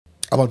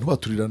abantu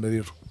baturirana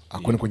rero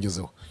ako niko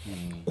ngezeho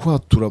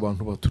kwatura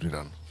abantu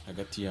baturirana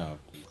hagati yabo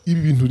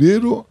ibi bintu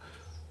rero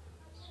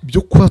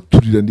byo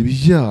kwaturirana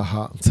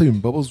ibyaha nsaba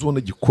imbabazi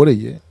ubona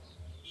gikoreye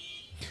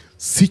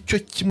si cyo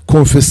kimwe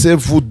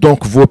confessez-vous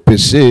donc vos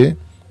péchés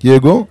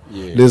yego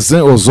les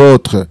uns aux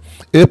autres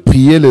et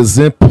priez les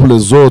uns pour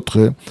les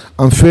autres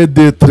afin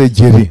d'être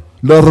guéris.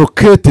 La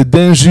requête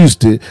d'un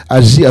juste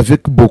agit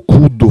avec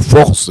beaucoup de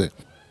force.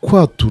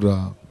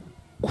 Kwatura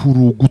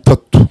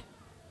kurugutatu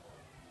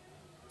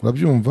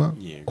urabyumva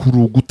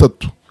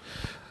kurugutatu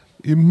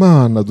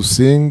Imana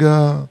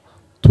dusenga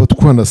tuba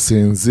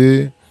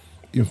twanasenze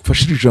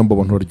imfashira ijambo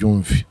abantu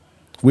baryumve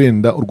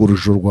wenda urwo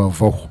rujo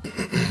rwavaho.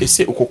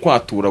 Ese uko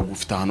kwatura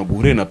gufite ahantu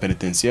guhure na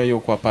penitensiya yo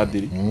kwa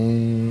padiri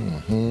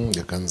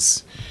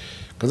yakanze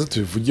kaza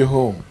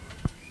tubivugeho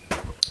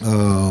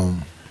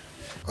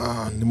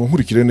ni mu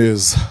nkurikire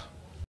neza.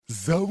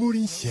 Zaburi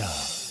nshya.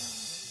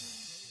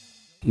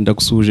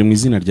 Ndagusuje mu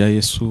izina rya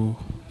Yesu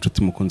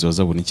nshuti mukunzi wa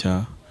Zaburi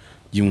nshya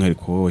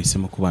by'umwihariko wowe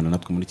wahisemo kubana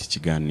natwe muri iki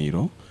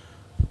kiganiro.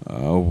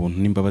 Ubuntu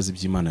n'imbabazi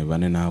by'Imana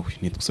bibane nawe.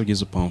 Nitugusabye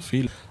zo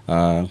Pamphile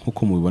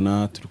nkuko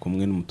mubibona turi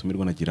kumwe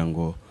n'umutumirwa nagira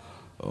ngo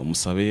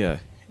musabe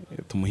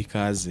tumuhe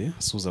ikaze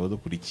asuza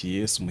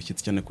abadukurikiye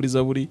umushyitsi cyane kuri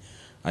Zaburi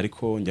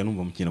ariko njya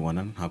numva mu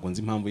Kinyarwanda ntago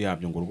nzi impamvu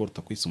yabyo ngo urugo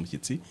rutakwisa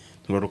umushyitsi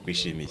nturaro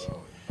kwishimiye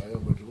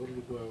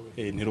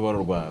ntirubaro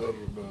rwawe.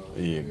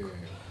 Yego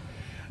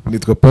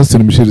nitwa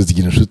Pasteur Michael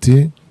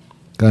ZIGIRINSHUTI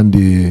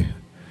kandi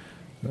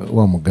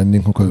wa mugani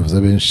nkuko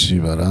bivuze benshi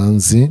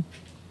baranzi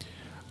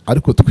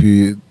ariko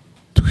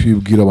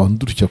twibwira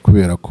abantu dutya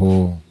kubera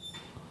ko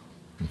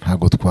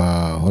ntago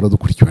twahora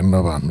dukurikiwe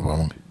n'abantu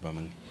bamwe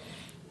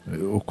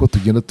uko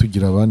tugenda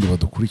tugira abandi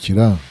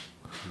badukurikira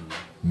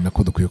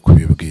nako dukwiye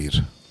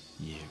kubibwira.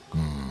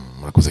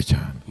 Murakoze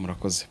cyane.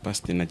 Murakoze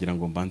Pasteur, nagira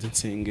ngo mbanze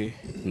nsenge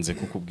nze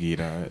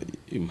kukubwira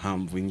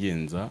impamvu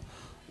ingenza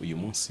uyu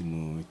munsi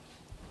mu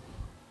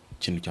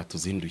kintu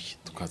cyatuzinduye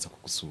tukaza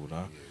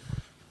kugusura.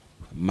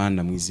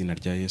 Mana mu izina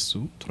rya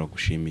Yesu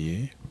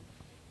turagushimiye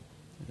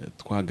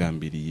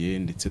twagambiriye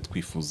ndetse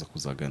twifuza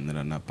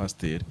kuzaganira na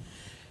Pasteur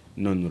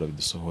none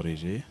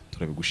urabidusohoreje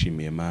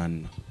turabigushimiye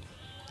Mana.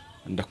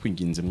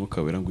 Ndakwinginze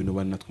mwuka wera ngo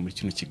inubane natwe muri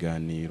kino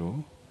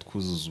kiganiro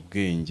twuzuza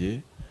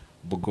ubwenge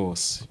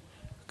bwose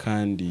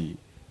kandi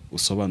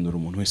usobanura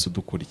umuntu wese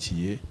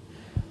udukurikiye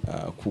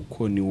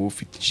kuko ni wowe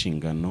ufite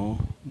inshingano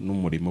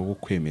n'umurimo wo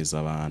kwemeza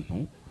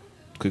abantu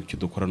twe icyo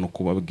dukora no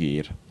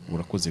kubabwira.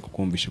 Urakoze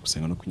kukumvisha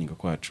gusenga no kunyinga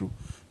kwacu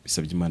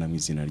bisabye Imana mu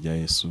izina rya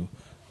Yesu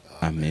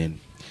amen.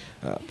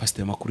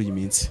 Pasteur, makuru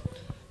y'iminsi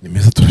ni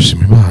meza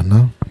turashima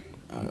Imana.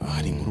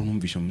 Hari inkuru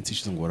numvisha mu minsi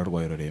ishize ngo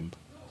wararwaye uraremba.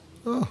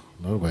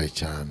 Narwaye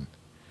cyane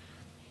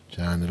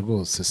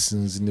rwose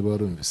sinzi niba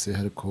warumvise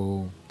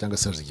ariko cyangwa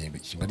se haje igihembe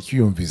kingana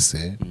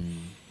cyuyumvise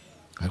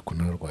ariko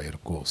narwaye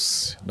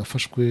rwose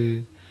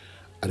nafashwe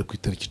ari ku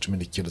itariki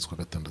 19 z'ukwa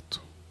gatandatu.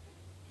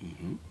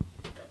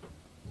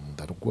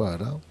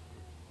 Ndarwara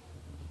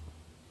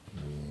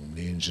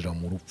ninjira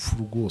mu rupfu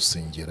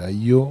rwose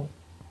ngerayo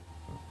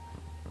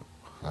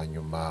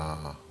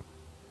hanyuma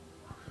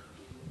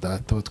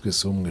data wa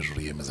twese wo mu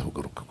ijuru yemeza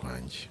kugaruka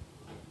kwanjye.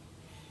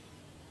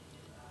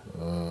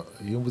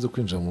 Iyo mvuze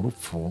kwinjira mu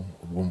rupfu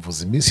ubwo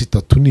mvuze iminsi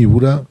 3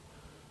 nibura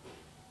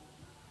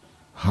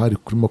hari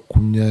kuri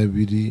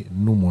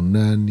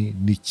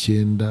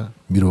 28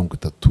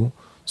 9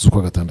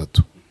 z'ukwa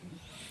gatandatu.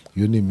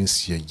 Iyo ni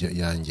iminsi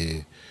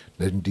yanjye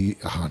ndi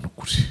ahantu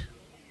kuri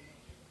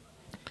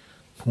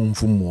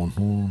ntumva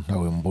umuntu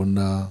ntawe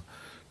mbona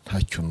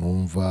ntacyo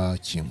numva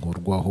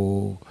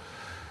kinkorwaho.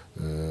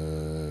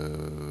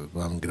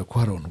 Bambwira ko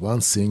hari abantu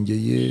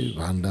bansengeye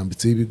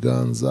bandambitseho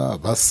ibiganza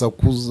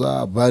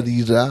basakuza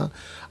barira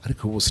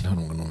ariko bose nta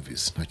numwe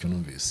numvise ntacyo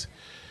numvise.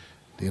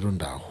 Rero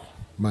ndaho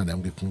Imana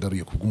yambwiye ko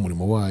ngaruye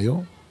kubw'umurimo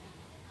wayo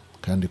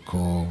kandi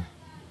ko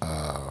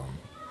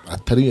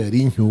atari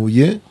yari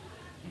incyuye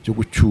byo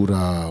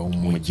gucyura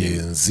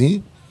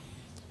umugenzi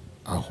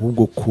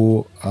ahubwo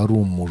ko ari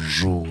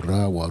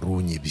umujura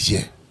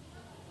warunyibye.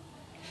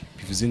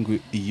 Bivuze ngo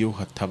iyo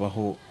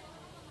hatabaho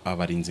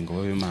abarinzi ngo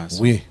babe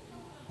maso we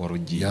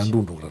warugiye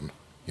yandundurana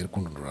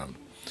kundundurana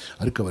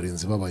ariko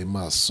abarinzi babaye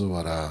maso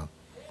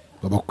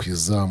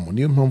babakwizamu.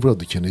 Niyo mpamvu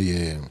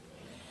dukeneye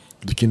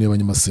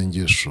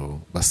abanyamasengesho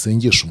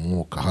basengesha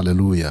umwuka.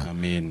 Haleluya.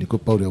 Amen. Niko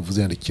Paulo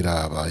yavuze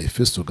yandikira aba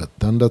Efeso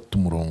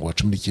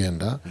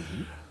 6:19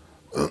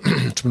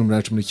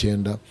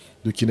 18-19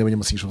 dukeneye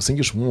abanyamasengesho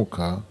basengesha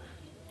umwuka.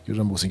 Iyo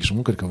jambo gusengesha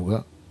umwuka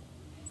rikavuga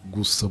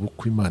gusaba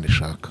uko Imana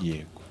ishaka.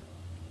 Yego.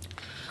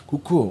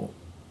 Kuko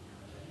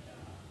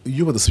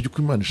iyo badasabye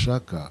uko Imana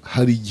ishaka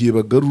hari igihe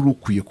bagarura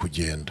ukwiye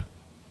kugenda.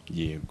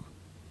 Yego.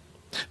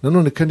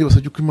 Nanone kandi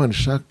basabye uko Imana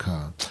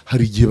ishaka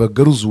hari igihe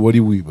bagaruza uwari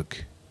wibwe.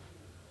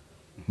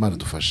 Imana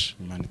dufashe.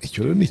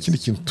 Icyo rero ni ikindi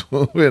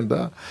kintu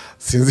wenda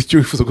sinzi icyo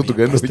wifuza ko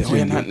tuganira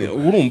n'ikindi.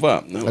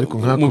 Urumva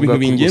mu bintu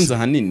bingenza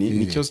hanini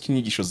ni cyo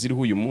kinyigisho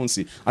ziriho uyu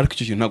munsi ariko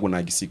icyo kintu ntago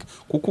nagisiga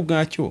kuko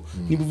ubwacyo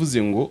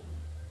nibuvuze ngo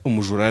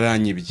umujura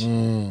aranyibye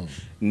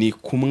ni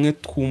kumwe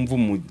twumva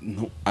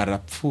umuntu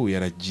arapfuye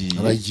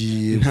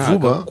aragiye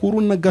vuba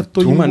kuru na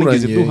gato Imana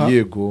igeze duha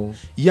yego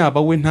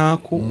yaba we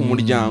ntako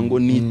umuryango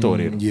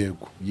n'itorero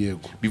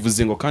yego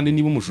bivuze ngo kandi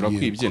niba umujura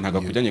kwibye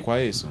ntagakujyanye kwa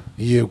Yesu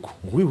yego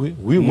wiwe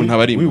umuntu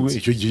abarimbutse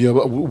icyo gihe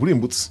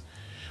uburimbutse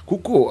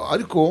kuko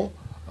ariko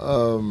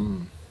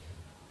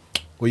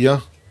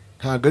oya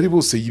ntago ari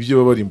bose yibye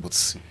baba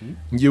barimbutse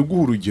ngiye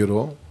guha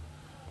urugero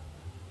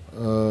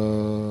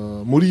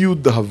muri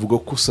Yuda havuga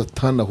ko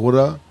Satani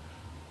ahora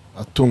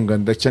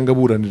atunganira cyangwa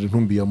aburanira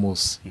intumbi ya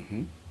Mose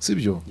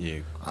sibyo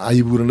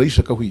ayiburana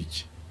yishakaho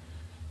iki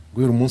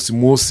guhera umunsi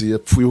Mose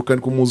yapfuyeho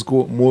kandi ko muzi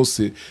ko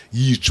Mose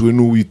yiciwe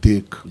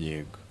n'Uwiteka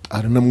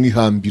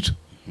aranamwihambira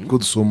ko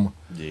dusoma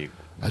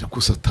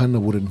ariko Satani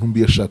aburana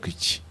intumbi yashaka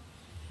iki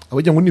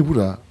abajya ngo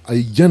nibura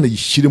ayijyana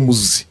yishyire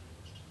muzi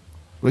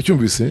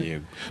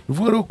uracyumvise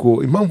nuvuga rero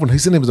ko impamvu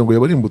ntahise nemeza ngo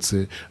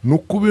yabarimbutse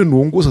nuko bene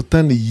uwo ngo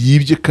Satani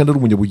yibye kandi ari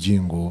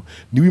umunyabugingo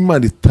niwe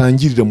Imana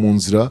itangirira mu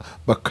nzira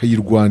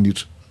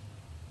bakayirwanira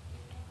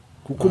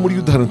kuko muri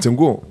Yuda haranditse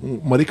ngo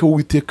marayika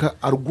w'Uwiteka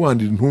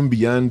arwanira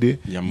intumbi yande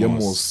ya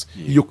Mose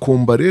iyo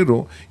komba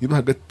rero iba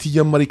hagati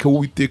ya marayika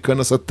w'Uwiteka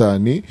na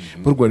Satani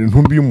barwanira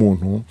intumbi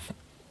y'umuntu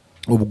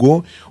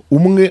ubwo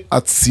umwe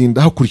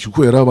atsinda hakurikije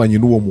uko yarabanye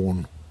n'uwo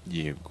muntu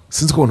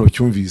sinzi ko abantu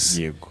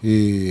bacyumvise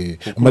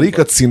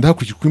marayika atsinda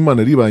hakurikije uko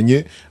Imana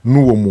ribanye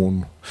n'uwo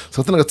muntu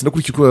Satani agatsinda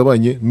hakurikije uko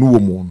yabanye n'uwo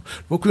muntu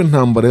nuko iyo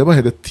ntambara yabaye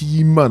hagati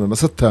y'Imana na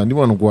Satani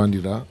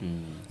bandwanira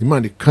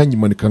Imana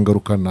ikanyimana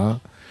ikangarukana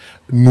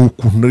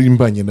nukuntu nari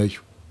mbanye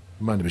nayo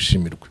Imana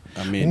bishimirwe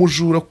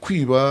umujura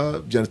kwiba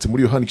byanditse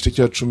muri Yohana igice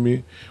cya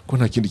 10 ko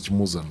nta kindi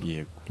kimuzana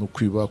no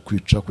kwiba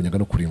kwica kunyaga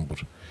no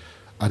kurimbura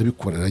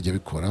arabikora arajya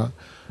bikora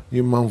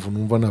niyo mpamvu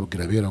numva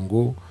nabwira bera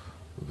ngo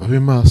babe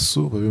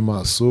maso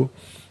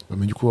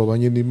bamenye ko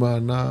babanye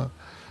n'Imana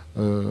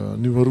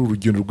niba ari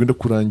urugendo rwenda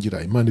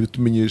kurangira Imana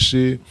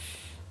ibitumenyeshe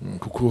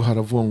kuko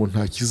haravuga ngo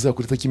nta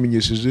kizakora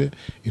itakimenyesheje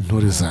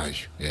intore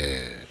zayo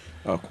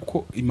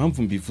kuko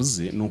impamvu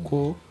mbivuze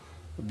nuko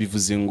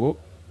bivuze ngo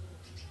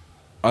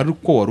ari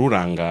uko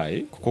warurangaye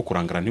kuko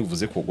kurangara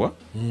ntibivuze kugwa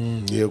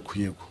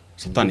yego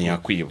Satani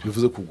yakwiba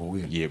bivuze kugwa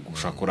we yego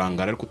ushaka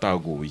kurangara ariko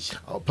utaguye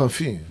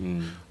pamfi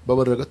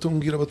babarira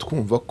gatongera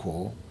batwumva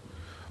ko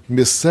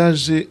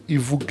message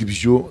ivuga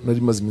ibyo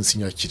nari maze iminsi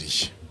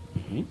nyakiriye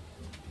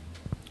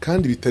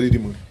kandi bitari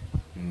rimwe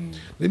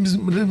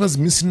nari maze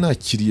iminsi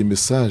nakiriye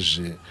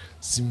message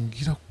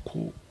zimbwira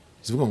ko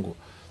zivuga ngo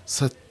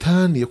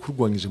Satani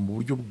yakurwanyije mu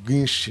buryo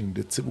bwinshi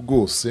ndetse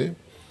bwose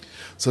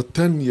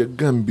Satani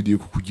yagambiriye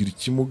kukugira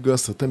ikimuga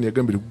Satani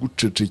yagambiriye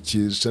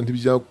kugucecekesha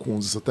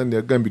ntibyakunze Satani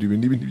yagambiriye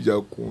ibintu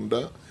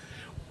ntibyakunda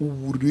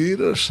ubu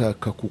rero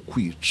ashaka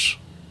kukwica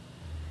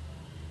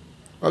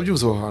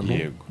abyuze aho hantu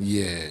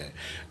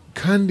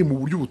kandi mu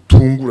buryo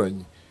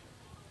butunguranye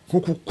nko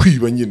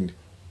kukwiba nyine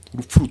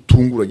urupfu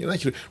rutunguranye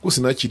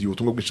rwose nakiriye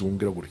ubutumwa bwinshi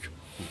bumbwira gutyo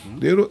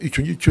rero icyo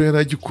ngicyo yari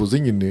agikoze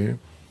nyine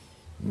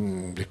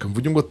reka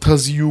mvuge ngo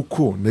atazi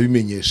yuko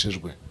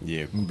nabimenyeshejwe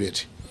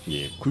mbere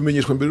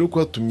kubimenyeshwa mbere yuko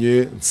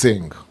hatumye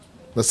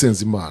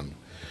nasenze Imana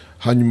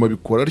hanyuma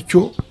bikora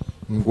atyo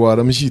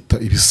ndwara mbyita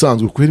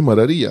ibisanzwe kuko ari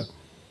malaria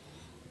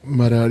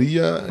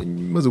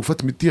maze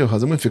gufata imiti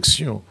hazamo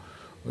infection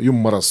yo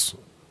mu maraso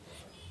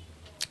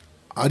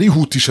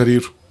arihutisha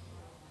rero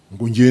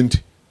ngo ngende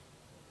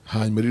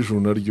hanyuma ijoro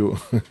naryo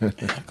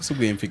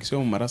kasubwe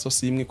infection mu maraso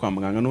simwe kwa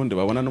muganga n'undi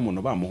babona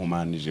n'umuntu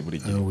bamuhumanije buri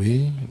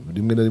gihe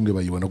rimwe na rimwe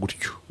bayibona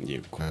gutyo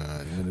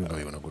rimwe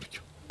bayibona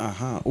gutyo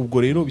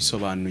ubwo rero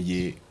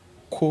bisobanuye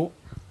ko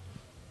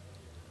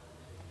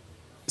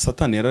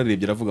Satani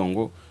yararebye aravuga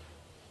ngo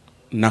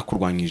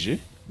nakurwanyije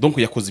donc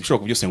yakoze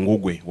ibishoboka byose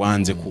ngugwe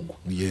wanze kugwa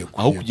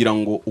aho kugira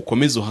ngo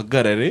ukomeze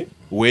uhagarare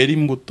wera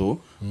imbuto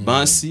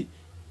basi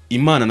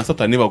Imana na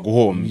Satani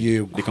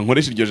baguhomye reka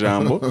nkoresha iryo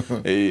jambo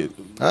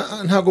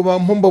ntago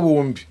bampomba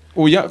bombi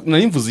oya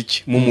narimvuze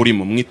iki mu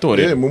murimo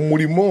mwitorera mu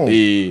murimo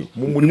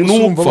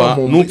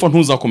nupfa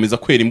ntuzakomeza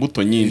kwera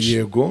imbuto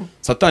nyinshi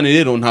Satani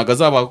rero ntago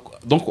azaba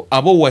donc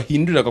abo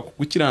wahinduriraga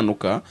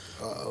kugukiranuka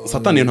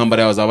Satani iyo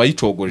ntambara yawe azaba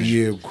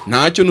yicogoje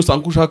ntacyo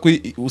nusanga ushaka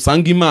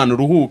usanga Imana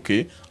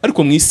uruhuke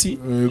ariko mu isi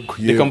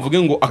reka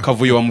mvuge ngo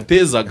akavuyo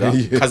bamutezaga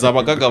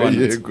kazaba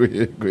gagabanutse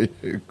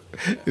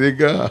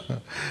rega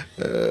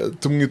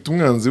tumwita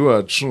umwanzi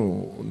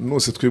wacu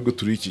nose twebwe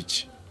turi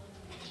iki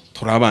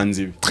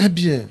turabanzi be très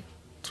bien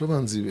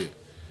turabanzi be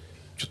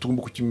cyo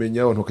tugomba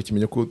kukimenya abantu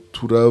bakakimenya ko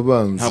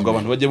turabanzi ntabwo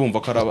abantu bajye bumva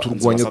ko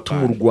turwanya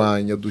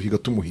tumurwanya duhiga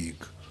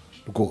tumuhiga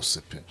rwose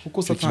pe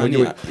kuko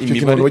Satani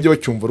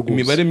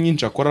imibare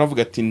myinshi akora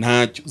aravuga ati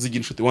ntacyo zigira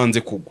inshuti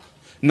wanze kugwa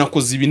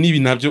nakoze ibi nibi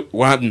nabyo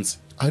wanze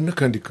ari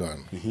nakandi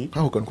kantu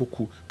nkaho kantu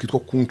ko kitwa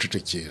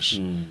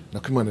kuncecekesha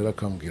nako Imana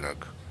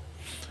yarakambwiraga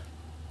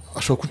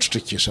ashobora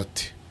kuncecekesha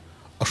ati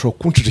ashobora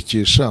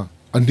kuncecekesha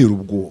antera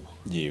ubwoba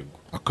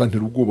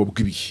akantera ubwoba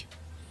bw'ibihe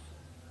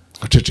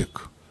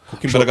aceceka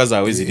kuko imbaraga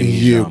zawe ziri mu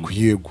ijambo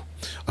yego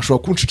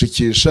ashobora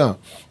kuncecekesha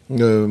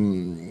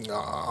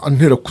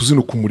antera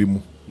kuzino ku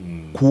murimo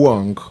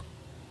kuwanga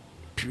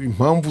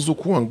impamvu zo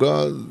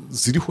kwanga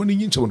ziriho ni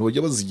nyinshi abantu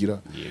bajya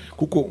bazigira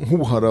kuko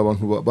nk'ubu hari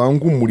abantu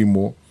banga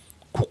umurimo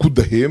kuko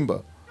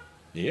udahemba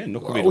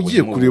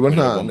ugiye kureba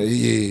nta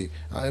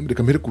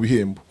reka mpere ku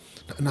bihembo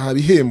nta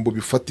bihembo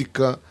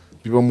bifatika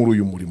biba muri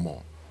uyu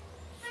murimo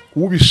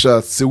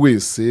ubishatse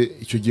wese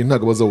icyo gihe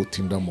ntabwo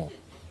bazawutindamo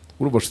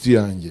urumva nshuti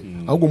yanjye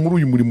ahubwo muri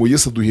uyu murimo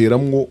Yesu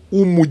aduheramwo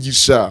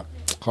umugisha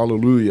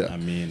haleluya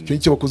cyo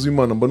nicyo abakozi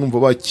b'Imana mba numva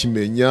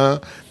bakimenya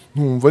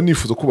numva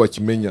nifuza ko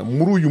bakimenya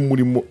muri uyu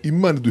murimo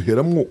Imana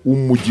duheramwo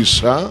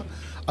umugisha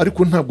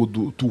ariko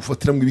ntabwo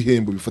tuwufatiramwo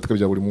ibihembo bifatika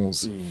bya buri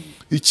munsi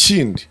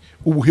ikindi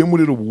ubuhemu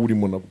rero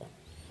burimo nabwo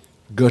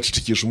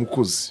bwacicikisha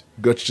umukozi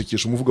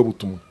bwacicikisha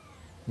umuvugabutumwa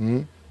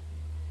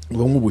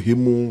ubamwe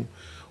ubuhemu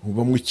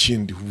ubamwe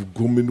ikindi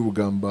ubugome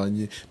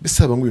n'ubugambanye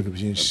mbese habamwe ibintu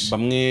byinshi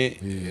bamwe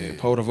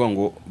Paul avuga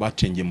ngo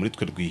bacengeye muri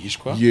twe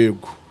rwihishwa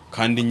yego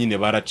kandi nyine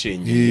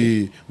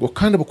baracengeye ngo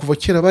kandi abakuva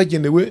kera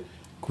bagenewe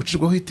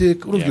gucirwaho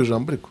iteka urumva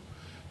jambo ariko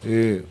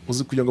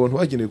uzi kugira ngo abantu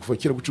bagenewe kuva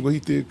kera gucirwaho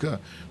iteka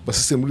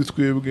basese muri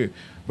twebwe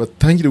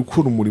batangire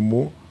gukora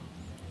umurimo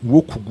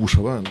wo kugusha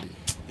abandi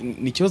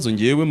ni ikibazo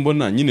ngewe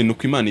mbona nyine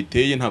nuko Imana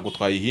iteye ntago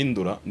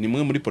twayihindura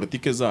nimwe muri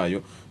politike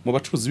zayo mu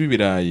bacuruzi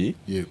b'ibirayi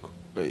yego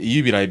iyo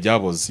ibirayi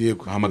byaboze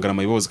ahamagara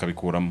amayibozi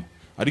kabikuramo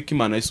ariko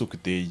Imana y'isuku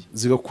iteye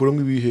zigakuramo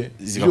ibihe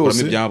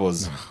zigakuramo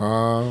ibyaboze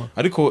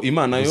ariko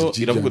Imana yo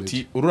iravuga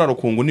ati urura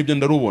rukungu nibyo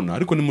ndarubona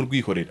ariko ni mu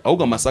rwihorera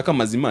ahubwo amasaka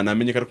mazima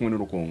namenye kari kumwe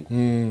n'urukungu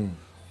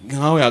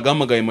nkaho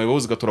yagamagaye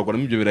amayibozi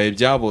gatoraguramo ibyo birayi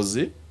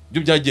byaboze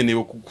byo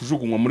byagenewe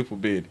kujugunywa muri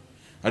puberi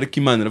ariko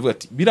Imana iravuga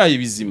ati birayi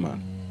bizima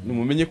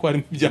numumenye ko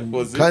harimo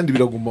ibyaboze kandi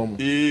biragumamo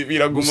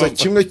biragumamo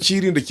kimwe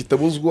kirinde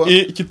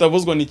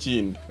kitabuzwa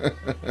n'ikindi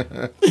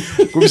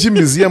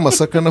kubyimizi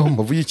y'amasaka naho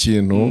mbavuye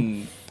ikintu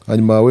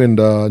hanyuma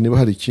wenda niba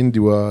hari ikindi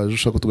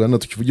washaka tuganira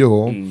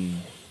tukivugeho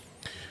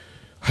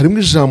harimo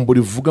ijambo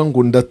rivuga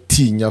ngo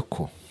ndatinya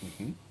ko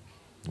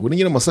ubu ni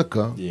nyine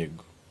amasaka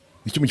yego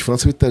icyo mu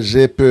gifaransa bita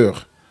j'ai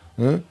peur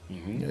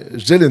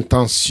j'ai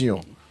l'intention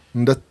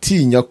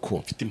ndatinya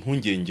ko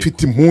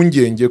mfite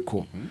impungenge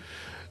ko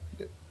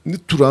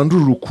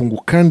niturandura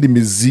urukungu kandi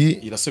imizi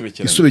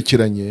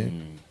isobekeranye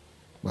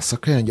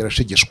masaka yanjye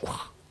arashegeshwa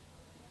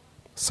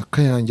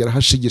masaka yanjye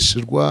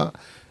arahashegesherwa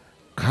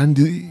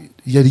kandi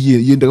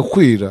yari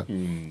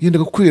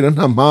yendaga kwera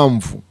nta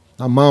mpamvu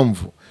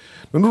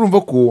none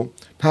urumva ko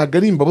ntago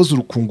ari imbabazi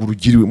urukungu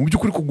rugiriwe mu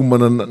by'ukuri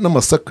kugumana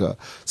n'amasaka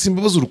si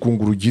imbabazi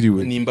urukungu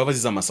rugiriwe ni imbabazi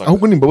z'amasaka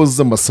ahubwo ni imbabazi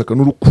z'amasaka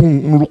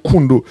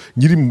n'urukundo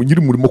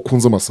nyiri murimo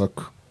kunza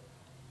amasaka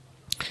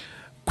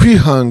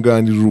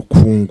kwihanganira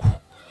urukungu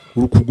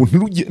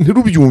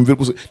ntirubyumve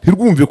gusa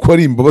ntirwumve ko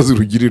ari imbabazi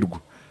rugirirwa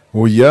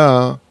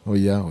oya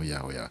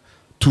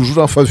toujours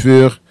en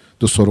faveur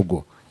de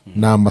sorgo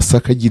ni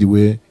amasaka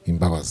agiriwe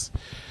imbabazi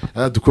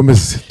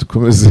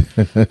dukomeze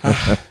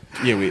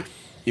yewe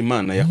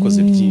Imana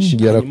yakoze byinshi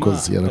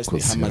yarakoze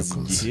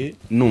igihe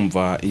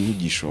numva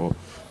inyigisho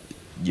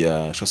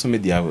ya social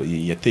media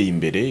yateye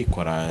imbere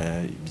ikora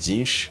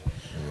byinshi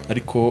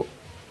ariko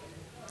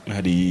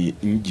hari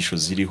inyigisho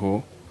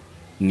ziriho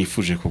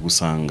nifuje ko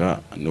gusanga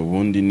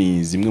n'ubundi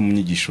ni zimwe mu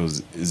nyigisho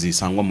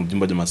zisangwa mu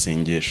byumba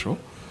by'amasengesho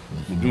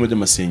mu byumba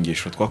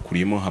by'amasengesho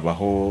twakuriyemo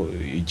habaho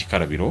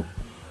igikarabiro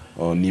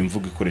ni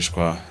imvugo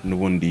ikoreshwa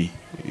n'ubundi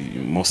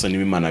Mose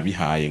n'Imana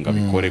bihaye ngo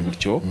abikore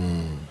gutyo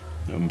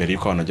mbere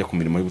yuko abantu ajya ku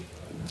mirimo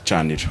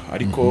y'ubucaniro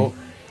ariko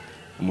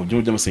mu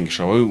byumba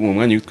by'amasengesho mu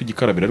mwanya witwa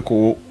igikarabiro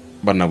ariko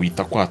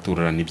banawita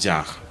kwaturana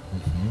ibyaha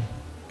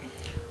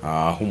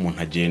aho umuntu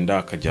agenda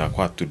akajya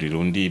kwaturira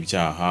undi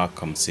ibyaha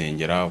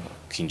akamusengera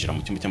kinjira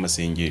mu cyumba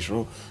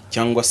cy'amasengesho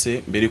cyangwa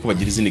se mbere yuko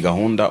bagira izindi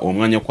gahunda uwo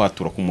mwanya wo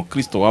kwatura ku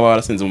mukristo waba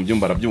warasenze mu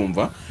byumba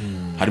arabyumva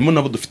harimo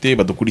nabo dufite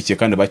badukurikiye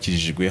kandi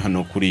bakijijwe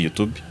hano kuri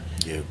YouTube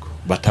yego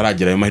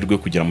bataragera ayo mahirwe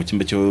kugera mu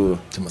cyumba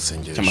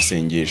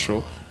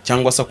cy'amasengesho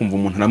cyangwa se kumva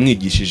umuntu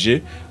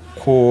aramwigishije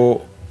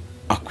ko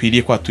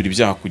akwiriye kwatura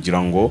ibyaha kugira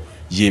ngo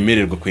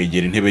yemererwe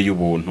kwegera intebe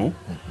y'ubuntu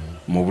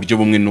mu buryo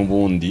bumwe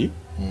n'ubundi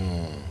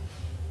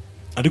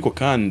ariko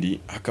kandi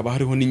hakaba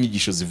hariho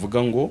n'inyigisho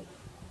zivuga ngo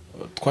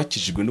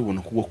twakijijwe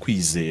n'ubuntu kubwo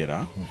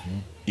kwizera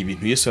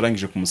ibintu Yesu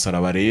yarangije ku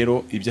musaraba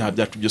rero ibyaha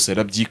byacu byose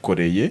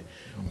yarabyikoreye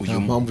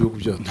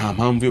nta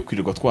mpamvu yo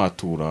kwirirwa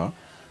twatura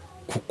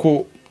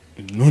kuko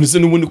none se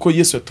n'ubundi ko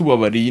Yesu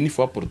yatubabariye ni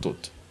fois pour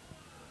toutes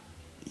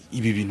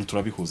ibi bintu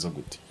turabihuza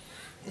gute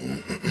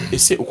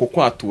ese uko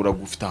kwatura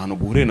gufite ahantu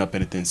guhure na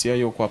penitensiya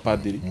yo kwa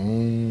padiri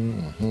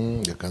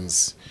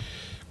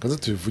kaza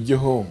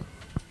tubivugeho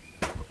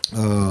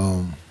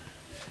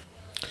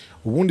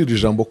ubundi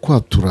iri jambo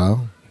kwatura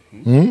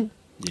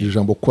iri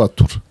jambo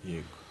kwatura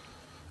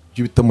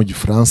ibyo bita mu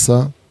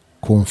gifaransa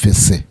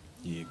confesser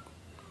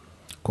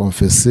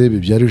confesser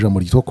bibyara ijambo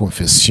ryitwa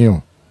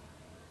confession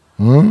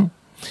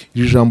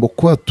iri jambo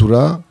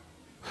kwatura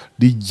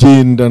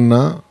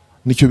rigendana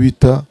nicyo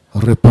bita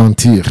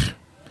repentir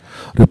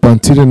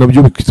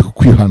nabyo bikita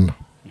kwihana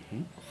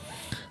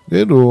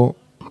rero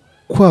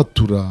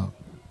kwatura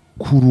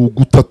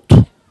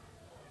kurugutatu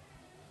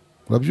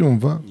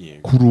urabyumva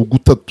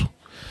kurugutatu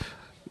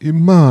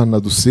Imana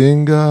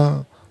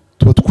dusenga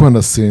tuba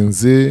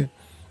twanasenze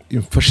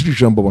imfashira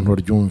ijambo abantu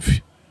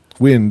baryumve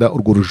wenda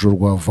urwo rujo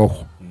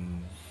rwavaho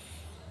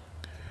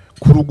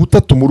ku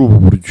rugutatu muri ubu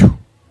buryo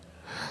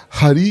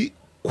hari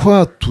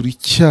kwatura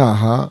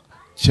icyaha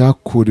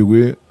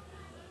cyakorewe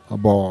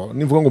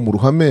nivuga ngo mu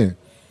ruhame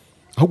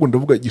ahubwo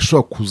ndavuga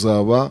gishobora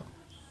kuzaba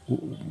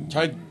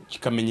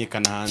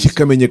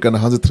kikamenyekana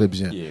hanze très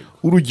bien.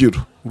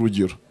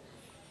 urugero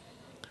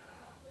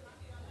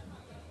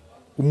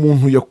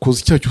umuntu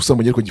yakoze icyaha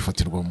cy'ubusambanyi ariko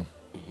gifatirwamo,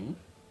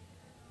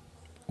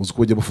 uzi ko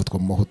bajya bafatwa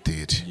mu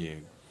mahoteli,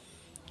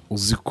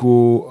 uzi ko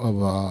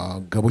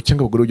abagabo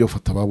cyangwa abagore bajya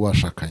bafata ababo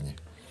bashakanye,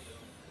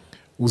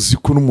 uzi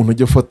ko n'umuntu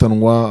ajya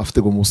afatanwa afite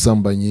mu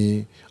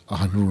busambanyi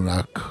ahantu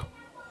runaka.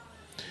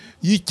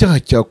 Iyo icyaha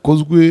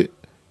cyakozwe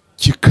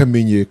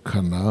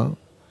kikamenyekana,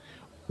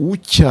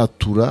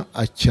 ucyatura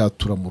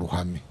acyatura mu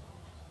ruhame,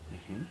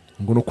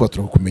 ngo no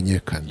kwatura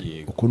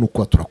kumenyekane, uko no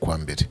kwatura kwa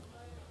mbere.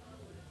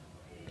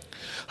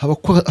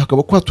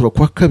 Hakaba kwatura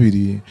kwa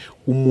kabiri,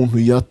 umuntu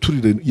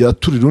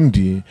yaturira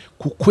undi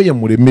kuko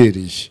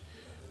yamuremereye,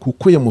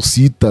 kuko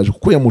yamusitaje,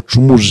 kuko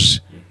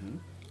yamucumuje.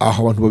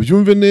 Aho abantu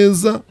babyumve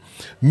neza,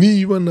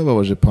 niba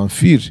nababaje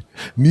Pamphile,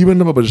 niba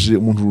nababaje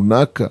umuntu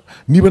runaka,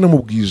 niba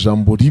namubwiye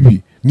ijambo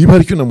ribi, niba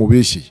hari icyo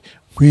namubeshyeye,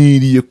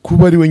 nkwiriye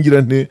kuba ari we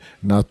ngira nte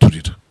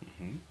naturira.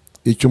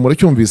 Icyo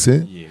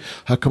muracyumvise?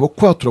 Hakaba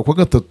kwatura kwa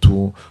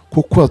gatatu,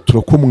 ko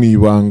kwatura ko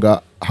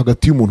mwibanga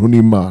hagati y'umuntu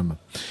n'Imana.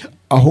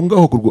 Aho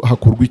ngaho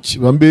hakorwa iki?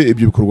 Bambe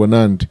ibyo bikorwa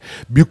nande?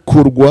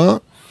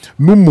 Bikorwa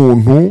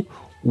n'umuntu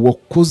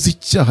wakoze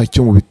icyaha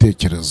cyo mu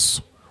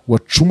bitekerezo,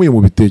 wacumuye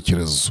mu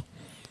bitekerezo.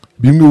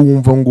 Bimwe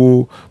wumva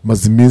ngo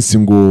maze iminsi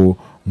ngo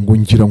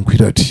ngira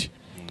ngwirari,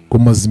 ngo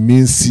maze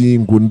iminsi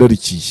ngo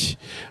ndarikiye,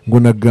 ngo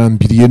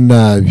nagambiriye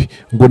nabi,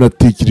 ngo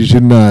natekereje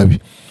nabi.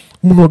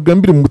 Umuntu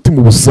wagambiriye mu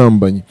mutima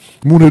ubusambanyi,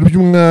 umuntu rero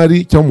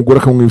by'umwari cyangwa umugore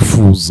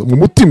akamwifuza mu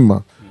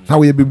mutima,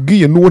 ntawe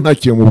yabibwiye n'uwo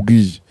ntacyo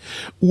yamubwiye.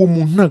 Uwo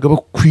muntu ntabwo aba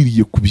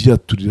akwiriye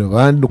kubyaturira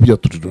abandi no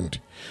kubyaturira undi,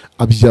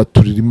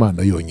 abyaturira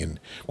Imana yonyine,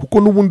 kuko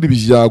n'ubundi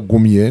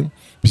byagumye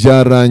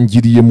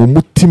byarangiriye mu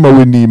mutima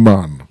we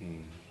n'Imana.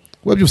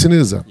 Wabyose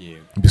neza?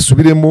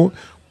 Bisubiremo,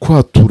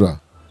 kwatura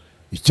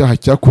icyaha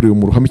cyakorewe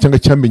mu ruhame cyangwa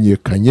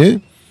cyamenyekanye,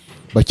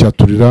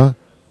 bacyaturira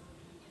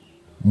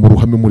mu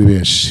ruhame muri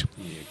benshi.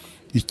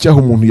 Icyaha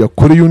umuntu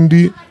yakoreye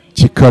undi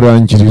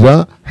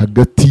kikarangirira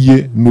hagati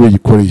ye n'uwo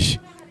yikoreye,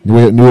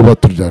 niwe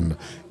baturirana.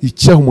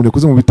 Icyaha umuntu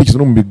yakoze mu bitekerezo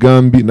no mu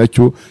migambi,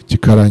 nacyo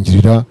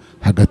kikarangirira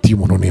hagati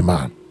y'umuntu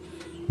n'Imana.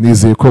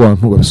 Nizeye ko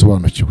abantu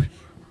babisobanukiwe.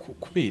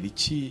 Kubera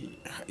iki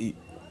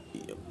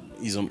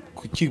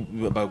kuki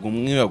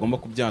bagumwe bagomba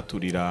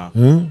kubyaturira?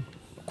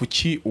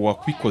 Kuki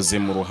uwakwikoze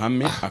mu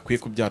ruhame akwiye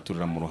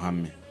kubyaturira mu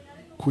ruhame?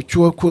 Kuki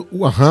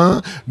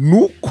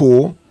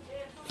nuko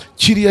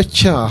kiriya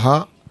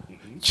cyaha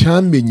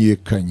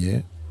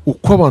cyamenyekanye,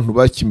 uko abantu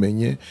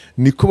bakimenye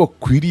niko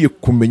bakwiriye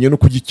kumenya no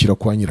kugikira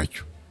kwa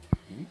nyiracyo.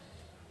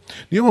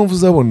 Niyo mpamvu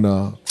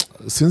uzabona,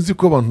 sinzi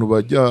ko abantu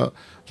bajya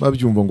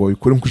babyumva ngo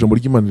babikore mu ijambo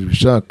ry'Imana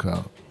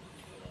ribishaka.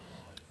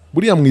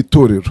 Buriya mu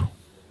itorero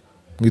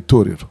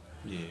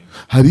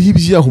hariho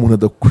ibyaha umuntu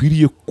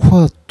adakwiriye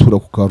kwatura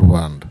ku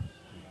karubanda.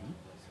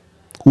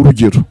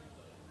 Urugero,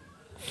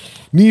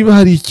 niba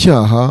hari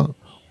icyaha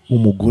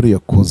umugore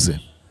yakoze,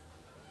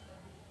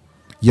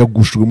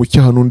 yagushijwe mu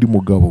cyaha n'undi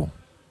mugabo,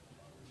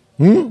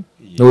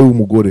 nawe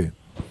w'umugore,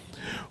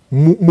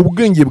 mu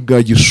bwenge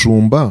bwa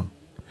gishumba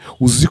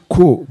uzi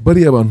ko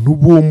bariya abantu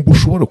bombi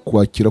ushobora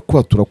kwakira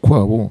kwatura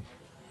kwabo,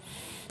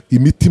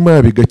 imitima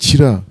yabo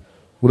igakira,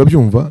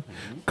 urabyumva,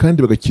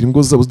 kandi bagakira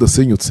ingo zabo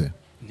zidasenyutse.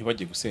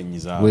 Ntibajye gusenya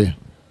izabo,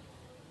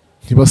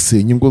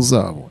 ntibasenye ingo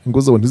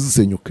zabo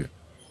ntizisenyuke.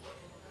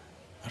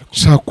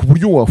 Shaka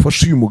uburyo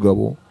wafasha uyu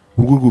mugabo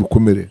urugo rwe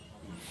rukomere,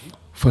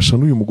 fasha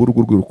n'uyu mugore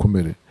urugo rwe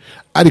rukomere.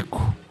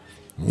 Ariko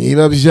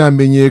niba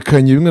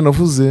byamenyekanye, bimwe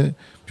navuze,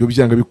 byo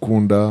byanga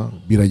bikunda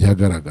birajya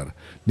hagaragara.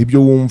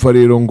 Nibyo wumva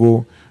rero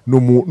ngo no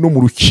mu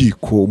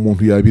rukiko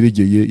umuntu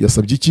yabiregeye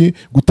yasabye iki?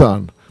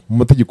 Gutana. Mu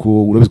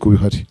mategeko urabizi ko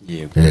bihari.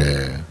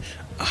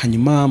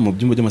 Hanyuma mu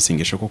byumba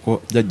by'amasengesho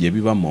koko byagiye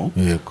bibamo,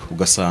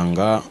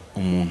 ugasanga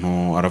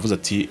umuntu aravuze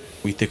ati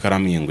Uwiteka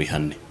arambwiye ngo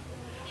ihane,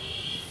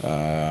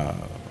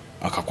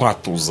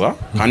 akakwatuza,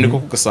 kandi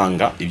koko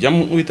ugasanga ibyo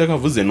Uwiteka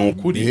avuze ni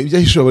ukuri. Ibyo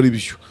ahishe aba ari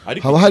byo.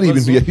 Haba hari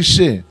ibintu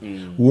yahishe,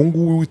 uwo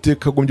nguwo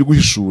Uwiteka agombye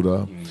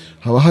guhishura.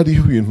 Haba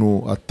hariho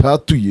ibintu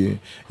atatuye,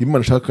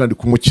 Imana ishaka kandi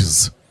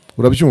kumukiza.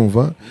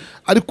 Urabyumva?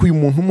 Ariko uyu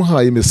muntu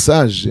umuhaye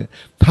message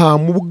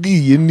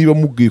ntamubwiye niba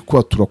mubwiye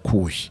kwatura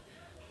kuhi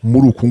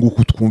muri uku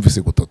nguku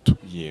twumvise gutatu.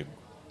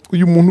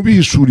 Uyu muntu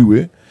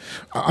bihishuriwe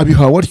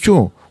abihawe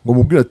atyo ngo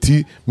mubwire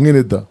ati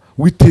mwene da,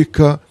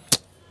 Uwiteka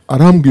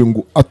arambwiye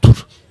ngo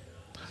atura.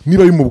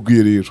 Niba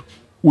yimubwiye rero,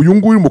 uyu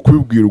nguyu mu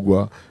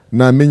kubibwirwa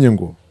namenye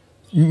ngo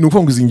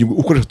nuvuga ngo izi ngingo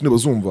ukoresha tune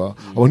bazumva,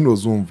 abantu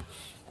bazumva,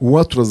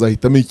 uwatura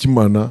azahitamo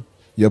Imana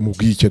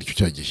yamubwiye icyo ari cyo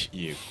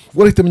cyagiye.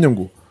 Warahita menya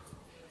ngo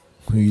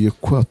nkwiye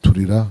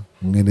kwaturira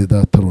mwene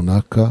data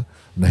runaka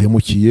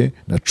nahemukiye,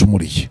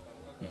 nacumuriye,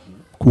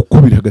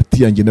 kuko biri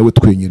hagati yanjye nawe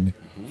twenyine.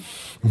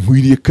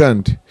 Nkwiriye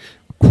kandi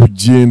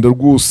kugenda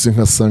rwose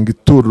nkasanga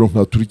itorero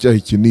nkatura icyaha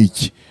iki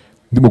n'iki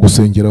ndimo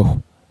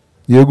gusengeraho,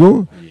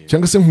 yego,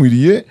 cyangwa se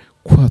nkwiriye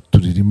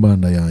kwaturira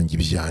Imana yanjye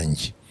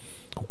ibyanjye,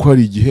 kuko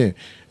hari igihe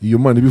iyo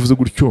Mana ibivuze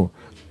gutyo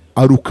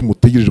ari uko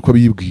imutegereje ko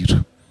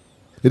abiyibwira.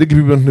 Erega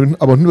ibi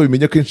abantu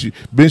babimenya kenshi,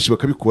 benshi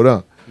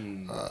bakabikora,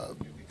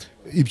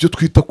 ibyo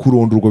twita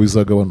kurondorwa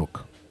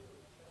bizagabanuka.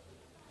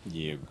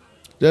 Yego,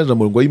 yaje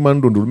mu ngo y'Imana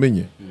ndondora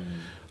umenye,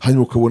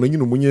 hanyuma ukabona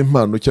nyine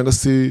umunyempano cyangwa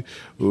se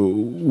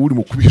uri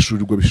mu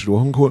kubishurirwa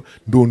bishirwaho ngo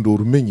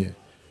ndondora umenye,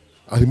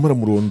 arimo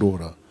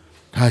aramurondora.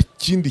 Nta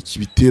kindi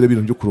kibitera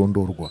ibintu byo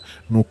kurondorwa,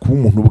 ni ukuba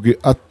umuntu bwe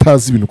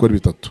atazi ibintu uko ari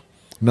bitatu.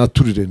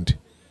 Naturire ndi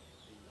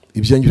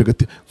ibyanjye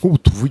hagati, nk'ubu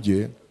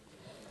tuvuge,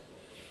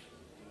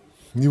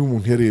 niba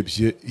umuntu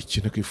yarebye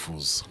ikintu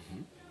akifuza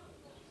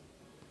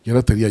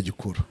yaratari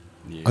yagikora,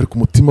 ariko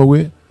umutima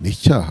we ni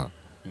icyaha,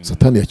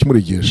 Satani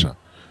yakimuregesha,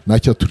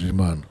 ntacyaturira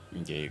Imana.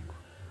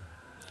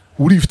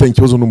 Uri bifitanye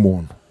ikibazo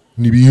n'umuntu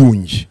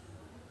nibiyunge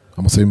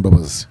amusaba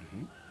imbabazi,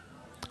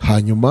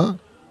 hanyuma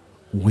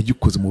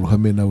uwagikoze mu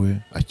ruhame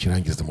nawe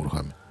akirangiza mu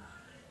ruhame.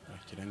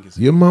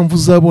 Iyo mpamvu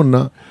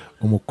uzabona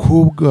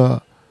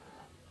umukobwa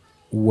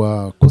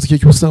wakoze icyo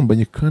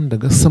cy'ubusambanyi kandi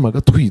agasama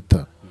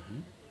agatwita,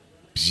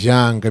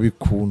 byanga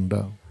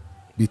bikunda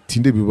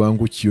bitinde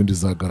bibangukiye undi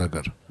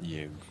zagaragara,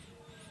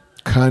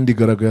 kandi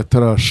igaragaye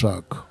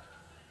atarashaka.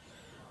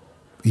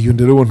 Iyo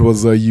rero abantu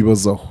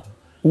bazayibazaho.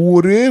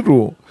 Uwo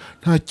rero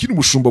nta kintu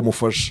umushumba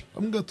amufasha,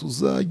 ambwa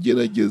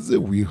tuzagerageze,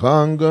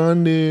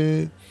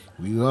 wihangane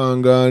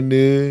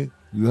wihangane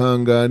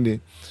wihangane,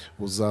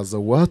 uzaza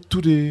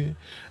wature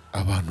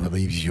abantu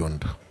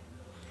babayibyonda,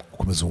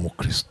 ukomeza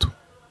umukristo,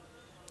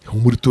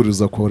 muri torero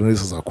zakubabarira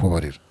neza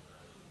zakubabarira.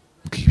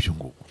 Ngibyo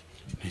nguko.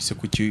 Ese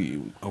kuki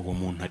uwo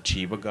muntu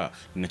acibwa?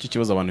 Ni nacyo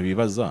kibazo abantu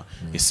bibaza.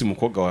 Ese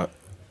umukobwa wa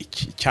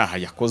icyaha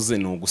yakoze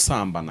ni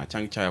ugusambana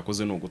cyangwa icyaha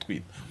yakoze ni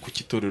ugutwita?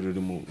 Kuki itorero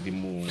rimu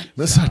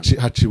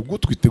hacibwa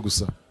ugutwite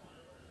gusa?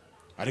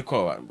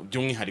 Ariko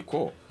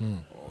by'umwihariko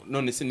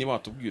none se niba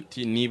watubwiye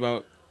uti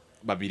niba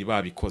babiri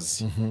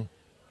babikoze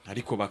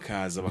ariko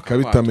bakaza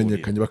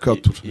bakabitamenyekanye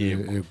bakatura,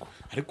 yego,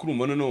 ariko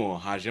urumva no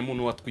hajemo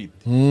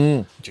n'uwatwite,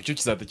 icyo cyo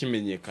kizata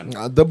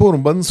kimenyekana. D'abord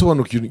mba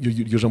nsobanukira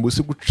iryo jambo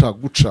ese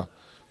guca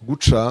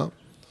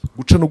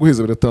no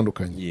guheza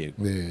biratandukanye.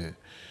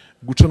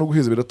 Guca no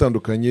guheza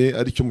biratandukanye,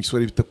 aricyo mu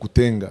Kiswahili bita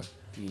kutenga,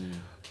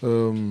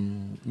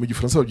 mu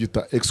Gifaransa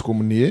babyita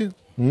excommunier.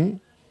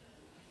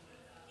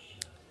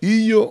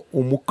 Iyo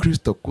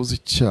umukristo akoze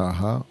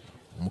icyaha,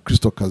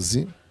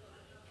 umukristokazi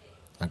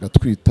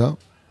agatwita,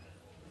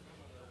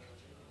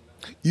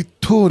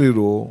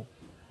 itorero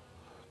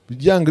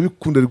byanga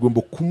bikunda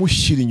rigomba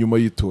kumushyira inyuma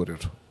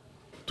y'itorero,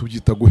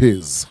 tubyita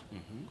guheza.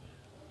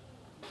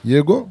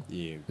 Yego,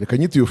 reka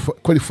nyite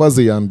ko ari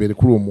faze ya mbere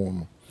kuri uwo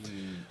muntu.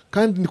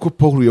 Kandi niko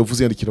Paulo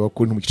yavuze yandikira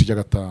Abakorinto mu gice cya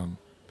 5,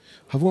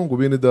 havuga ngo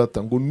bene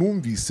data, ngo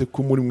numvise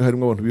ko muri mwe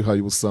harimo abantu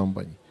bihaye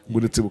ubusambanyi ngo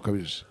ndetse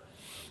bukabije.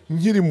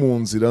 Nkiri mu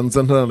nzira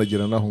nza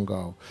ntaranagera naho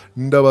ngaho,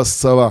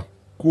 ndabasaba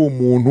ko uwo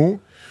muntu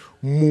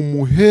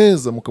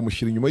mumuheza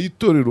mukamushyira inyuma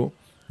y'itorero,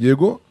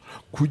 yego,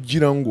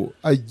 kugira ngo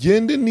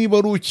agende niba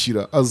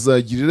arukira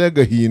azagirira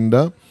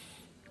agahinda,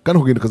 kandi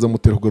kugenda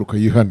kazamutera kugaruka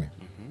yihane.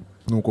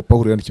 Nuko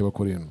Paulo yandikiye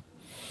Abakorinto.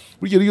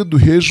 Burya iyo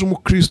duheje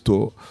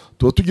umukristo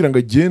tuba tugira ngo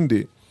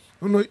agende,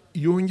 none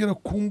yongera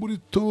kumbura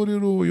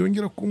itorero,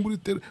 yongera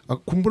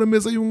kumbura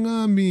ameza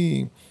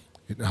y'umwami.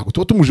 Ntabwo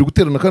tuba tumuje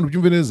guterana kandi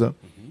ubyumve neza.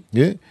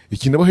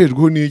 Ikintu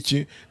abahejweho ni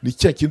iki? Ni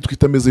cya kintu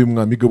twita ameza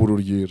y'umwami, igaburo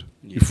ryera,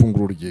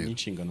 ifunguro ryera,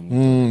 n'inshingano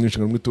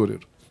mu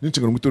itorero,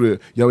 n'inshingano mu itorero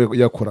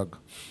yakoraga.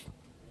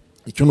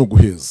 Icyo no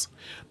guheza.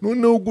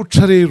 Noneho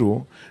guca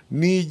rero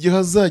ni igihe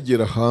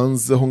azagera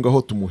hanze aho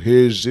ngaho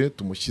tumuheje,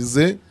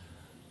 tumushyize,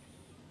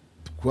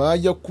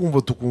 twajya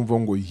kumva tukumva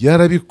ngo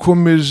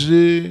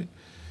yarabikomeje,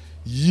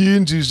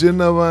 yinjije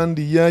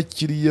n'abandi,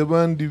 yakiriye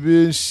abandi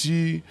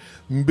benshi,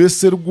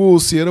 mbese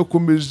rwose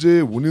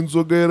yarakomeje, ubu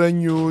n'inzoga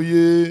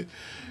yaranyoye,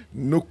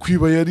 no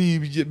kwiba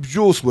yaribye,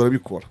 byose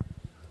barabikora.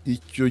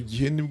 Icyo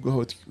gihe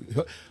nibwo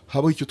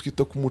habaho icyo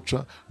twita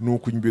kumuca, ni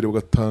ukujya imbere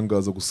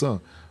bagatangaza gusa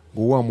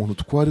ngo wa muntu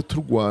twari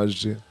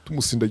turwaje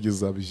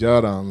tumusindagiza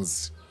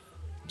byaranze.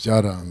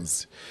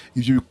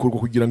 Ibyo bikorwa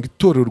kugira ngo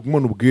itorero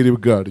rigumane ubwere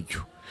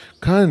bwaryo,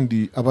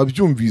 kandi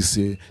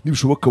ababyumvise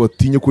nibishoboka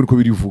batinye ko ariko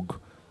birivuga.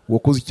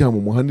 Uwakoze icyaha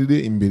mu muhanire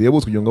imbere ya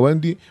bose kugira ngo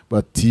abandi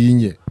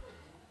batinye.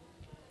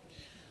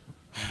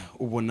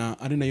 Ubona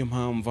ari nayo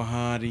mpamvu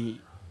ahari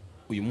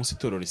uyu munsi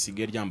itorero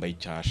risigaye ryambaye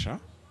icyasha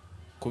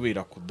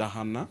kubera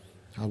kudahana.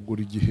 Ntabwo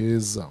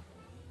rigiheza,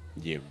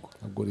 yego,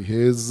 ntabwo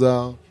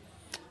riheza.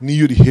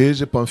 Niyo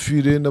riheje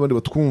Pamphile n'abandi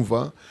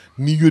batwumva,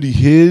 niyo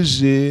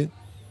riheje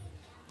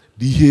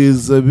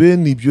riheza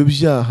bene ibyo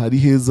byaha,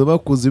 riheza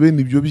bakoze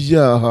bene ibyo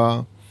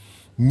byaha,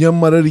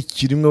 nyamara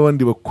rikirimo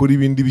abandi bakora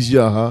ibindi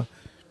byaha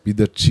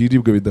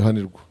bidaciribwa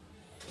bidahanirwa.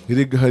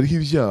 Erega hariho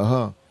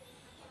ibyaha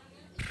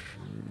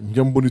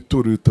njya mbona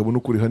itorero ritabona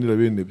uko rihanira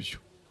bene byo.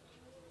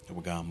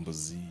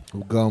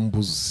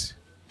 Ubwambuzi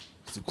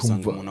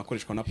kumva umuntu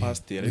akoreshwa na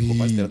pasteur, ariko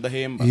pasteur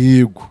adahemba.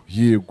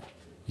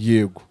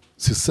 Yego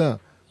c'est ça.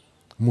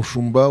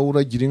 umushumba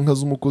uragira inka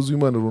z'umukozi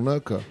w'Imana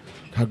runaka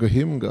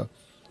ntagahembwa,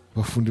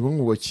 bafundi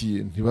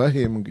bamwubakiye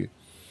ntibahembwe.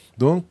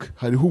 Donc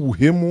hariho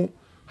ubuhemu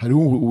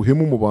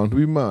mu bantu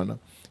b'Imana.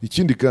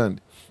 Ikindi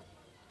kandi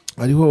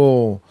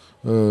hariho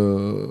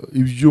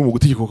ibyo mu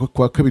gutegeka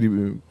kwa kabiri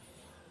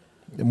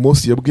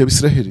Mose yabwiye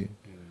Abisiraheli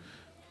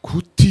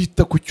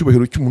kutita ku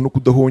cyubahiro cy'umuntu no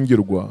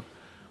kudahongerwa,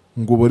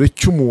 ngo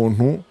bareke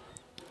umuntu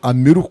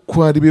amere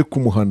uko ari be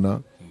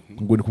kumuhana,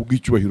 ngo ni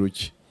kubw'icyubahiro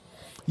cye.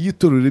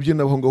 Yitorero rye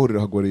naho ngaho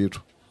rirahagwa rero,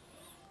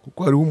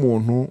 kuko hariho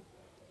umuntu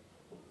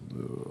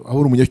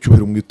ahora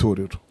umunyacyubahiro mu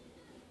itorero,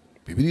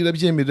 Bibiliya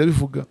irabyemerera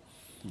bivuga,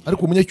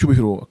 ariko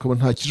umunyacyubahiro akaba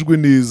ntakijwe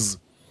neza.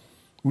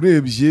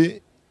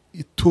 Urebye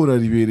itora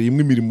ribereye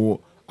imwe imirimo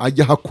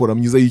ajya hakora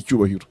myiza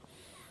y'icyubahiro.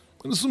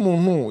 Ese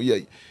umuntu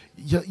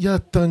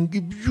yatanga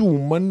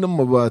ibyuma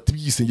n'amabati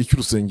by'igisenge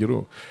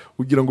cy'urusengero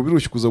kugira ngo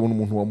biroshye kuzabona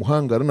umuntu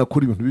wamuhangara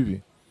nakora ibintu bibi.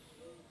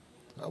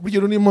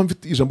 Burya niyo mpamvu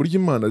ijambo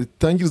ry'Imana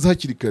ritangiriza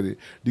hakiri kare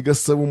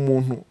rigasaba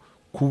umuntu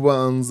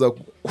kubanza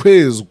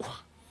kwezwa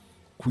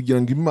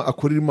kugira ngo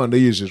akorere Imana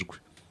yejejwe.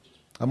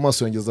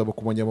 Amaso yanjye azaba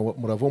ku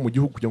banyamurava mu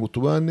gihugu kugira ngo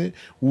tubane,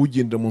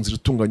 ugendera mu nzira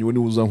itunganywe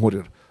niwe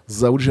uzankorera.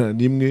 Zaburi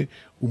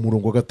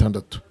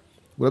 101:6.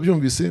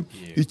 Urabyumvise?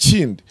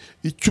 Ikindi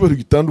icyubahiro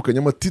gitandukanye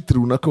amatitire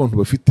runaka abantu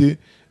bafite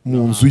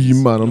mu nzu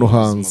y'Imana no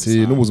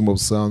hanze no mu buzima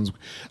busanzwe,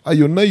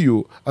 ayo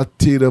nayo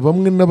atera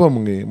bamwe na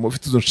bamwe mu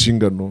bafite izo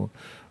nshingano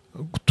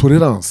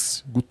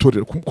tolerance,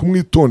 gutorera,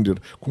 kumwitondera,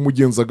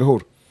 kumugenza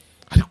gahoro.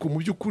 Ariko mu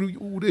by'ukuri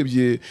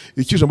urebye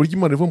ikijambo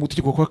ry'Imana rivuga mu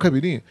gutegeka kwa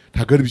kabiri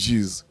ntago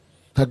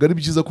ari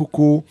byiza,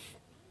 kuko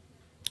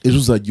ejo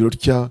uzagira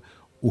utya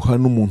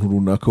uhana umuntu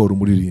runaka wari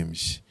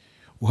umuririmbyi,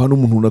 uhana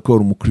umuntu runaka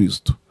wari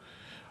umukristo,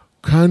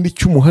 kandi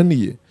icyo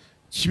umuhaniye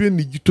kibe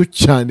ni gito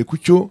cyane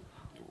kucyo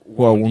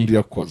wa wundi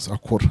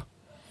akora.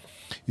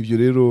 Ibyo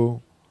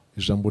rero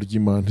ijambo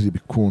ry'Imana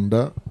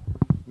ribikunda.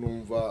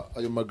 Numva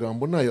ayo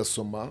magambo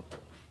nayasoma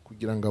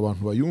kugira ngo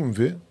abantu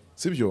bayumve,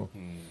 sibyo?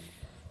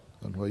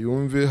 Abantu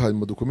bayumve,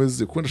 hanyuma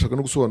dukomeze, kuko ndashaka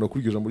no gusobanura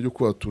kuri iryo jambo ryo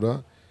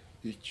kwatura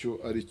icyo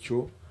ari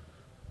cyo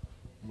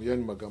mu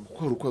yandi magambo, kuko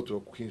hari ukwatura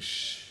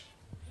kwinshi.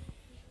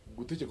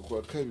 Gutegeka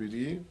kwa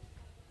kabiri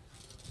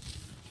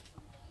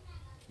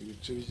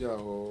ibice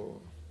byaho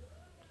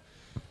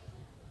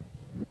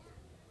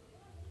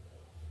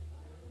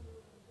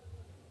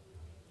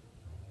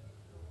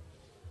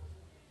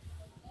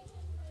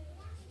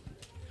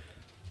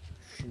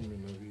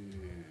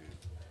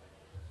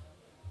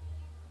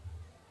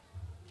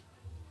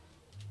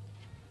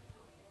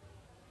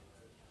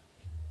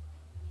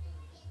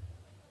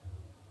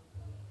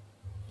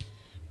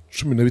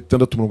cumi na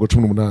bitandatu umurongo wa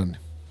 18.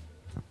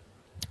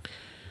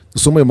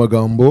 Dusoma ayo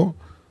magambo,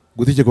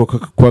 gutegeka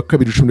kwa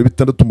kabiri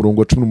 16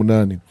 umurongo wa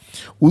 18.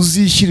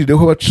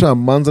 Uzishyirireho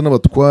abacamanza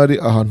n'abatware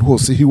ahantu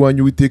hose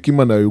h'iwanyu Uwiteka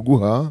Imana yawe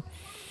guha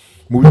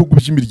mu bihugu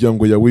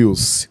by'imiryango yawe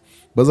yose,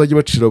 bazajya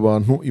bacira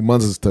abantu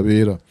imanza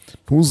zitabera.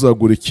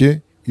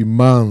 Ntuzagoreke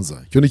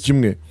imanza, cyo ni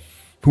kimwe.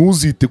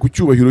 Ntuzite ku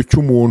cyubahiro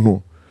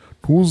cy'umuntu,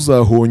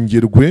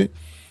 ntuzahongerwe,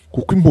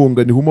 kuko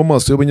impongano ihuma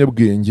amaso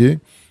y'abanyabwenge,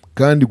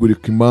 kandi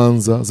goreka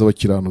imanza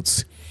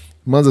z'abakiranutsi.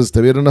 Imanza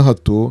zitabera na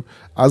hato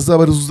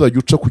azaba ari uzajya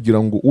uca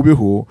kugira ngo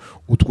ubeho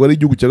utware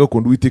igihugu cya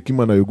gakondo Uwiteka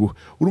Imana yawe guha.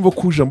 Urumva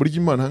ko ijambo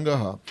ry'Imana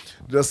hangaha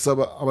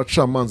rirasaba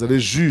abacamanza,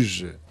 les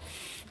juges.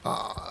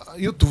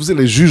 Iyo tuvuze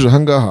les juges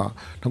hangaha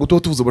ntabwo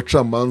tuba tuvuze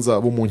abacamanza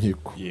bo mu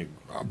nkiko,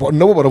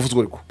 nabo baravuzwe,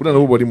 ariko buriya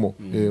nabo barimo,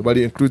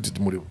 bari included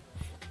muri bo.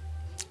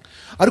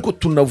 Ariko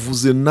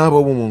tunavuze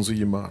n'aba bo mu nzu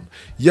y'Imana,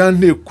 ya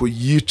nteko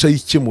yicaye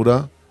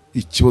ikemura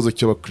ikibazo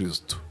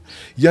cy'abakristo,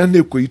 ya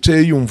nteko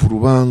yicaye yumva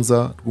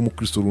urubanza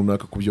rw'umukristo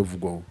runaka ku byo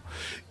avugwaho,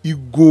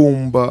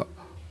 igomba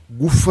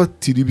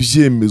gufatira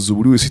ibyemezo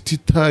buri wese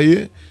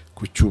ititaye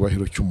ku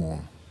cyubahiro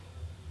cy'umuntu.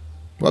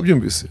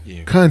 Wabyumvise?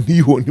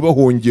 Kandi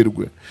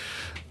ntibahongerwe.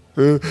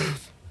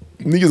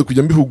 Nigeze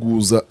kujya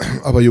mbihuguza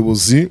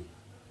abayobozi,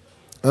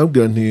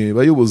 ababwira nti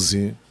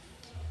bayobozi,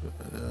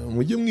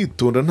 mujye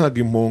mwitonda, ntago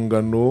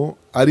impongano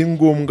ari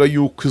ngombwa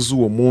yuko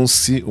iz'uwo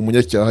munsi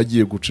umunyacyaha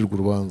agiye gucirwa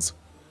urubanza.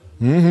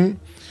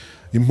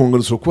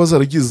 Impongano zishobora kuba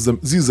zaragize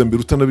ziza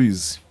mbere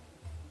utanabizi.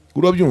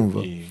 Urabyumva?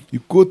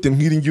 Ikote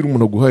nk'iri ngira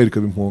umuntu aguhaye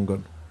rikaba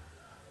impongano.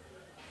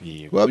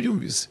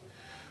 Wabyumvise?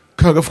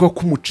 Kagafuka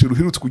k'umuceri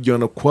uherutse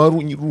kujyana kwa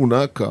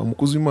runaka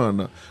umukozi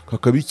w'Imana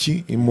kakaba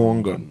iki?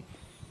 Impongano.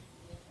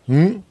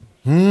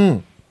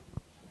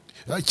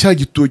 Cya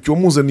gitoki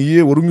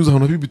wamuzaniye wari unyuze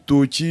ahantu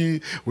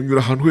h'ibitoki,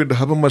 unyura ahantu wenda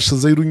haba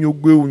amashaza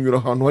y'urunyogwe, unyura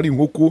ahantu hari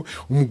inkoko,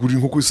 umugurira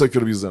inkoko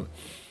isakira bizana.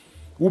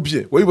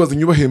 Ubye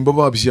wayibazanye ubahemba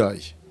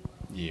babyaye.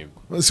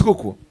 Yego. Si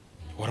koko?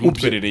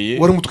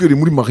 Waramutwereye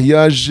muri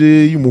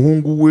mariage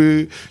y'umuhungu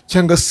we,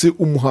 cyangwa se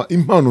umuha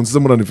impano nziza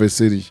muri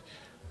anniversaire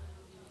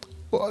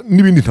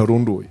n'ibindi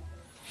ntarondoye.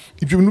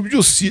 Ibyo bintu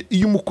byose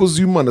iyo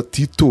umukozi w'Imana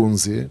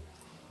atitonze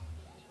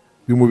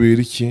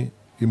bimubera iki?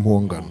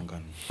 Impongano.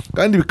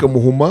 Kandi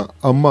bikamuhuma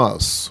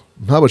amaso,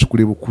 ntabashe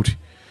kureba ukuri.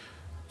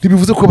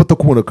 Ntibivuze ko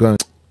batakubona,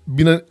 kandi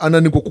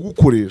ananirwa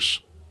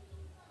kugukoresha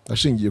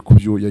ashingiye ku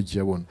byo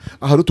yagiye abona.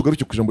 Aha rero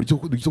tugaruke ku ijambo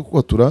ryo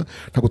kwatura,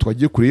 ntabwo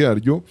twagiye kure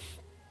yaryo.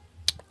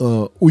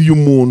 uyu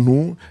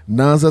muntu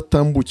naza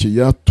atambuke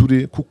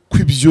yature kuko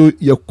ibyo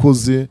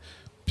yakoze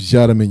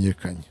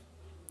byaramenyekanye.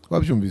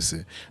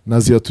 Wabyumvise?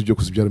 Naza yatujye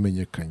kuzi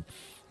byaramenyekanye.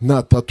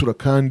 Natatura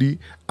kandi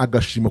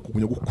agashima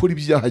kugumya gukora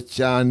ibyaha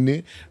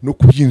cyane no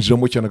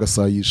kubyinjiramo cyane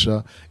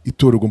agasayisha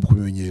itorero igomba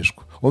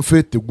kubimenyeshwa.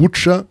 Ofete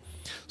guca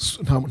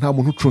nta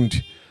muntu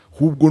ucundi,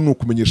 hubwo no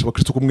kumenyesha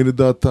abakristo ko mwene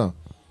data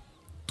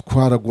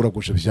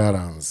twaraguraguje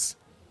byaranze.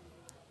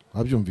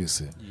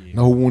 Wabyumvise?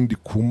 Naho ubundi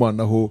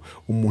kumanaho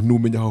umuntu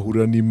umenya aho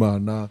ahurira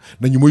n'Imana,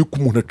 na nyuma y'uko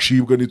umuntu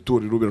acibwa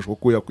n'itorero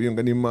birashoboka ko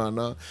yakwiyenga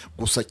n'Imana.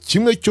 Gusa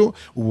kimwe cyo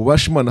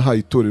ububasha Imana haye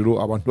itorero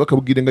abantu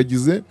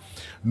bakabwirengagize,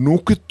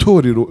 nuko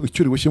itorero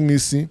icyo riboshye mu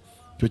isi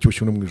cyo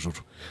kiboshye no mu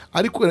ijuru.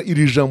 Ariko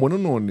iri jambo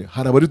nanone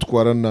hari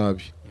abaritwara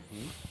nabi.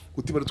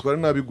 Uti baritwara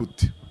nabi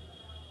gute?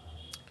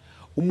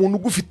 Umuntu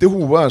ugufiteho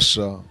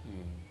ububasha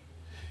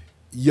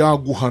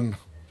yaguhana,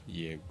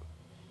 yego,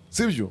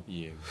 sibyo?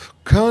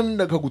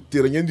 Kandi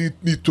akaguteranya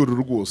n'itorero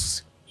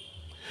rwose,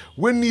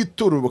 we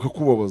n'itorero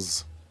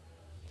bakakubabaza,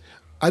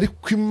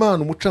 ariko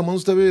Imana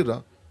umucamanza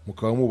utabera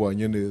mukaba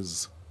mubanye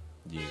neza.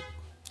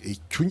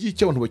 Icyo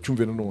ngicyo abantu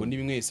bacyumve nanone. Ngo ni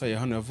bimwe Yesaya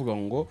hano yavuga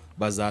ngo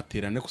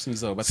bazaterane ko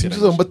sinzaba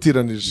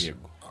bateranije.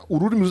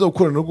 Ururimi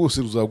ruzagukorana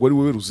rwose ruzagwa ari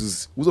wowe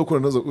ruzize,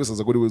 uzagukorana wese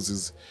azagwa ari wowe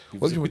uzize.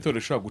 Wajye itorero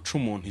rishobora guca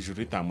umuntu ijuru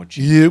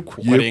ritamuciye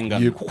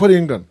kuko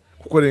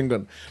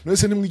arengana.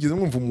 None nimwigeze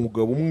mwumva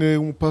umugabo umwe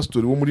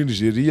w'umupastori wo muri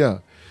Nigeria,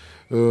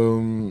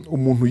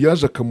 umuntu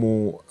yaje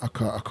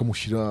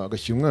agashyira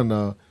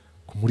umwana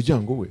ku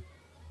muryango we,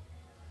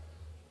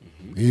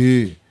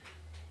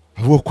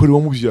 avuga ko ari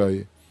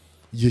wamubyaye.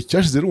 Igihe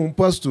cyashize rero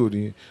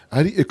umupastori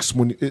ari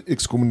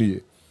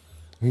excommunié,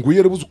 ngo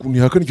yarabuze ukuntu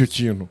yahakana icyo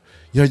kintu.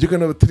 Yajya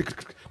kana batari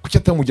kuki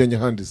atamujyanye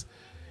ahandi se,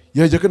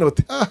 yajya kana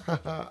bati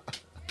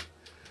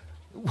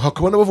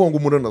hakaba n'abavuga ngo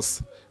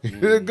umuranasa.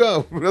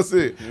 Rega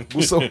burase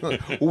gusa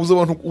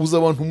ubuza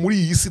abantu muri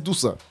iyi si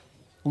dusa,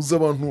 uza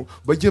abantu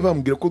bajye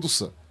bambwira ko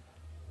dusa.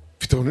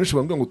 Mfite abantu benshi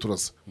bambwira ngo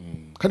turasa,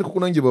 kandi kuko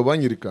nanjye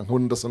babanyereka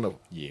nkabona ndasa nabo.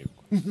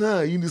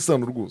 Nta yindi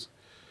sano rwose.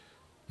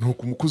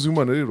 Nuko umukozi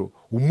w'Imana rero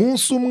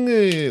umunsi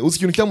umwe uzi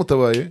ikintu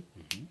cyamutabaye,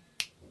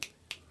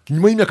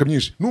 nyuma y'imyaka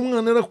myinshi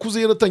n'umwana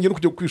yarakuze yaratangiye no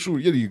kujya ku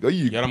ishuri yiga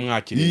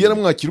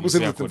yaramwakira gusa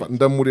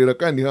ndamurera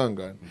kandi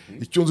ihangana.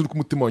 Icyo nzi ku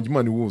mutima wanjye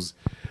Imana iwuzi.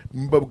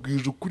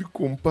 Mbabwije ukuri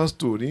ko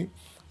umupastori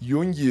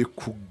yongeye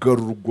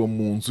kugarurwa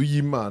mu nzu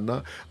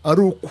y'Imana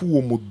ari uko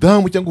uwo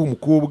mudamu cyangwa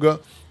umukobwa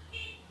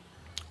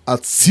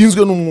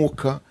atsinzwe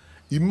n'umwuka.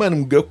 Imana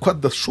imubwira ko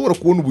adashobora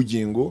kubona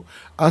ubugingo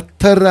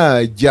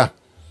atarajya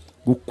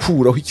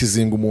gukuraho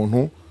ikizinga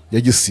umuntu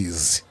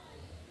yagisize.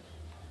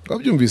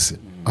 Wabyumvise?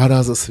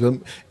 Araza asiba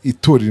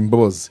itorero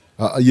imbabazi,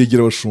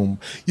 yegera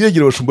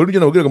abashumba rero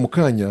nababwiraga mu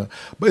kanya,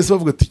 bahise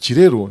bavuga ati iki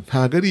rero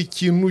ntago ari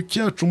ikintu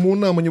cyacu mu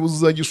nama nyobozi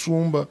za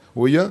gishumba,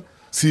 oya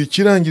si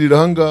ikirangirira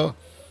ahangaha.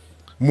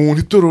 Mu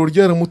itorero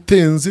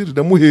ryaramutenze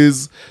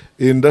riramuheza,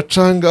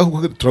 ndacanga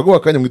turaguha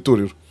akanya mu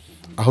itorero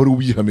aho uri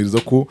ubihamiriza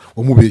ko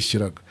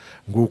wamubeshyeraga,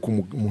 nguko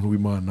umuntu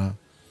w'Imana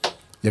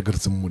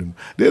yagarutse mu murimo.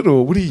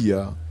 Rero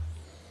buriya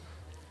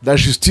la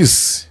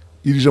justice,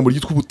 iri jambo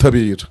ryitwa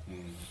ubutabera,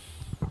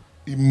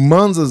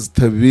 imanza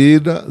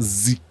zitabera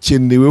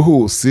zikenewe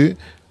hose,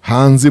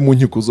 hanze mu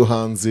nkiko zo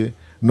hanze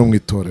no mu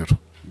itorero.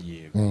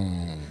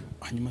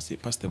 Hanyuma se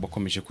pastor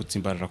bakomeje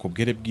kutsimbarara ku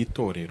bwere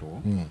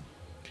bw'itorero,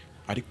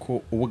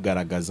 ariko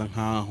ubugaragaza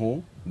nkaho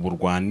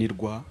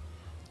burwanirwa,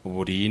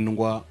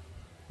 burindwa,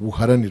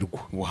 buharanirwa.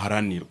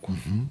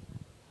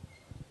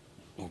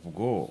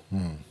 Ubwo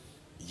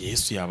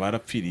Yesu yaba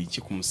yarapfiriye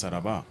iki ku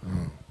musaraba?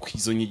 Ko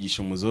izo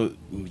nyigisho muzo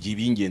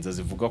by'ibingenza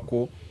zivuga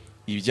ko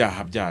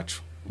ibyaha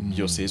byacu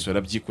byose Yesu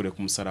yarabyikoreye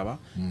ku musaraba,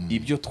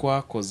 ibyo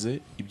twakoze,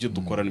 ibyo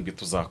dukora nibyo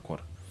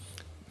tuzakora.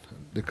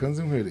 Reka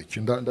nzi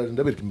nkwereke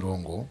ndabereka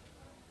imirongo.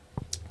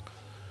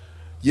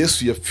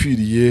 Yesu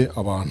yapfiriye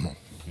abantu,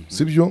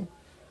 sibyo?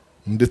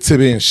 Ndetse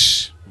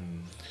benshi.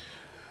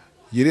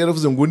 Yari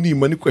yaravuze ngo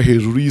nimanikwa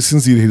hejuru y'isi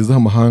nzireherezaho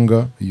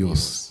amahanga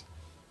yose.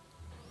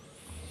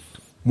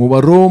 Mu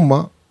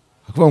Baroma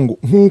akavuga ngo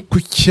nk'uko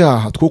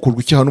icyaha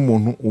twokorwa icyaha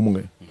n'umuntu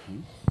umwe,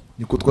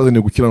 niko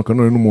twazaniye gukiranuka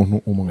none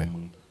n'umuntu umwe.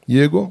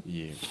 Yego?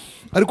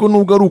 Ariko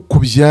nubwo ari uko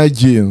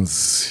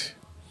byagenze,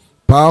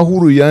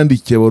 Pawulo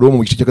yandikiye Abaroma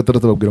mu gice cya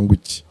 6 babwira ngo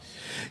iki?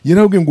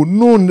 Yarabwiye ngo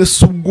none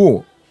se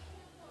ubwo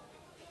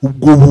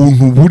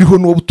buntu buriho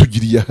n'uwo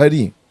butugiriye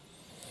hari,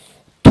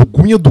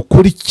 tugumye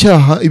dukora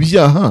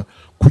ibyaha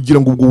kugira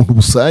ngo ubwo buntu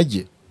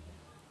busage.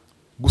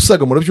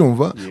 Gusaga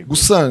murabyumva?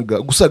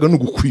 Gusaga no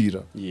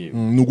gukwira.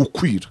 No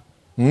gukwira.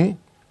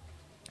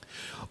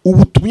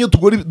 Ubu tugumye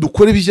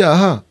dukora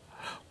ibyaha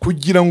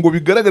kugira ngo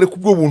bigaragare ko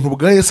ubwo buntu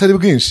bwa Yesu ari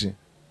bwinshi.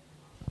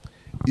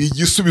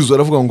 Igisubizo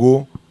aravuga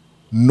ngo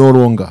no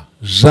longer,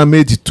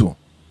 jamais du tout.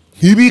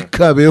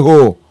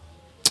 Ntibikabeho.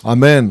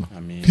 Amen.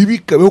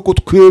 Ntibikabeho ko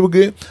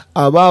twebwe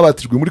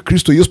ababatijwe muri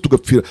Kristo Yesu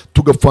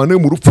tugapfana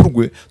mu rupfu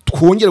rwe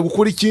twongera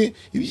gukora iki?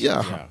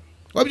 Ibyaha.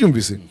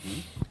 Wabyumvise?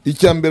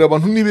 Icyambere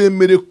abantu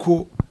nibemere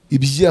ko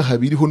ibyaha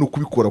biriho no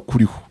kubikora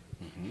kuriho.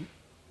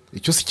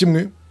 Icyo si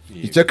kimwe.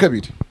 Icya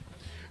kabiri,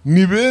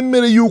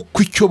 nibemere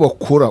yuko icyo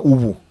bakora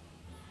ubu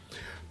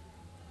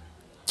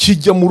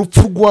kijya mu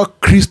rupfu rwa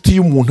Kristo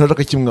iyo umuntu aje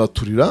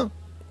akakimwaturira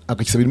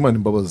akakisabira Imana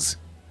imbabazi.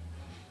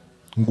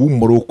 Ngo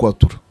umumaro wo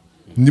kwatura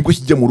nibwo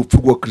kijya mu rupfu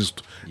rwa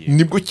Kristo,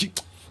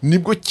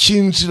 nibwo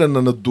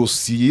kinjirana na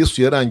dosiye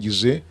Yesu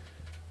yarangije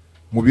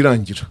mu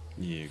birangira.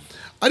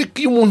 Ariko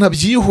iyo umuntu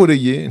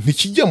abyihoreye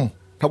ntikijyamo,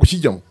 ntabwo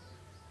kijyamo.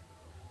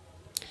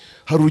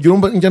 Hari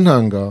urugero njya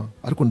ntanga,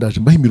 ariko ndaje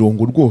mbaho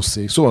imirongo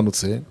rwose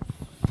isobanutse.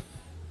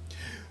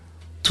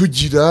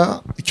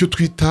 Tugira icyo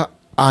twita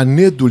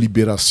année de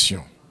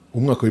libération,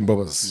 umwaka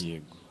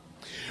w'imbabazi.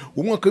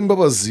 Umwaka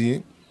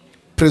w'imbabazi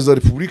Perezida wa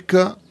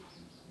Repubulika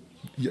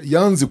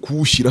yanze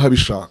kuwushyiraho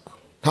abishaka.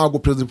 Ntabwo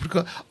Perezida wa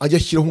Repubulika ajya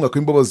ashyiraho umwaka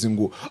w'imbabazi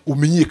ngo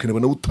umenyekane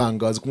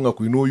banawutangaze ku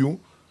mwaka w'inoyu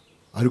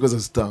ariko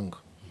azazitanga.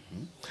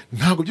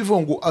 Ntabwo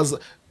bivuga ngo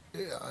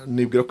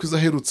nibwira ko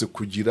izaherutse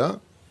kugira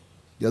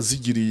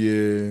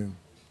yazigiriye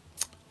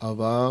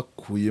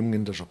abakuye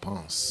mwenda je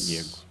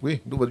pense.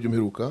 We ndumva ibyo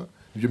mperuka.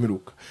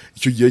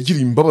 Icyo gihe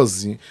yagiriye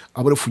imbabazi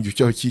abarafungiye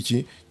icyaha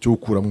cy'iki cyo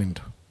gukura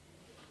mwenda.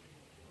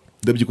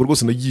 Ndabyiko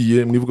rwose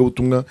nagiye mwivuga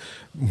butumwa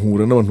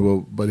mpura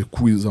n'abantu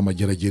barekuza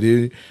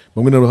amageragere,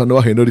 bamwe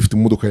n'abahenda rifite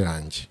mu modoka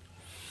yanjye.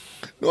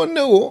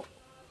 Noneho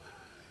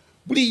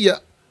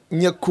buriya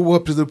nyakubahwa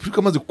Perezida wa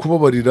Repubulika amaze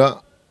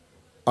kubabarira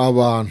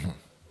abantu,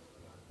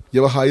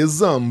 yabahaye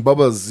za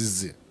mbabazi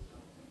ze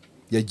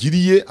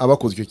yagiriye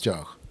abakoze icyo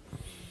cyaha.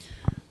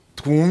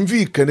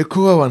 Twumvikane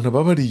ko abantu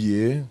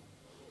babariye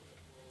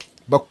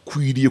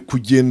bakwiriye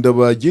kugenda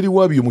bagera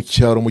iwabo mu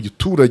cyaro mu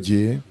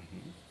giturage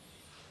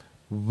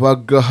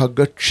bagaha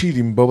agaciro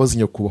imbabazi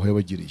nyakubahwa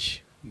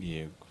yabagiriye.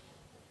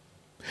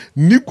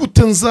 Ni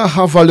gute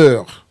nzaha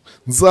valeur,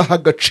 nzaha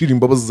agaciro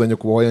imbabazi za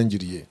nyakubahwa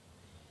yangiriye?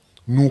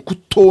 Ni uko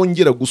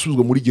utongera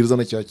gusubizwa muri gereza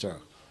na cyaha.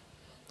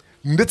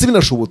 Ndetse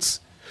binashobotse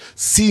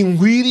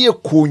sinkwiriye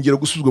kongera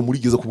gusubizwa muri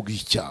gereza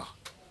kubw'icyaha.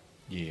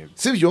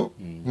 Sibyo?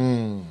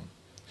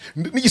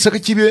 N'igishaka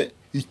kibe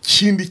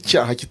ikindi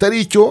cyaha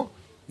kitari icyo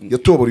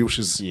yatoboriye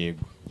ubushize.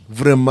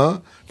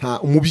 Vraiment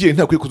nta umubyeyi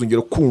ntakwiye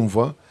kuzongera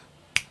kumva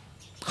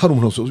hari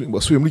umuntu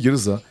wasubiye muri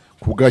gereza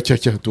ku bwa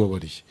cyaha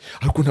tubabariye,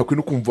 ariko ntakwiye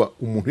no kumva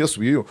umuntu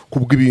yasubiyeyo ku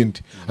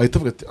bw'ibindi ahita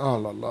avuga ati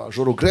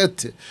je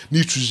regrette,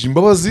 nicujije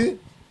imbabazi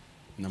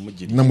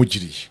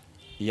namugiriye.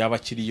 Yaba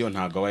akiriyo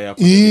ntago aba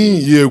yakoze.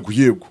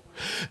 Yego.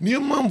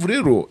 Niyo mpamvu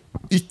rero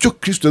icyo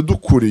Kristo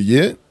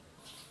yadukoreye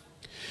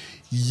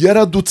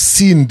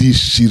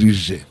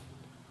yaradutsindishirije.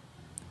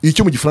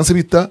 Icyo mu Gifaransa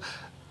bita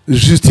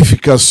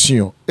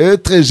justification,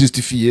 être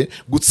justifié,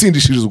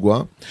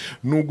 gutsindishirizwa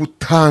ni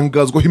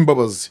ugutangazwaho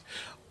imbabazi.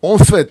 En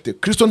fait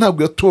Kristo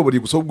ntabwo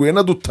yatubabariye gusa, ahubwo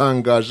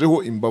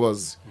yanadutangajeho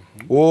imbabazi.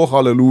 Oh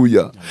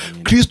haleluya.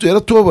 Kristo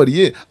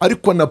yaratubabariye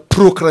ariko na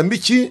proclame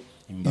iki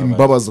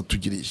imbabazi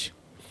atugiriye.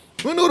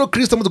 Noneho rero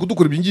Kristo amaze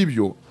kudukora ibyo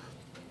ngibyo,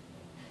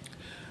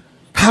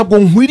 ntabwo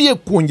nkwiriye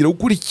kongera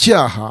gukora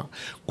icyaha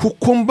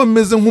kuko mba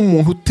meze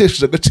nk'umuntu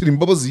utesheje agaciro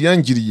imbabazi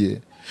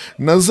yangiriye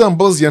na za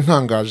mbabazi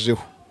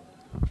yantangajeho.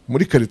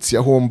 Muri karitsiye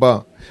aho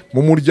mba,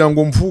 mu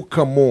muryango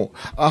mvukamo,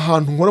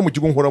 ahantu nkora mu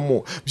kigo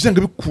nkoramo,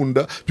 byanga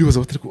bikunda bibaza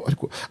bati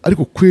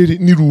ariko kweri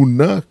ni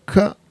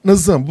runaka na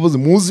za mbabazi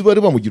muzi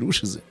bari bamugira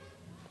ubushize.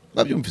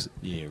 Nabyumvise.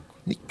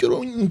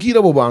 Nicyo ngira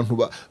abo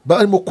bantu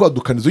barimo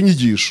kwadukana izo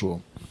nyigisho,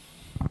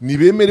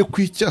 nibemere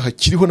ko icyaha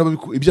kiriho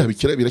ibyaha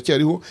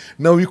biracyariho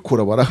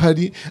n'ababikora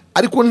barahari,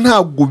 ariko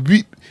ntabwo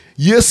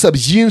Yesu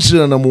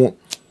abyinjirana mu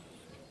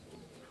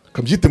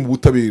kabyite mu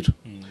butabera.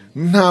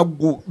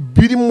 Ntabwo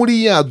biri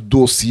muri ya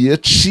dosiye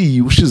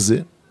yaciye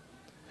ushize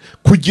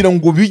kugira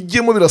ngo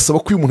bijyemo, birasaba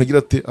ko uyu muntu agira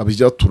ate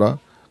abijyatura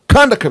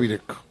kandi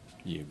akabireka.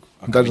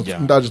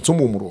 Ndaje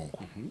nsoma umurongo.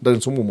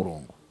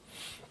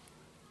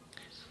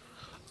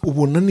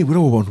 Ubona nibura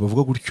abo bantu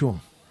bavuga gutyo,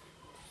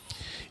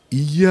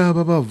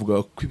 iyaba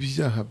bavuga ko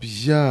ibyaha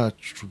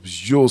byacu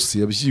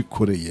byose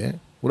yabyikoreye,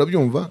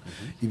 urabyumva,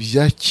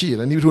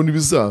 ibyakira n'ibiriho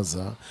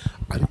n'ibizaza,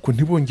 ariko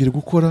ntibongere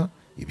gukora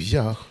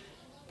ibyaha.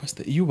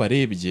 Pastor, iyo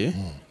barebye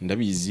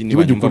ndabizi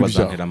niba nyumva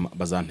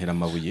bazantera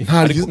amabuye,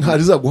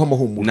 ntari zaguha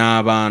amahumuro. Ni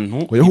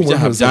abantu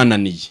ibyaha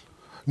byananiye.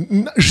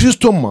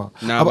 Justement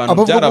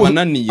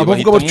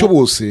abavuga batyo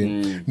bose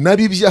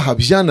nabi ibyaha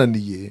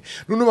byananiye,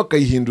 none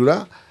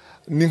bakayihindura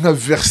ni nka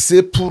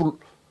verset pour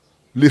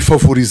les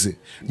favoriser,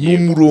 ni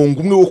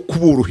umurongo umwe wo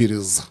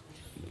kuborohereza.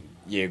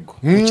 Yego,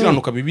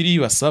 gukiranuka Bibiliya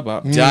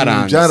ibasaba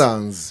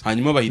byaranze,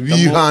 hanyuma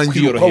bahitamo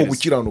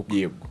kwiyorohereza.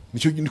 Yego,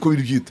 nicyo niko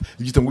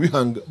byita ngo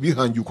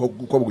bihangiye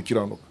kwabo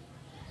gukiranuka.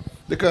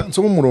 Reka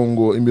nsoma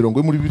imirongo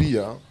yo muri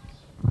Bibiliya.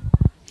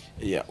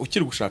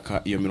 Ukiri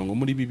gushaka iyo mirongo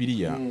muri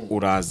Bibiliya,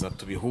 uraza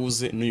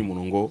tubihuze n'uyu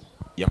murongo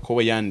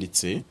Yakobo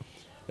yanditse,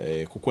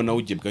 kuko nawe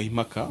ugebwaho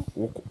impaka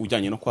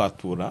ujyanye no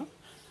kwatura,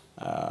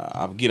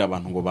 abwira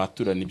abantu ngo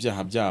baturane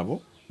ibyaha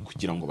byabo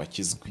kugira ngo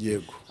bakizwe.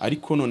 Yego.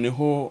 Ariko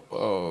noneho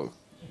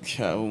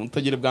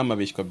utagire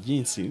bwamabeshywa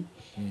byinshi,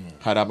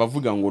 hari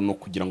abavuga ngo no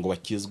kugira ngo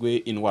bakizwe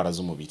indwara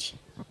z'umubiri,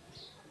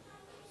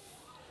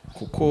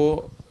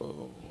 kuko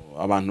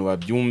abantu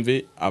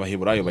babyumve,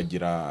 abaheburayo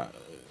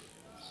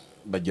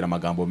bagira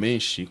amagambo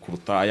menshi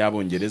kuruta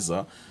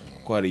ay'abongereza,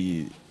 kuko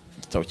hari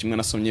igitabo kimwe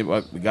nasomye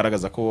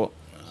bigaragaza ko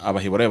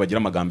abaheburayo bagira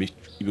amagambo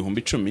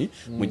 10,000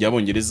 mu gihe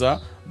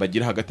abongereza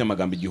bagira hagati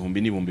y'amagambo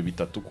 1,000 n'ibihumbi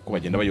 3 kuko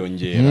bagenda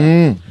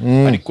bayongera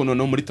ariko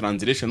noneho muri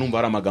translation numva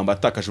hari amagambo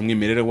atakaje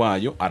umwimerere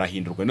wayo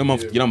arahindurwa niyo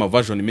mpamvu tugira ama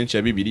version menshi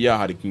ya Bibiliya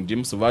hari King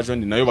James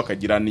version nayo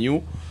bakagira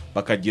new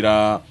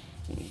bakagira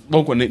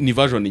bako ni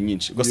version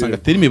nyinshi ugasanga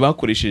terime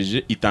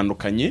bakoresheje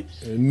itandukanye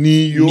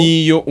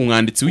niyo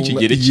umwanditsi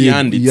w'ikigereki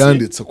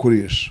yanditse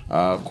akoresha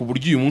ku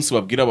buryo uyu munsi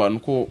babwira abantu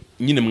ko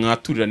nyine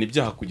mwaturirana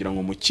ibyaha kugira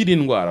ngo mukire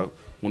indwara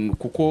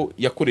kuko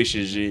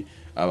yakoresheje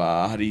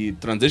hari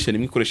translation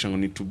imwe ikoresha ngo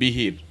ni to be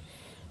healed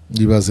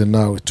ibaze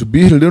nawe to be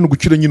healed rero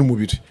gukira nyine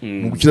umubiri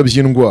gukira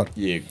by'indwara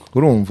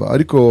urumva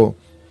ariko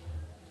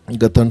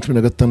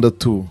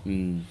 5:16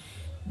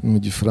 mu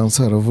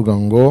gifaransa haravuga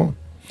ngo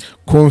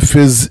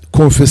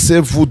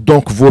confessez-vous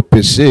donc vos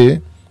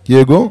péchés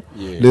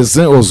les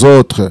uns aux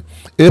autres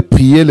et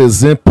priez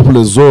les uns pour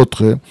les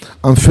autres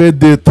afin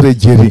d'être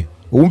guéris.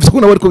 Wumvise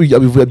ko nawe ariko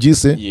abivuga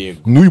byise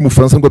n'uyu mu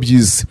Faransa ngo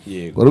byise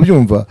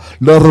barabyumva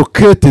la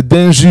requête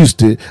d'un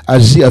juste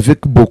agit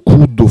avec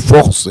beaucoup de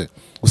force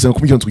usanga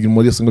kumujyana tugira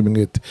muri sengo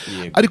bimwete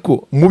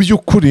ariko mu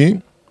by'ukuri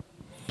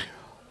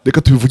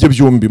reka tubivuge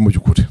byombi mu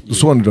by'ukuri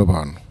dusobanurira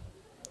abantu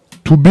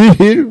to be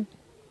healed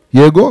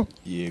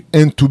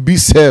and to be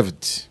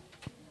saved.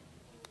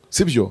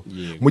 Sibyo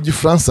mu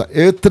gifaransa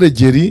être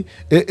guéri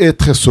et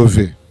être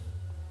sauvé.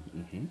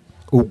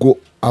 Ubwo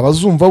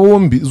abazumva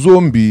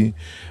zombi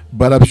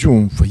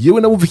barabyumva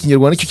yewe nabumva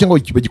ikinyarwanda cyo cyangwa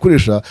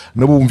bagikoresha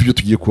nabo bumva ibyo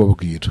tugiye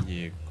kubabwira.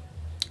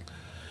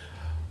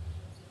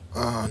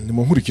 Ni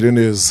mu nkurikire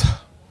neza.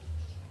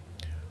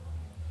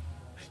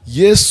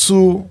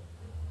 Yesu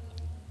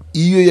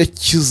iyo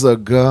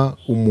yakizaga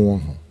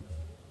umuntu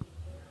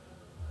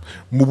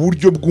mu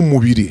buryo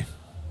bw'umubiri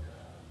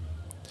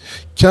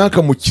cyangwa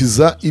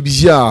akamukiza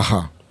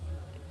ibyaha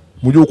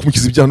mu buryo bwo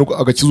kumukiza ibyaha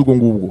agakiza ubwo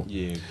ngubwo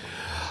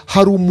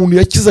hari umuntu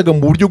yakizaga mu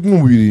buryo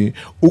bw'umubiri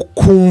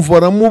ukumva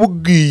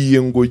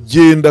aramubwiye ngo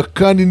genda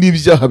kandi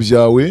n'ibyaha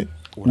byawe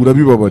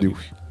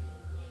urabibabariwe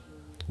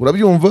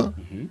urabyumva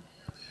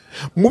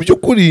mu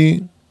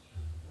by'ukuri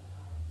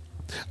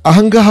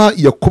ahangaha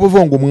Yakobo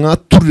avuga ngo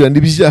mwaturirane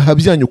ibyaha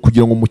byanyu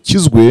kugira ngo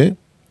mukizwe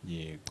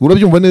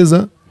urabyumva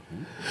neza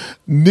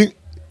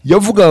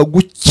yavuga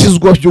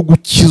gukizwa byo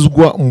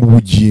gukizwa mu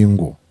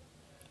bugingo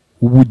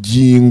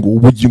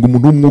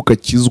umuntu w'umwuka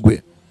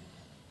akizwe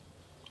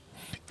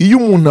iyo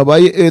umuntu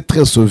abaye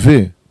être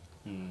sauvé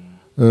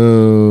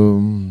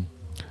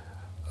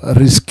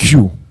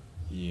rescue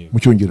mu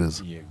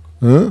cyongereza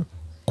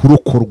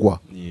kurokorwa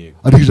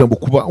ari ijambo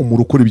kuba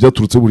umurokore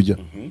byaturutse burya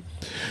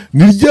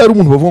ni ryari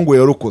umuntu bavuga ngo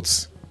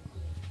yarokotse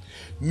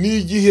ni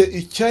igihe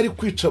icyari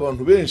kwica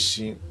abantu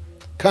benshi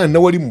kandi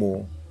nawe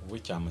arimo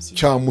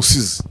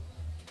cyamusize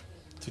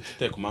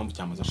tutite ku mpamvu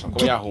cyamaze ashaka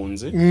ko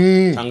yahunze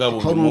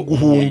cyangwa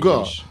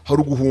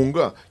hari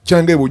uguhunga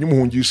cyangwa yabonye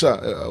umuhungisha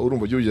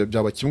urumva byo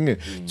byaba kimwe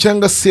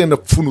cyangwa se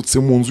yanapfunutse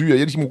mu nzu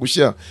yari mu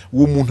gushya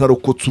uwo muntu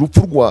arokotse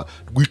urupfu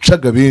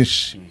rwicaga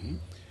benshi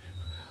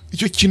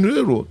icyo kintu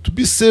rero to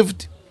be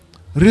saved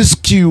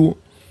rescue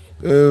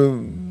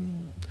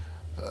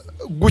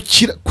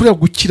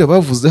gukira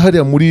bavuze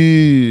hariya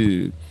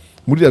muri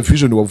ya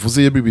vision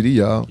wavuze ya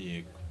Bibiliya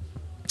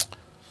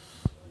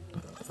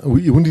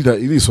ubundi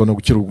irisobanura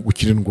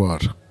gukira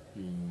indwara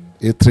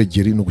être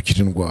guéri no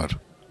gukira indwara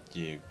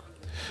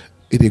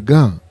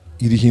erega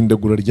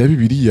irihindagura rya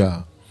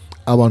Bibiliya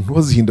abantu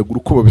bazihindagura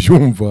uko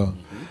babyumva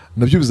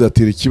nabyo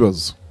bizatera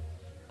ikibazo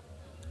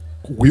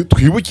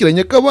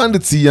twibukiranye ko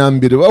abanditsi ya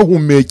mbere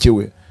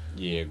bahumekewe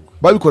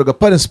babikoraga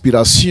par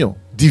inspiration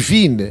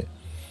divine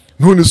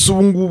none se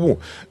ubu ngubu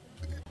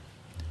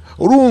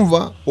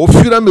urumva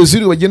ofira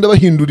mesure bagenda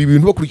bahindura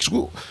ibintu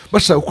bakurikijwe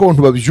bashaka ko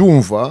abantu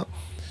babyumva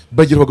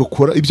bagira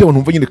bagakora ibyo abantu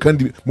bumva nyine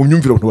kandi mu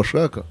myumvire abantu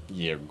bashaka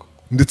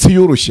ndetse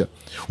yoroshya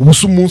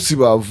ubuso umunsi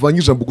bavanye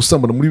ijambo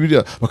gusambana muri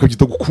Bibiliya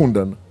bakabyita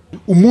gukundana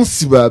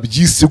umunsi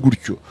babyise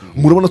gutyo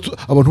murabona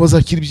abantu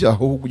bazakira ibyaha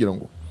aho kugira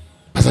ngo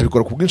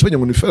bazabikora ku bwinshi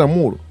ngo ni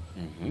feramuro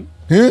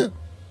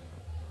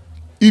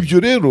ibyo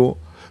rero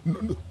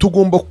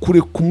tugomba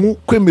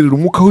kwemerera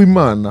umwuka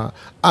w'Imana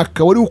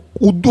akaba ari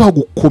uduha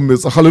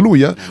gukomeza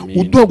haleluya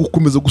uduha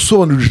gukomeza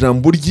gusobanura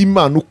ijambo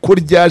ry'Imana uko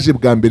ryaje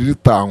bwa mbere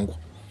ritangwa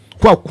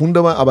kwa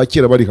kunda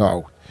abakera bari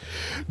hawe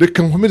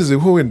reka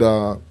nkomerezeho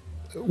wenda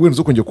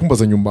zo kongera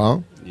kumbaza nyuma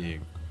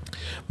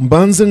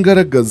mbanze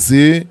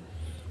ngaragaze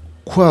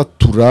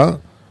kwatura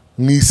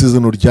mu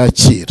isezerano rya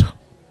kera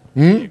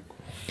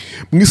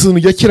mu isezerano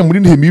rya kera muri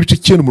Nehemiya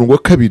ibice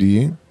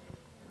 9:2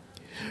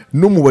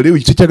 no mubare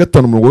w'igice cya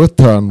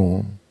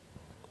 5:5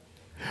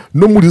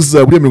 no muri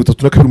Zaburi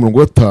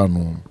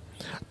 32:5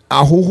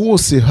 aho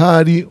hose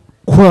hari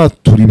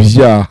kwatura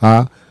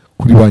ibyaha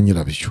kuri ba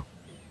nyirabyo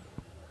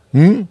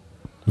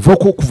vuga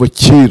ko kuva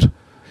kera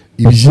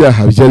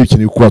ibyaha byari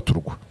bikeneye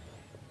kwaturwa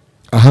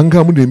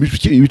ahangaha muri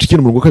ibice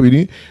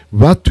 9:2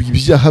 batuye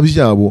ibyaha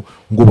byabo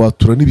ngo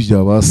batura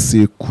n'ibya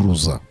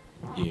basekuruza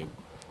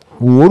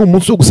uwo wari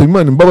umunsi wo gusaba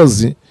Imana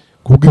imbabazi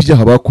kubwo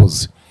ibyaha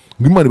bakoze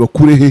ngo Imana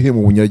bakure hehe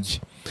mu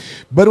bunyagi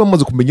bari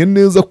bamaze kumenya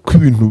neza ko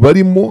ibintu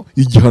barimo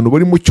igihano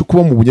barimo cyo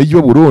kuba mu bunyagi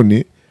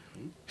Babuloni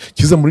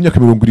kiza muri myaka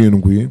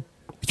 70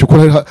 icyo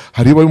kora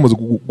hari bari bamaze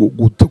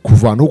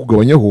kuvanaho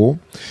kugabanyaho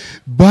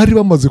bari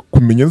bamaze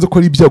kumenya neza ko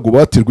ari ibyago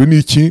baterwe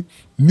n'iki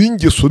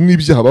n'ingeso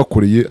n'ibyaha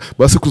bakoreye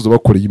basekuruza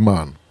bakoreye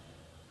Imana.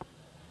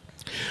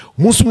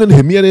 Umunsi umwe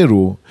Nehemiya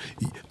rero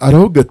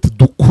aravuga ati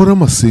dukora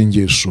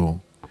amasengesho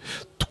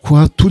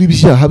twatura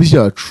ibyaha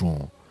byacu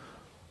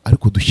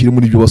ariko dushyire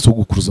muri ibyo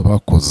basogokuruza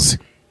bakoze,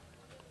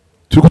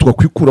 turiko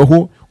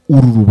twakwikuraho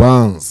uru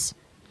rubanza,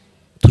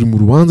 turi mu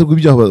rubanza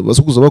rw'ibyaha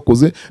basogokuruza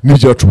bakoze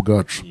n'ibyacu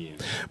bwacu.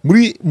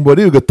 Muri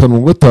Mubare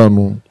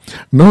 5:5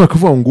 naho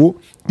akavuga ngo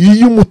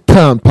iyo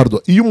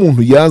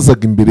umuntu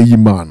yazaga imbere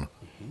y'Imana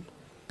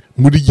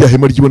muri rya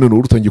hema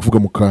ry'ibonaniro rutangiye kuvuga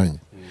mu kanya,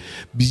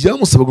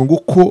 byamusabaga ngo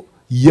ko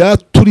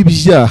yatura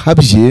ibyaha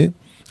bye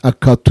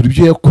akatura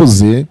ibyo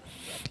yakoze,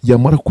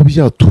 yamara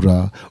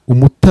kubyatura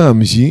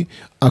umutambyi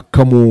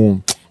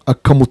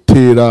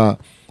akamutera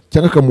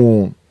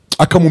cyangwa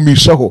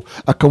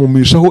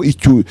akamumishaho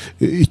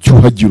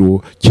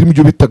icyuhagiro kirimo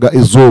ibyo bitaga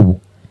ezobu,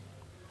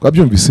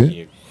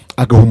 wabyumvise,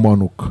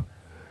 agahumanuka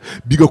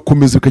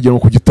bigakomeza bikagera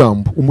ku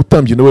gitambo.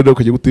 Umutambyi nawe rero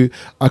akajya gute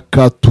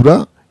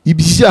akatura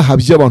ibyaha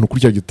by'abantu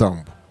kuri cya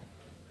gitambo.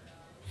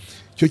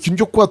 Icyo kintu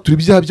cyo kwatura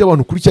ibyaha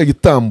by'abantu kuri cya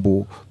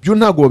gitambo byo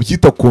ntabwo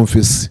babyita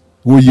confesse,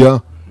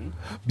 oya,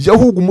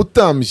 byahubwo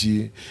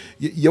umutambyi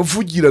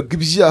yavugiraga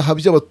ibyaha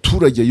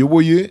by'abaturage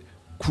ayoboye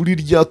kuri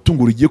rya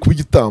tungo rigiye kuba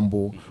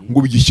igitambo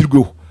ngo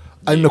bigishyirweho.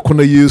 Ari nako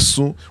na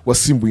Yesu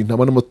wasimbuye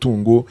intama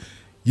n'amatungo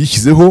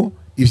yishyizeho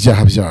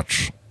ibyaha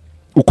byacu.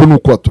 Uko ni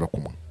ukwatura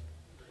kumwe.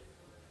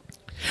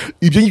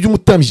 Ibyo ngibyo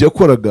umutambyi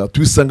yakoraga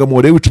tubisanga mu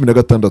Mubare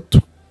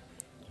 16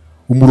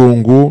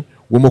 umurongo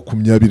wa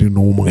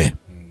 21.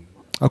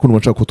 Ariko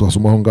nubashaka ko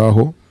tuhasoma aho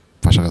ngaho,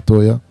 fasha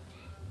gatoya.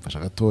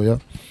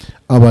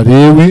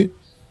 Abalewi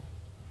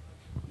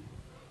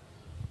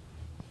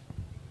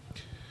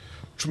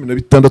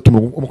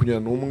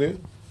 16:21.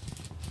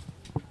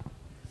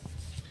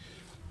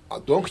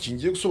 Donc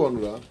kingiye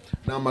gusobanura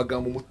na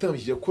amagambo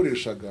umutambyi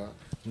yakoreshaga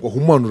ngo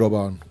ahumanura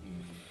abantu.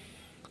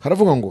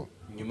 Haravuga ngo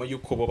nyuma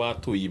yuko bo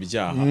batuye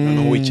ibyaha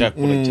noneho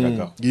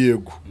icyakurikiragaho,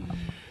 yego,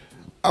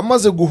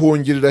 amaze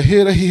guhongerera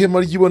hera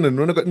hihema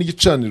ry'ibonaniro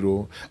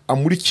n'igicaniro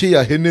amurike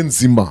ya hene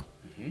nzima,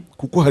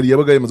 kuko hari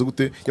yabaga yamaze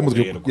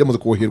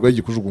kuboherwa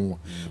y'igikujugunywa.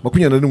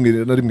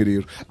 21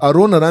 rero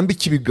Aroni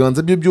arambika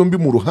ibiganza bye byombi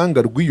mu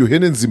ruhanga rw'iyo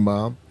hene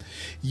nzima,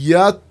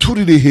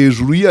 yaturire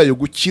hejuru yayo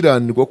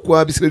gukiranirwa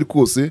kwa Abisirayeli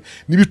kose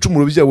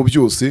n'ibicumuro byabo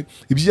byose,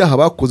 ibyaha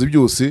bakoze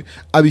byose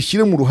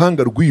abishyire mu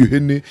ruhanga rw'iyo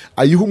hene,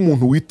 ayiha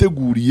umuntu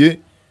witeguriye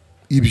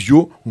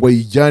ibyo ngo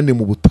ayijyane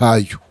mu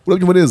butayu.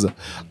 Urabyumva neza?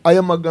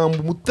 Aya magambo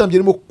umutambyi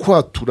arimo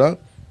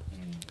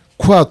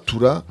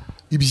kwatura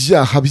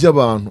ibyaha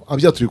by'abantu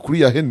abyaturiye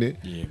kuri ya hene,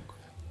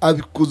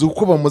 abikoze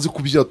kuko bamaze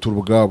kubyatura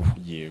ubwabo.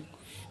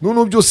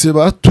 Noneho byose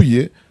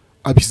batuye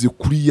abishyize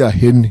kuri ya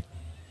hene,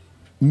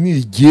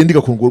 nigenda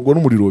igakongorwa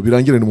n'umuriro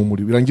birangirire mu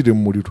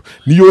muriro,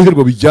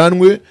 niyoherwa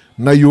bijyanwe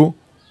nayo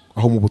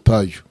aho mu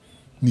butayu.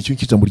 Nicyo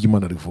ijambo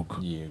ry'Imana rivuga.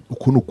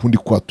 Uko nukundi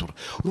kwatura.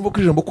 Urumva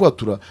ko ijambo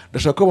kwatura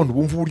ndashaka ko abantu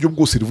bumva uburyo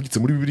bwose rivugitse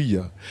muri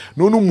Bibiliya,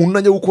 none umuntu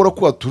najya gukora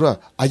kwatura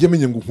ajya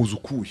amenye ngo nkuze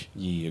ukuye.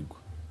 Yego,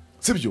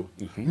 sibyo?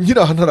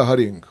 Nkiraha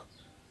ntaraharenga.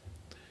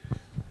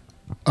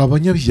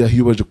 Abanyabyaha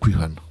iyo baje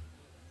kwihana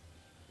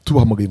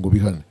tubahamagaye ngo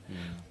bihane,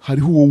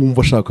 hariho uwo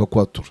wumva ashaka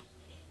kwatura.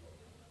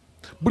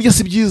 Burya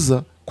si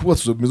byiza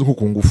kubatuza bimeze nko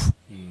ku ngufu.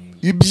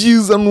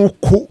 Ibyiza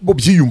nuko bo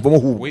byiyumvamo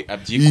ahubwo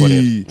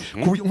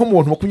nko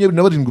mu bantu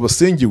 27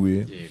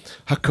 basengewe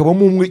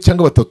hakabamo umwe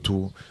cyangwa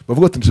batatu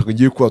bavuga ati ndashaka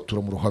ngiye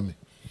kwatura mu ruhame.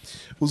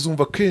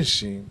 Uzumva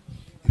kenshi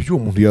ibyo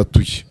umuntu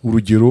yatuye.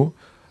 Urugero,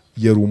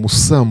 yari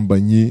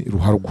umusambanyi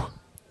ruharwa,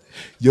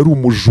 yari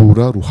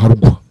umujura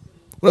ruharwa.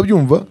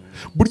 Urabyumva?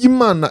 Burya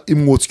Imana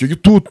imwotsa icyo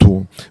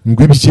gitutu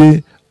ngo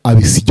ibye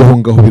abisijyaho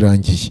ngaho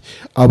birangiye.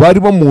 Abari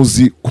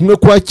bamuzi kumwe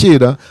kwa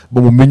kera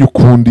bamumenye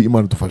ukundi.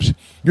 Imana dufashe.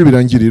 Iyo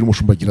birangiye rero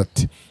umushumba agira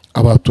ati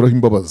abaturaho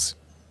imbabazi,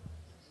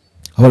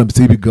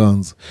 abarambitseho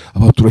ibiganza,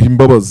 abaturaho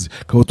imbabazi,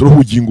 akabaturaho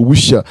ubugingo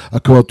bushya,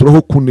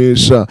 akabaturaho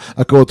kunesha,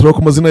 akabaturaho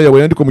ko amazina yabo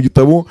yandikwa mu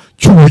gitabo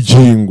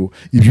cy'ubugingo.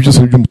 Ibyo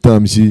byose nibyo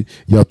umutambyi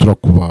yatura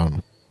ku bantu.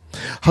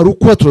 Hari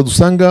ukwatura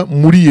dusanga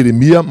muri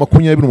Yeremiya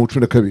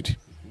 20:12.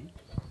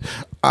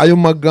 Ayo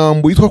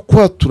magambo yitwa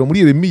kwatura muri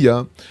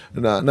Yeremiya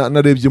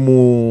narebye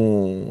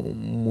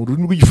mu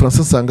rurimi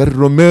rw'igifaransa nsanga ari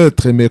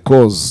remettre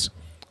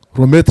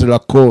la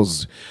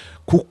cause,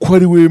 kuko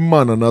ari we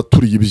Imana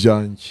naturiye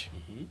ibyanjye.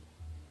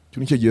 Cyo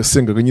nicyo gihe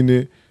yasengaga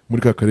nyine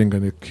muri ka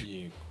karengane ke.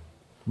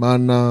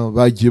 Mana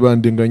bagiye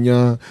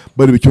bandenganya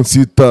bari icyo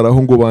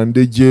nsitaraho ngo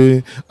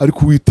bandege,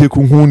 ariko Uwiteka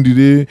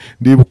unkundire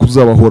ndebe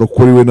kuzabahora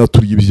kuko ari we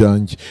naturiye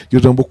ibyanjye. Iryo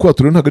jambo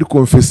kwatura ntabwo ari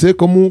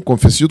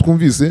confession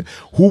twumvise,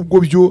 hubwo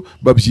byo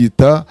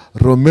babyita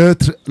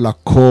remettre la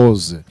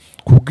cause,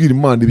 kubwira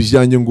Imana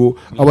ibijyanye ngo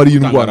aba ari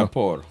indwara.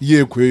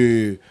 Yego,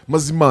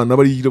 maze Imana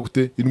aba ari igira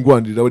gute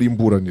indwanirira, aba ari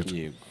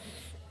imburanira.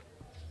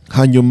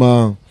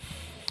 Hanyuma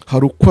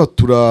hari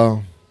ukwatura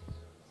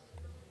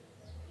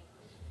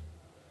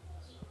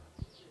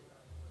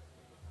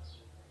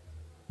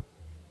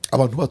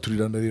abantu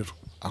baturirana rero,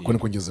 ako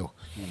niko ngezeho.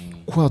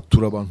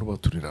 kwatura abantu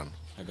baturirana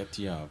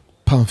hagati yabo.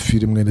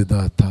 Pamfiri mwene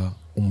data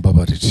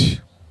umbabarire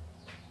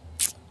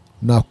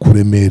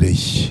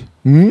nakuremereye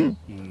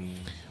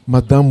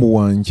madamu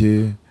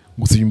wanjye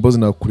ngusabye imbabazi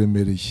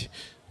nakuremereye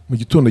mu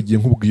gitondo agiye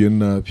nkubwiye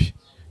nabi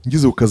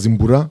ngize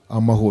ukazimbura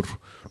amahoro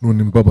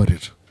none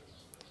mbabarira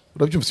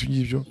urabyumvise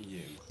ibyo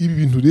ibi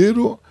bintu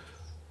rero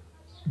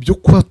byo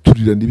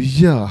kwaturirana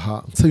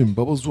ibyaha nsaba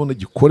imbabazi ubona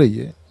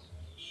gikoreye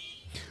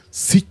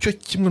si cyo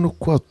kimwe no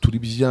kwatura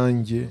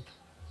ibyanjye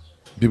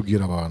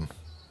bibwira abantu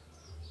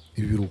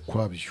ibi biri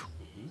ukwabyo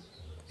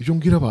ibyo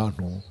mbwira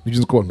abantu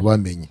nibyo ko abantu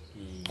bamenye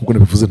nkuko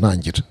nabivuze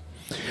ntangira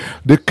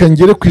reka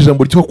ngere ku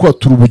ijambo ryo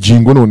kwatura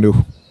ubugingo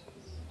noneho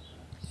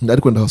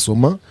ariko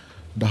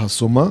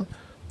ndahasoma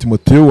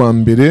Timoteyo wa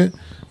mbere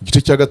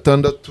igice cya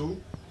 6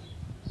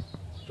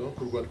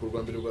 ku rwandiko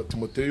rwa mbere rwa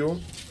Timoteyo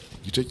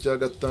igice cya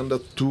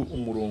 6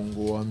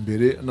 umurongo wa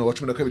mbere na wa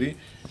 12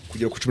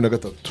 kugera ku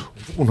 13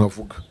 ukuntu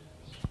havuga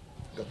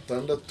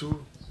 6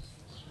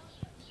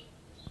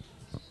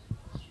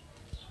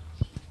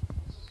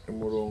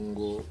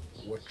 umurongo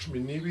wa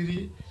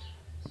 12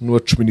 n'uwa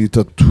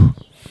 13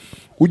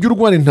 ujye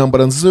urwana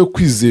intambara nziza yo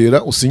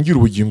kwizera usingira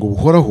ubugingo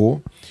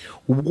buhoraho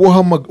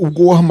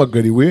ubwo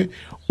wahamagariwe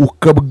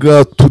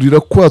ukabwaturira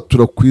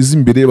kwatura kwiza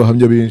imbere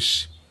y'abahamya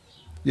benshi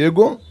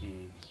yego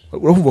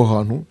urumva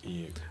ahantu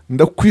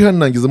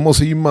ndakwihanangiza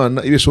amaso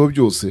y'Imana ibeshaho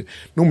byose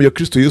no mu ya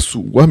Kristo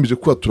Yesu wahamije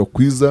kwatura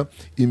kwiza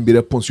imbere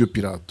ya Ponsiyo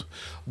Pilato.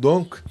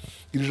 Donc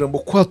iri jambo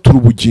kwatura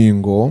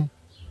ubugingo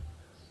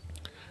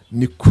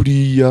ni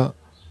kuriya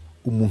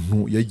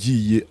umuntu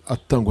yagiye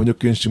atangwanya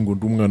kenshi ngo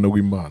ndi umwana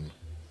w'Imana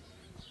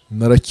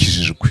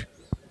narakijijwe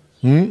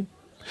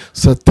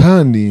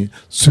Satani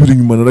subira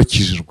inyuma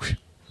narakijijwe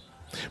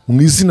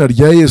mu izina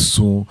rya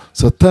Yesu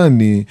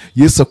Satani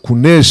Yesu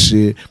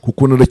akuneshe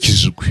kuko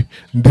narakijijwe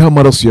ndiho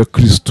amaraso ya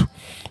Kristo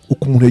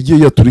uko umuntu yagiye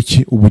yatura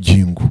iki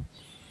ubugingo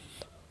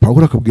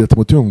Pawulo akabwira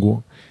Timoteyo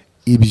ngo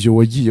ibyo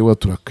wagiye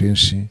watura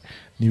kenshi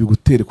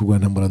nibigutere kurwana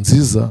intambara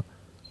nziza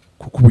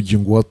kuko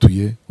ubugingo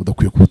watuye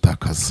udakwiye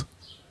kubutakaza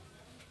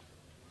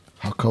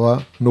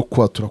hakaba no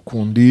kwatura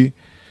kundi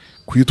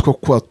kwitwa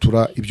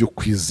kwatura ibyo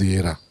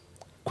kwizera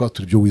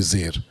kwatura ibyo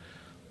wizera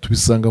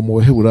tubisanga mu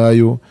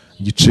Baheburayo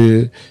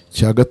igice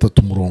cya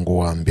 3 umurongo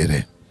wa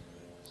mbere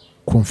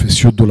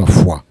confession de la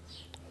foi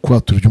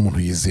kwatura ibyo umuntu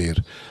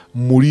yizera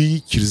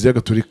muri Kiliziya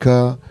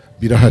Gatolika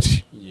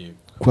birahari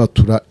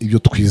kwatura ibyo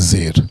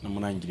twizera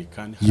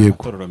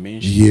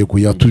yego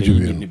yatura ibyo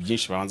bintu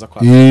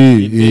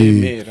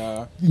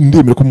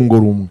ndemera ko mu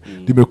ngoro umwe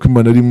ndemera ko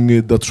Imana ari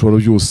imwe datushobora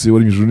byose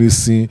wari mu ijuru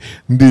n'isi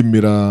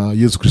ndemera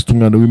Yesu Kristo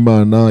umwana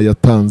w'Imana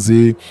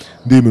yatanze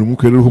ndemera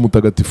umwuka wera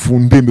mutagatifu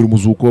ndemera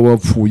umuzuko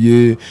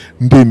w'abapfuye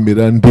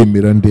ndemera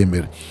bira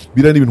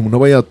ni ibintu umuntu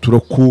aba yatura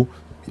ko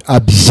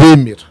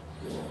abyemera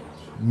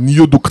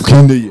niyo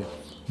doctrine ye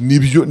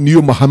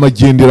niyo mahame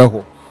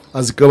agenderaho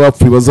azika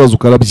abapfuye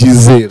bazazuka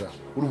arabyizera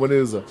urumva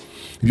neza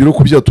ibyo no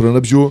kubyatura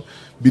nabyo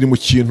biri mu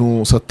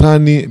kintu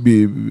Satani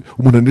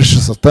umuntu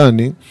anisha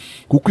Satani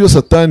kuko iyo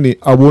Satani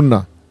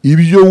abona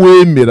ibyo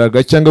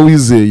wemeraga cyangwa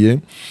wizeye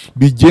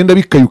bigenda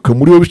bikayuka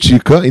muri we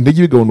bicika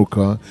intege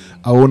bigabanuka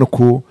abona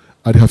ko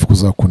ari hafi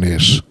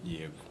kuzakonesha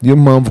niyo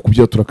mpamvu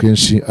kubyatura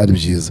kenshi ari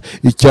byiza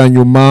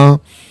icyanyuma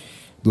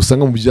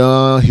dusanga mu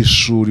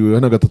byahishuriwe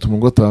hano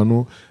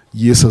 3:5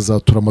 Yesu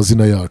azatura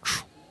amazina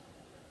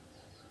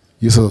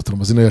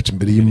yacu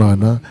imbere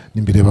y'Imana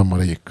n'imbere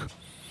y'abamarayika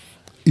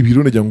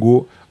ibiro najya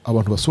ngo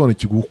abantu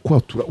basobanukirwe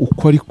ukwatura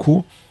uko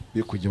ariko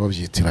be kujya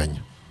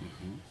babyitiranya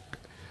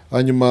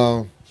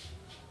hanyuma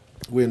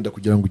wenda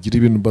kugira ngo ugire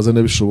ibintu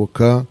bazana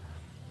bishoboka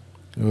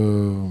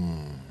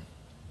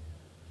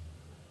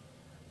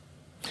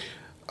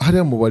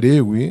hariya mu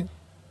Balewi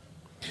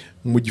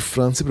mu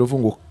Gifaransa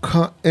biravuga ngo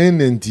quand un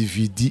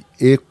individu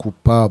est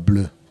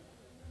coupable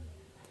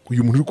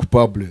uyu muntu uri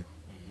coupable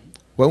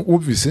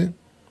wumvise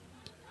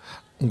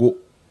ngo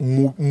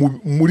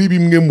muri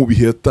bimwe mu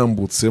bihe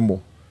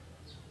yatambutsemo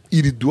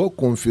il doit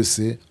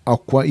confesser à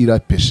quoi il a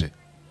péché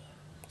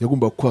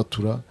yagomba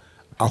kwatura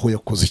aho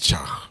yakoze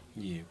icyaha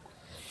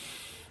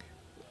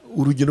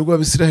urugendo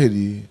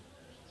rw'Abisiraheli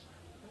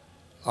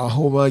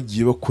aho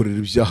bagiye bakorera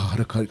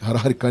ibyaha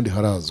harahari kandi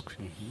harazwi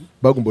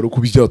bagomba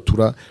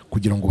kubyatura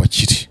kugira ngo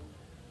bakire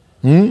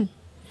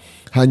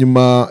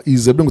hanyuma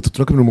Isabelle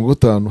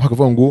 3:5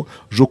 hakavuga ngo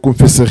je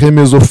confesserai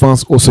mes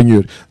offenses au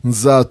Seigneur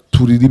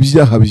nzaturira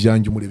ibyaha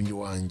byanjye umuremyi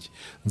wanjye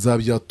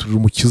nzabyaturira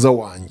umukiza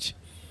wanjye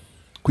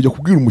kujya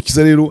kubwira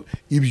umukiza rero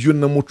ibyo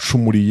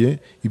namucumuriye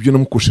ibyo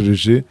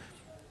namukoshereje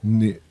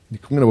ni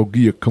kumwe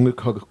nababwiye kamwe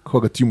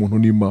hagati y'umuntu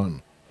n'Imana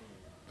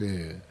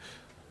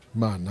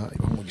Imana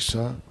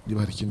umugisha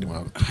niba hari ikindi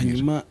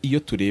hanyuma iyo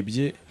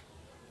turebye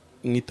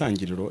mu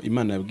itangiriro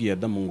Imana yabwiye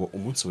Adamu ngo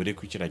umunsi were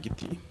ku kiriya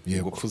giti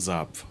gupfa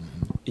uzapfa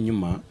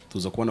inyuma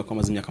tuza kubona ko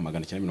amaze imyaka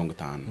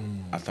 950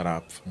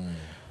 atarapfa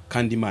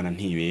kandi Imana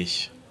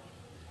ntibeshya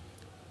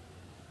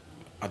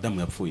Adamu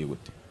yapfuye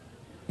gute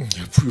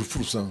yapfuye urupfu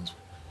rusanzwe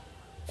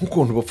nkuko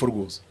abantu bapfa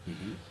rwose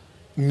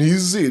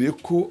nizere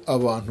ko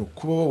abantu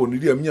kuba babona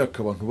iriya myaka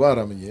abantu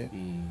baramye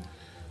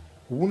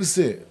ubundi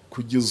se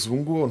kugeza ubu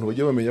ngubu abantu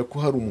bajya bamenya ko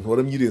hari umuntu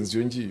waramye irenze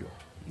iyo ngiyo.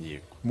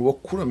 yego Mu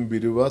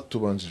bakurambere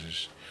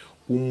batubanjirije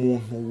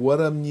umuntu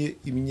waramye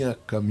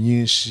imyaka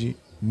myinshi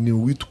ni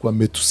witwa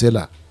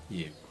Metusela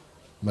yego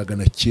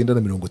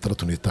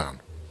 965.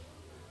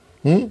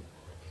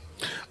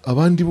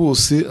 abandi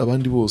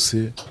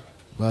bose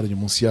baranye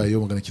munsi yayo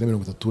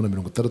 930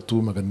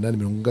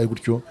 800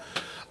 gutyo.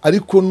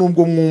 Ariko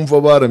nubwo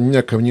mwumva baramye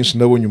imyaka myinshi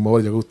nabo nyuma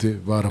barya gute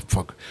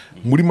barapfaga.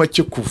 Muri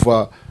make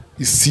kuva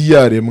isi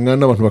yaremwa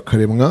n'abantu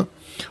bakaremwa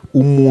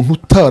umuntu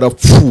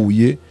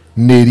utarapfuye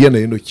ni Eliya na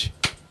Enoki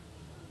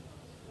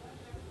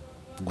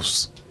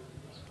gusa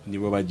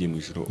nibo bagiye mu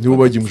ijuru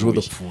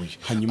badapfuye.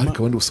 Ariko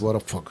abandi bose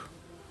barapfaga.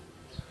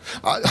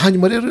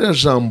 Hanyuma rero rya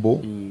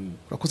jambo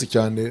Murakoze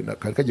cyane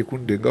kari kagiye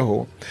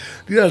kundengaho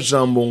rya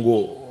jambo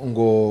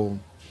ngo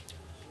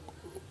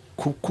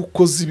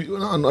kuko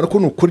ariko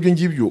nukora ibyo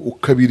ngibyo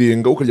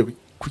ukabirenga ukajya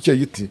ku cya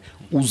giti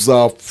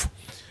uzapfa.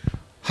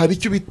 Hari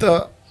icyo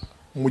bita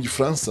mu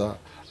gifaransa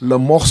la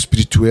mort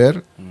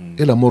spirituelle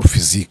et la mort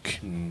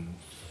physique.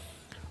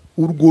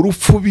 Urwo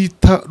rupfu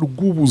bita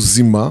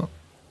rw'ubuzima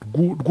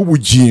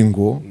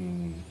rw'ubugingo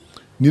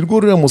nirwo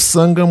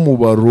ruramusanga mu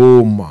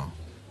Baroma.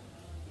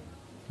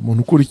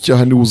 Umuntu ukora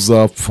icyaha ni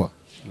uzapfa,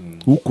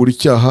 ukora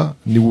icyaha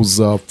ni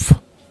uzapfa.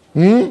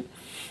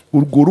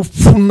 Urwo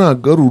rupfu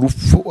ntago ari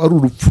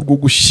urupfu rwo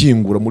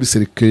gushyingura muri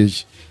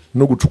serikeye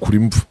no gucukura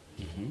imvu.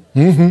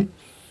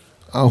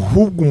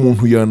 Ahubwo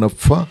umuntu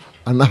yanapfa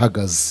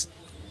anahagaze.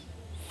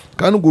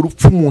 Kandi urwo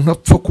rupfu umuntu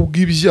apfa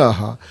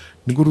kubw'ibyaha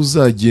nirwo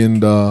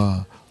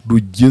ruzagenda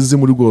rugeze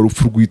muri rwo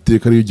rupfu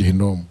rw'iteka ariyo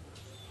Gehinomu.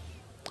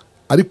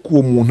 Ariko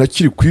uwo muntu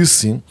akiri ku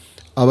isi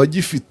aba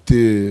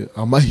agifite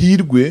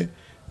amahirwe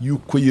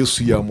yuko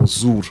Yesu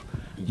yamuzura.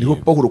 Niho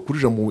Pawulo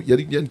kurija mu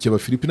yari yandikiye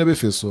Abafilipi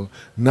n'Abefeso,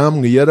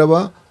 namwe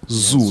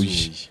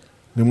yarabazuye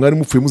mwe mwari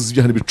mupfuye muzi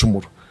ibyaha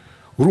n'ibicumuro.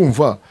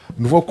 Urumva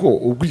nuvuga ko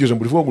ubwiryo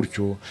jambo rivuga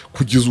gutyo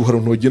kugeza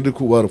uharantu bagende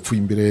ko barapfuye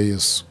imbere ya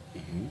Yesu.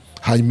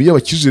 Hanyuma iyo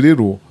bakije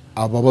rero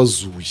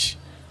ababazuye.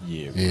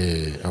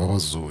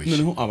 Ababazuye.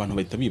 Noneho abantu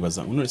bahita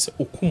bibaza ngo none se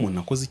uko umuntu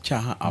akoze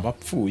icyaha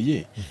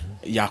abapfuye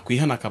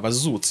yakwihana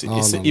akabazutse.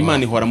 Ese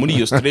Imana ihora muri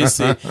iyo stress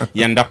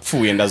ya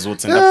ndapfuye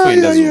ndazutse.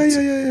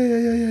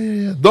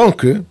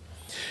 Donc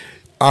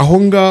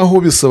aho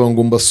ngaho bisaba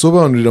ngo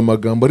mbasobanurire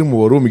amagambo ari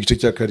mu Baroma igice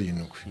cya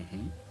 7.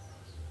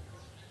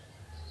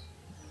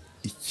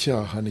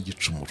 Icyaha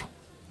n'igicumuro.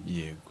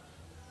 Yego.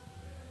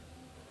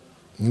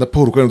 Na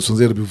Paul kandi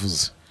dusonze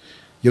yarabivuze.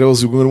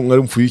 Yarabaze ubwo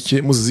mwari mupfuye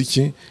iki muzize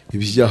iki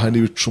ibyaha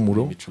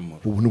n'ibicumuro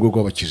ubu nibwo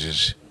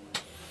rwabakijije.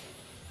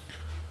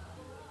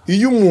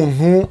 Iyo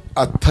umuntu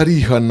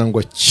atarihana ngo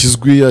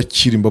akizwe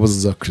yakira imbabazi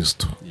za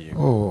Kristo.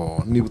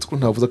 Nibutse ko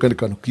ntavuze kandi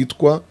kantu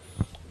kitwa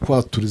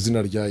kwatura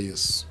izina rya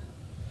Yesu.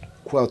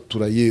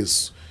 Kwatura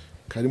Yesu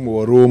kari mu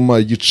Baroma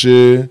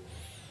igice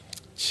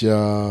cya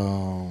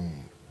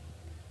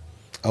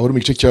Abaroma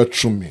igice cya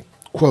 10.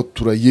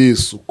 Kwatura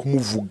Yesu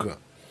kumuvuga.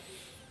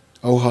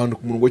 Aho hantu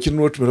ku murongo wa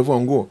 9 baravuga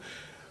ngo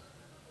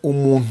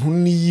umuntu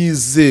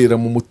niyizera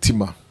mu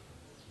mutima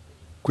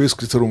ko Yesu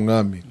Kristo ari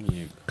umwami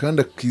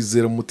kandi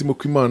akizera mu mutima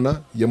ko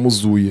Imana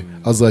yamuzuye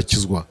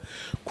azakizwa.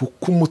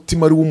 Kuko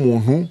umutima ari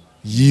w'umuntu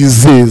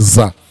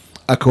yizeza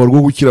akaba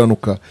rwo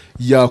gukiranuka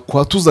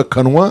yakwatuza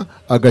kanwa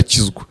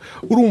agakizwa.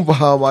 Urumva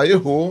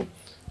habayeho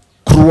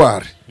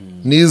croire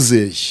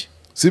nizeye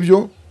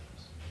sibyo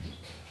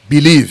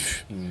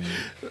believe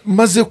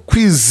maze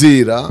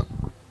kwizera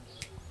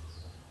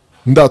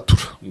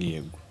ndatura.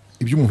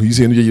 Ibyo umuntu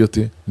yizeye n'ibyo agira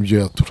ate nibyo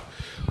yatura.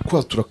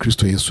 Kwatura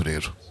Kristo Yesu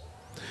rero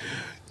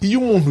iyo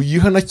umuntu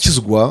yihana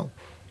akizwa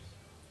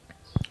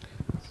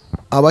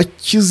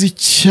abakiza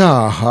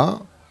icyaha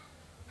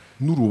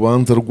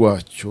n'urubanza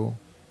rwacyo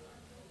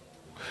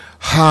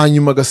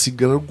hanyuma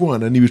agasigara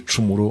rwana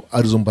n'ibicumuro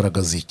arizo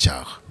mbaraga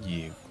z'icyaha.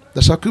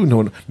 Ndashaka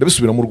ibintu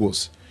ndabisubiramo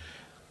rwose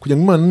kugira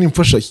ngo Imana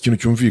nimfasha iki kintu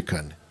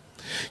cyumvikane.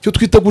 Cyo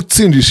twita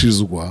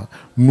gutsindishirizwa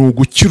ni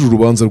ugukira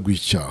urubanza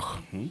rw'icyaha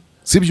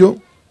sibyo.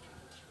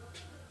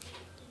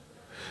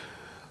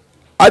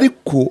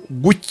 Ariko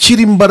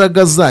gukira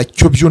imbaraga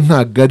zacyo byo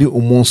ntago ari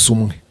umunsi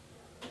umwe.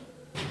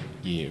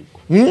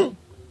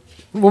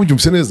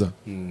 Mubyumvise neza.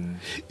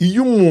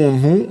 Iyo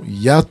umuntu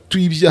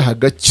yatuye ibyaha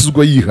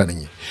agakizwa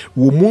yihannye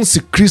uwo munsi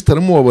Kristo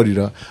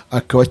aramubabarira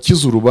akaba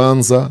akiza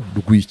urubanza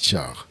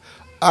rw'icyaha.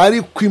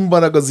 Ariko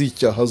imbaraga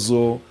z'icyaha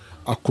zo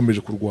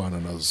akomeje kurwana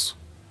nazo.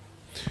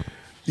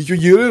 Icyo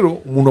gihe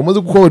rero umuntu amaze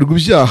kubabarirwa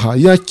ibyaha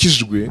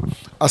yakijwe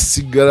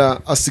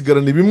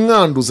asigarana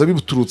ibimwanduza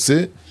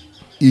bibuturutse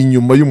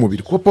inyuma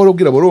y'umubiri. Kuko Pawulo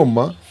abwira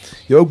Abaroma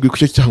yababwiye ko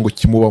icyo cyaha ngo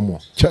kimubamo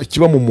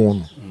kiba mu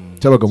muntu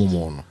cyabaga mu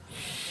muntu.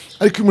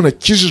 Ariko iyo umuntu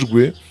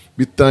akijijwe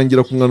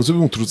bitangira ku mwanduza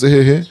bimuturutse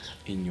hehe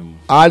inyuma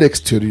à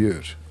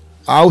l'extérieur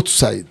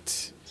outside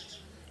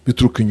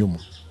bituruka inyuma.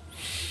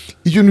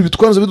 Ibyo bintu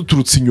bitwanza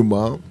biduturutse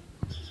inyuma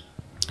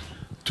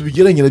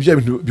tubigeranye na bya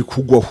bintu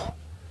bikugwaho.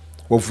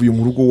 Wavuye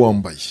mu rugo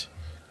wambaye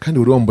kandi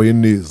wari wambaye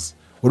neza,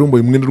 wari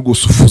wambaye umwenda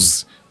rwose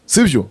ufuze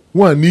sibyo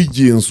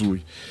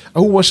wanigenzuye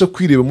aho ubasha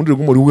kwireba muri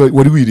rwo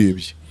wari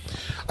wirebye.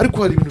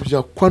 Ariko hari ibintu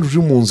byakwanduje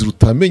mu nzira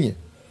utamenye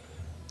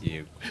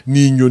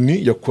ni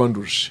inyoni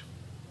yakwanduje.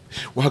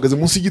 Wahagaze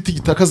munsi y'igiti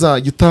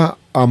gita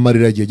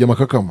amarira agiye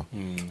y'amakakama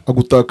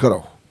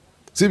agutakaraho,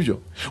 sibyo?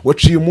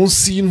 Waciye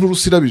munsi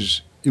y'inturusu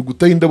irabije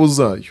igutaho indabo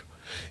zayo.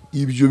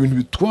 Ibyo bintu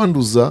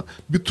bitwanduza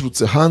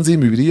biturutse hanze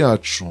y'imibiri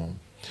yacu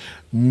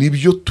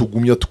nibyo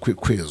tugumya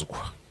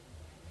kwezwa.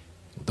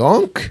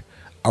 Donc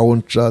aho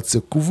nshatse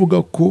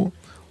kuvuga ko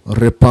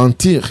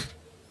repentir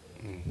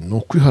ni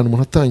ukwihana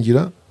umuntu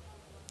atangira,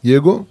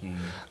 yego,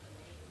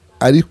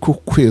 ariko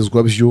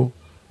kwezwa byo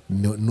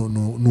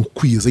ni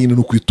ukwiza nyine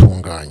no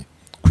kwitunganya,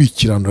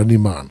 kwikiranura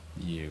n'Imana.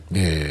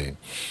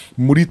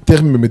 Muri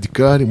terme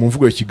medicale, mu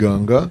mvugo ya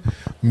kiganga,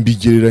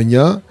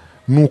 mbigereranya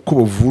nuko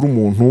bavura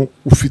umuntu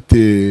ufite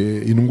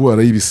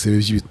indwara y'ibisebe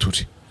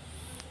by'ibituri.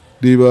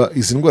 Reba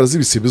izi ndwara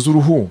z'ibisebe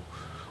z'uruhu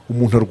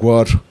umuntu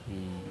arwara,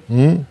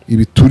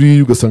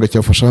 ibituri ugasanga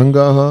cyafasha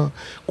ahangaha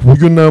ku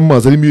buryo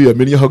n'amazi arimo iyo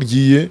yamennye aho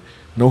agiye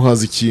naho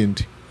haza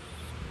ikindi.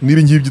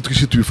 Nibi ngibi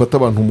byitwa tubifata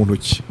abantu mu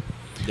ntoki,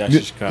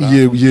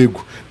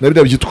 yego, na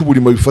biriya byitwa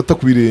uburima bifata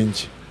ku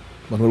birenge,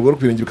 abantu barwara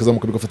ku birenge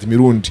bikazamuka bigafata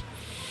imirundi.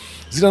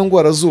 Ziriya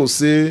ndwara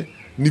zose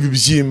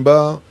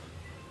n'ibibyimba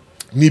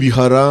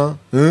n'ibihara,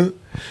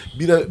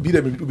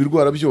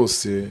 birwara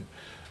byose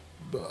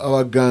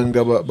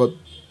abaganga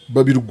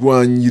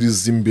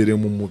babirwanyiriza imbere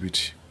mu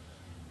mubiri.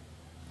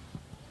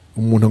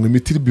 Umuntu anywa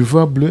imiti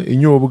bivable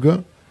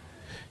inyobwa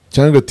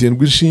cyangwa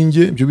agaterwa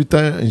inshinge, ibyo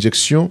bita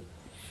injection,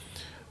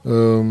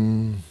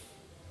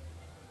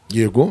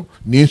 yego,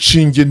 ni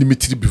inshinge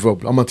n'imiti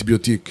bivable,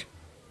 antibiotique,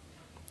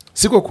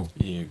 si koko?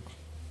 Yego.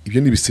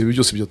 Ibyo ni ibisebe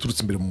byose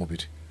byaturutse imbere mu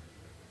mubiri.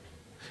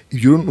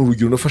 Ibyo ni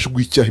urugero nafashe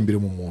rw'icyaha imbere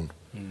mu muntu.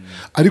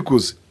 Ariko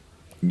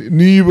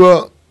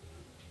niba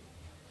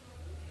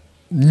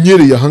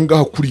nyereye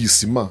ahangaha kuri iyi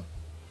sima,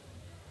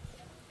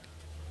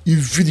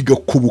 ivi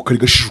rigakoboka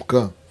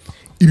rigashishuka,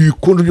 ibi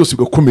bikondo byose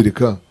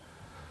bigakomereka,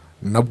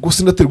 nabwo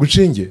sinaterwa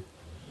inshinge?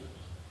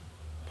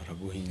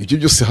 Ibyo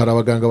byose hari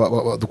abaganga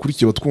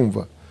badukurikiye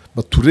batwumva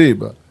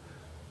batureba,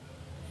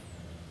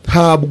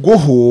 ntabwo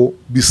ho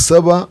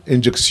bisaba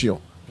injection,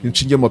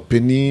 inshinge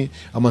y'amapeni,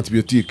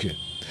 amantibiotique.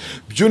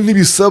 Byo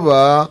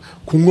ntibisaba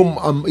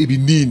kunywa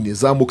ibinini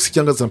za moxi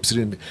cyangwa za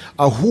ampicilline,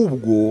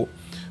 ahubwo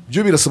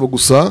byo birasaba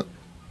gusa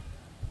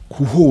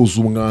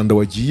kuhoza umwanda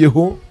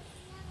wagiyeho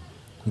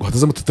ngo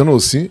hatazamo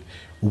tetanosi,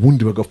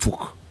 ubundi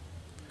bagapfuka.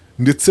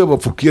 Ndetse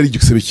bapfuka iyo ari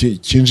igisebe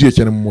cyinjiye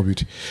cyane mu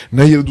mubiri,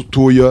 nayo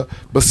dutoya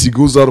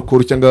basigaho za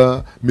alcohol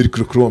cyangwa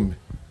mercurochrome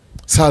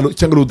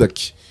cyangwa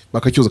rodaki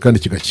bakacyoza kandi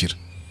kigakira.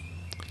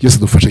 Yesu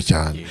dufashe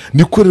cyane.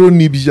 Niko rero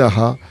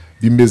n'ibyaha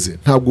bimeze.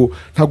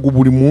 Ntabwo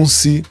buri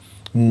munsi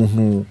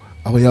umuntu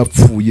aba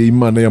yapfuye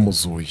Imana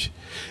yamuzuye.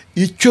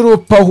 Icyo rero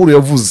Pawulo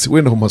yavuze,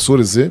 wenda ho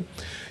masoreze,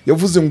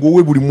 yavuze ngo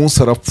we buri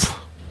munsi arapfa.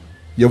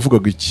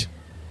 Yavugaga iki?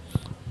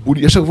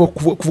 Yashaka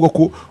kuvuga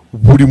ko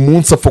buri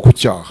munsi apfa ku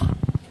cyaha,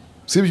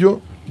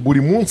 sibyo?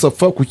 Buri munsi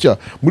apfa ku cyaha.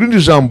 Muri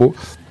iri jambo,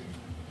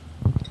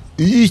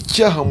 iyo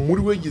icyaha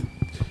muri we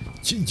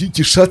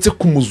gishatse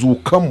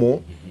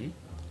kumuzukamo,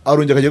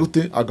 arongera akajya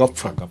gute?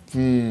 Agapfa.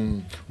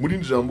 Muri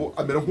iri jambo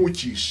amera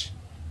nk'ukishe.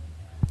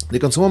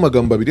 Reka nsome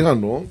amagambo abiri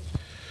hano.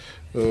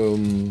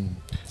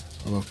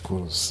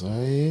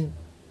 Abakolosayi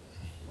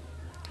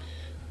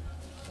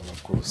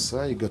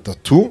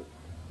 3,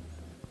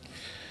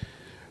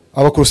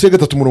 Abakolosayi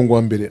 3 umurongo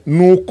wa mbere.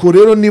 Nuko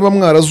rero niba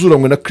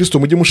mwarazuranywe na Kristo,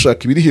 mujye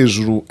mushaka ibiri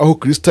hejuru aho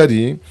Kristo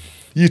ari,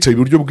 yicaye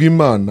iburyo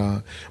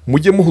bw'Imana.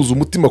 Mujye muhuza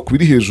umutima ku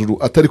biri hejuru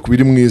atari ku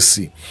biri mu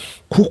isi,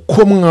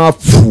 kuko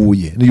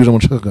mwapfuye. Niyo jambo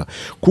nshaka,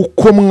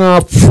 kuko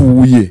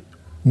mwapfuye.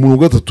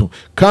 Umurongo wa 3,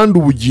 kandi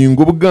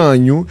ubugingo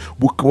bwanyu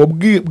bukaba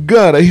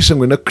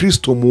bwarahishanywe na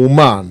Kristo mu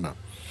Mana.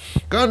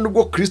 Kandi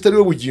ubwo Kristo ari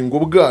we bugingo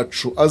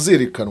bwacu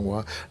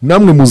azerekanwa,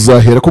 namwe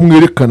muzahera ko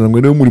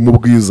mwerekananwe nawe muri mu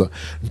bwiza.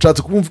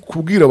 Nshatse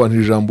kubwira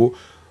abantu ijambo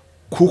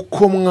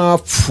kuko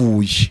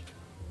mwapfuye.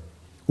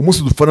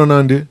 Umunsi dupfana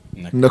nande?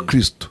 Na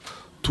Kristo,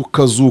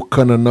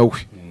 tukazukana nawe.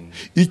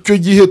 Icyo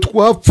gihe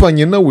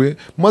twapfanye nawe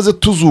maze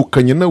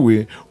tuzukanye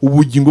nawe,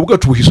 ubugingo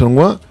bwacu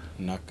buhishanwa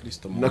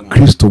na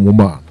Kristo mu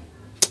Mana.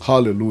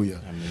 Haleluya.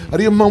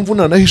 Ariyo mpamvu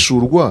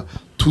nanahishurwa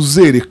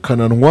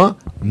tuzerekananwa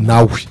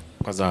nawe.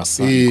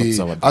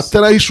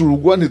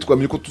 Atarahishurwa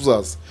ntitwamenye ko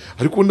tuzaza,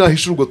 ariko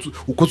nahishurwa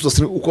uko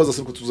tuzasa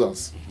uko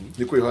tuzaza.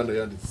 Niko Yohana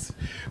yanditse.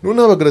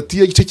 None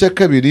Abagalatiya igice cya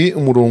 2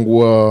 umurongo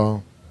wa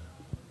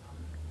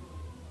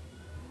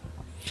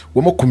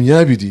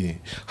 20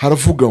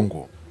 haravuga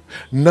ngo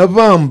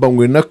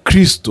nabambanywe na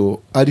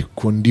Kristo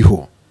ariko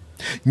ndiho,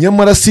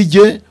 nyamara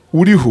sijye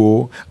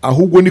uriho,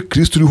 ahubwo ni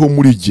Kristo uriho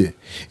muri jye.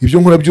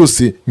 Ibyo nkora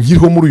byose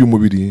nkiriho muri uyu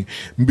mubiri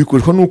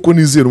mbikoreshwa nuko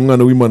nizera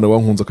umwana w'Imana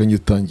wankunze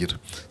akanyitangira.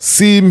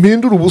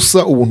 Simpindura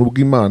ubusa ubuntu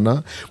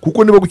bw'Imana,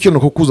 kuko niba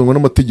gukenuka kuzanwa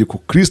n'amategeko,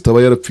 Kristo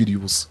aba yarapfiriye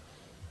ubusa.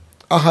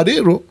 Aha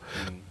rero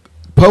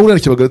Pawulo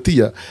yandikira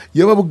Abagalatiya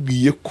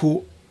yababwiye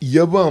ko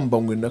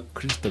yabambanywe na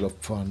Kristo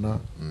agapfana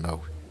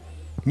nawe,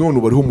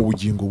 none bariho mu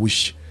bugingo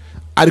bushya.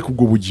 Ariko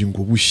ubwo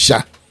bugingo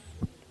bushya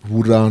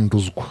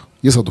buranduzwa.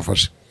 Yesu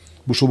adufashe.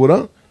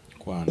 Bushobora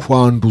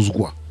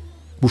kwanduzwa,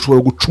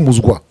 bushobora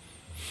gucumuzwa.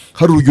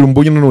 hari urugero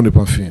mbonye nanone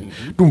Pamphile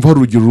ndumva hari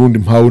urugero rundi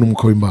mpawe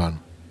n'umwuka w'Imana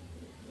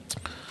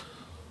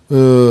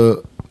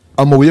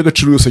amabuye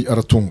y'agaciro yose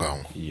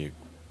aratunganywa yego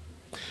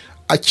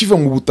akiva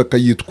mu butaka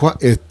yitwa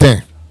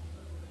étain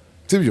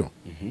sibyo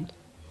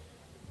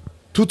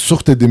toutes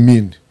sortes de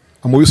mines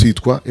amabuye yose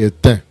yitwa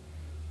étain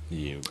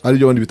yego ari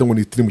byo abandi bita ngo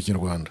ni itini mu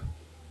Kinyarwanda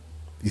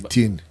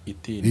itini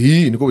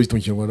iyi niko bayita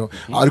mu Kinyarwanda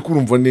ariko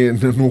urumva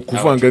ni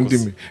ukuvanga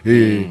ndimi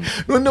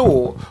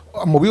noneho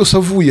amabuye yose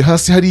avuye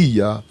hasi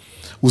hariya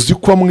uzi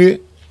ko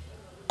amwe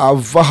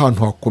ava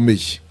ahantu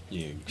hakomeye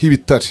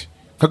h'ibitare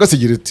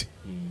nk'agasegereti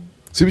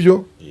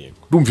sibyo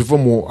urumva iva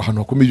mu ahantu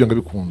hakomeye ibyo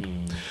ngabikunda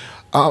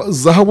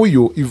zahabu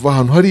yo iva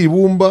ahantu hari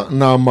ibumba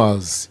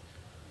n'amazi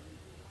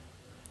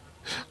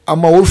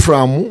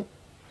wolfram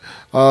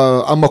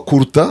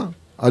amakuruta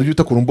ari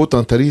bita kurumbo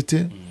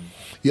tantarite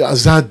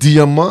za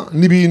diyama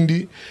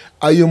n'ibindi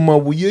ayo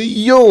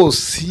mabuye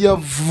yose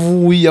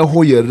yavuye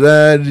aho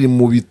yarari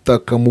mu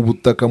bitaka mu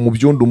butaka mu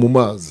byondo mu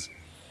mazi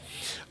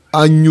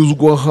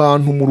anyuzwa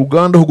ahantu mu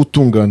ruganda ho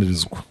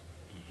gutunganirizwa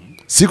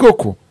si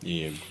koko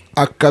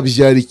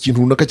akabyara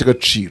ikintu runaka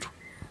cy'agaciro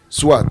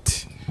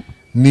swati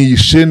ni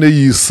ishene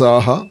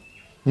y'isaha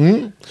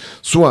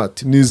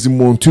swati ni izi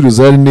monture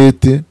za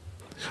rinete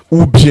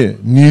ubye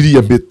ni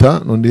iriya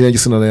mpeta none yanjye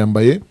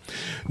sinarayambaye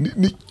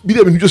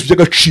biriya bintu byose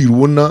by'agaciro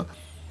ubona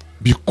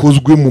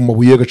bikozwe mu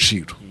mabuye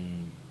y'agaciro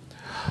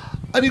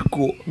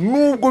ariko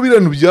nubwo biriya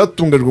bintu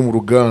byatunganyijwe mu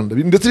ruganda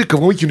ndetse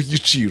bikavamo ikintu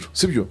cy'igiciro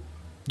sibyo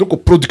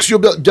donc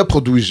production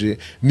byaproduije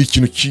ni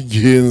ikintu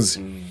kigihenze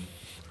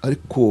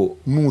ariko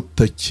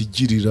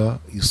nutakigirira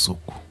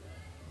isoko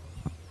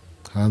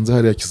hanze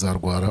hariya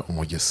kizarwara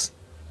umugesi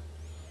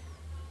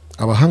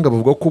abahanga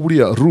bavuga ko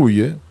buriya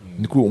ruye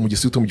niko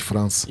umugesi witwa mu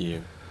Gifaransa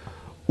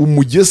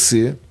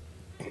umugese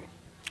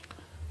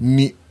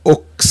ni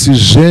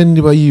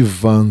oxygène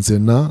bayivanze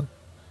na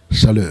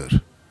chaleur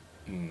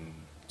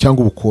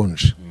cyangwa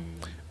ubukonje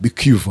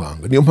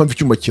bikivanga niyo mpamvu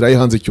icyuma kiraye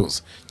hanze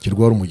cyose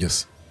kirwara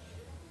umugesi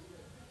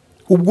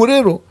ubwo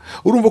rero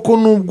urumva ko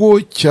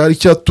nubwo cyari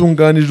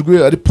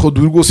cyatunganijwe ari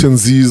produit rwose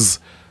nziza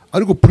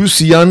ariko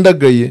plus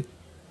yandagaye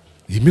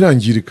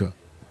imirangirika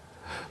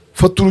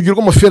fata urugero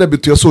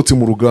rw'amaferabeto yasohotse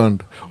mu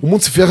ruganda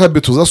umunsi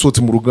ferabeto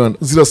zasohotse mu ruganda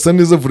zirasa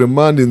neza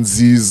vraiment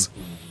nziza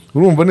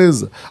urumva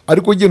neza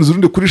ariko genda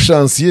uzirunde kuri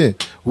chantier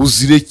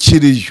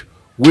uzirekereyo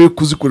we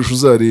kuzikoresha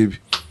uzarebe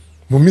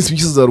mu minsi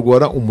mike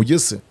zarwara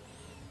umugese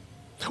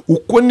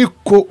uko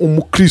niko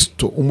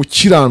umukristo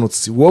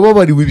umukiranutsi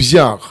wababariwe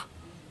ibyaha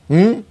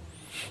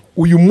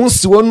uyu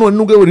munsi wa none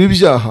nubwo yabariwe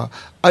ibyaha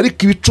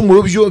ariko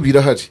ibicumuro byo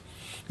birahari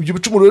ibyo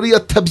bicumuro rero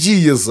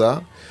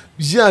yatabyiyeza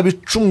bya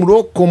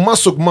bicumuro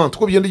komasogment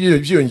ko bigenda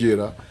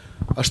byiyongera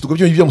ashituka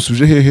byo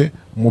byamusubije hehe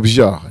mu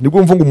byaha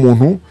nibwo mvuga ngo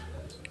umuntu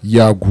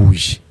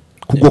yaguye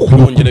kugwa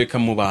kongera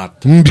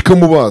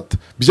bikamubata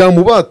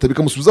byamubata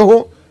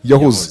bikamusubizaho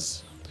yahoze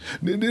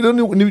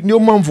niyo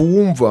mpamvu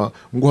wumva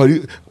ngo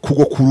hari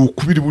kugwa ku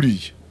rukubiri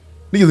buriya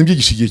nigeze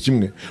mbyigisha igihe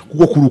kimwe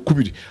kugwa ku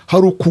rukubiri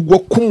hari ukugwa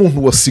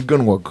k'umuntu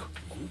wasiganwaga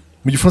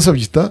mu Gifaransa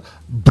byita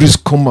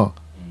brusquement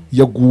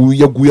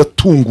yaguye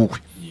atunguwe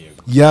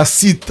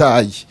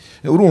yasitaye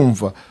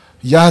urumva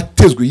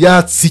yatezwe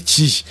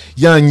yatsikiye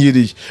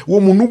yanyereye uwo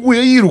muntu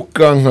uguye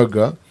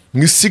yirukankaga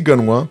mu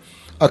isiganwa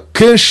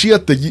akenshi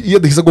iyo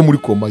adahiza muri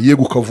koma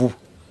yeguka vuba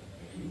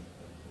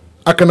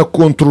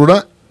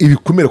akanakontorora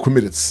ibikomere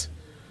akomeretse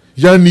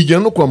yanigera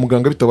no kwa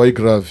muganga bitabaye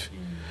grave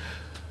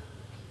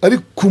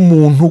ariko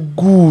umuntu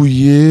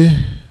uguye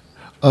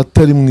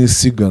atari mu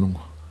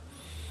isiganwa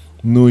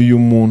n'uyu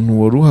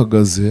muntu wari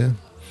uhagaze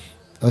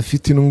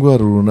afite indwara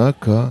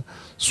runaka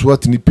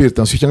soit ni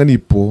hypertension cyangwa ni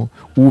hypo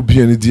ou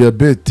bien ni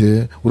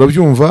diabete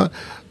urabyumva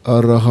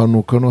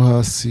arahanuka no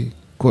hasi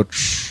coach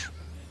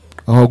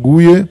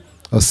ahaguye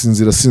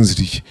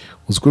asinziriye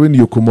uziko bene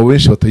iyo koma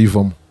benshi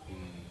batayivamo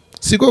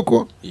si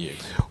koko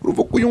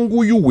urumva ko uyu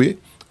nguyu we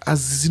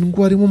azize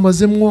indwara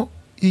imumazemwo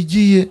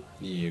igiye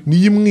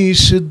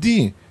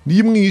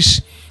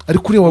niyimwishe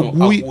ariko uriya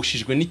waguye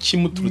ushijwe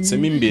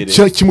n'ikimuturutsemo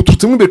imbere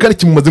kimuturutsemo imbere kandi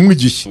kimumazemo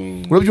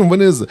igihe urabyumva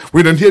neza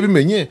wenda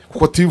ntiyabimenye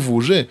kuko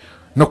ativuje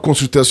na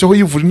consultation aho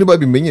yivuje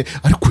ntibabimenye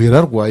ariko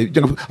yararwaye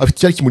afite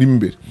cyari kimurimo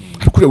imbere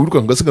ariko uriya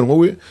wirukanka agasiganwa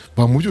we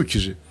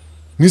bamubyukije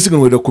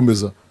n'isiganwa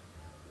rirakomeza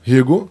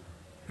yego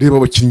reba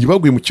abakinnyi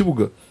baguye mu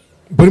kibuga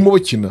barimo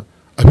bakina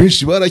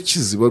abenshi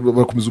barakize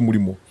barakomeza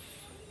umurimo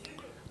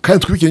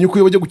kandi twibikiranye ko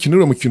iyo bajya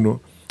gukinira umukino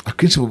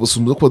akenshi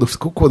babasubiza ko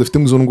badafite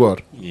izo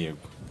ndwara yego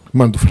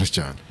Imana dufasha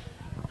cyane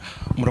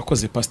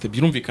murakoze pastor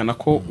birumvikana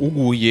ko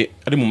uguye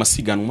ari mu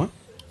masiganwa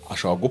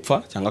ashobora gupfa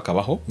cyangwa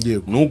akabaho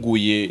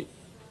n'uguye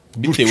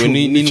bitewe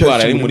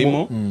n'indwara ari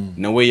murimo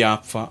nawe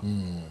yapfa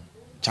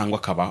cyangwa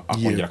akaba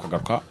akongera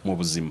akagaruka mu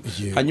buzima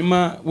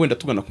hanyuma wenda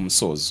tugana ku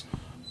musozo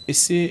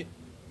ese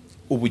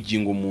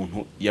ubugingo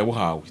umuntu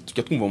yabuhawe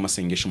tujya twumva mu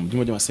masengesho mu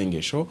byumba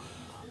by'amasengesho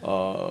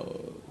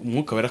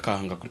umwuka wera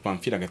kahanga kuri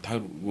Pamphile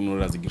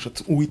agatanura zigisho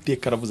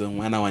Uwiteka aravuze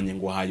mwana wanjye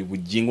ngo haye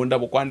ubugingo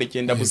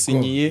ndabukwandekeye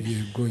ndabusinyiye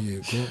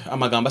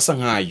amagambo asa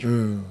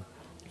nkayo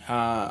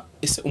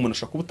ese umuntu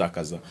ashaka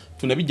kubutakaza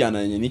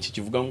tunabijyananye n'iki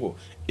kivuga ngo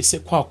ese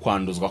kwa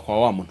kwanduzwa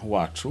kwa wa muntu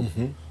wacu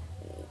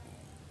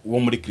wo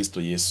muri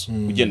Kristo Yesu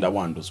ugenda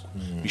wanduzwa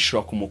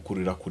bishobora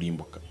kumukurira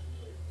kurimbuka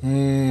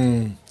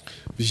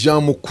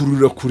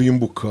byamukurira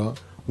kurimbuka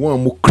wa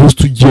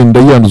mukristo ugenda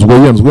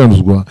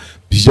yanzwa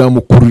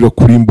byamukurira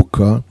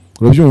kurimbuka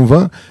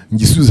urabyumva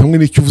ngisubiza hamwe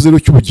n'icyo uvuze rero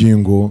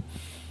cy'ubugingo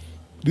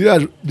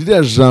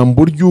ririya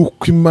jambo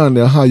ry'uko Imana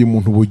yahaye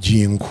umuntu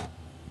ubugingo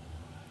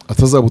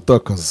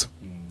atazabutakaza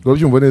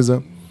urabyumva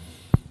neza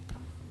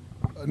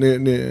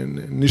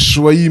ni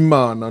shuwa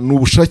y'Imana ni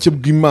ubushake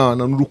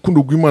bw'Imana ni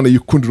urukundo rw'Imana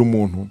yikundira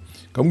umuntu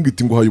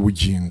kamubwita ngo haye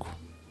ubugingo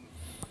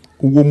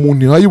uwo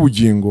muntu yahaye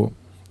ubugingo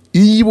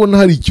iyo ibona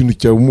hari ikintu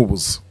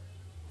cyabumubuza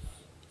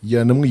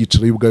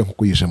yanamwiyicara y'ubwayo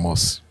nkuko yishe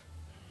Mose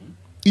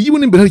iyo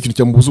ibona imbere hari ikintu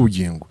cyamubuza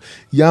ubugingo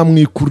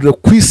yamwikurira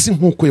ku isi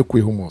nkuko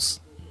yakuyeho Mose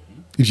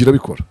ibyo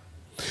irabikora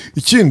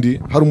ikindi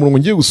hari umurongo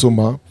ngiye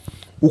gusoma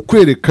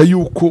ukwereka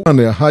yuko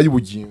Imana yahaye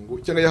ubugingo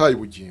cyangwa yahaye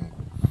ubugingo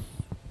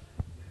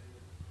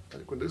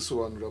ariko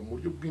ndabisobanura mu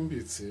buryo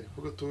bwimbitse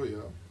ho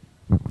gatoya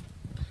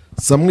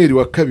Samweli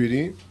wa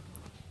kabiri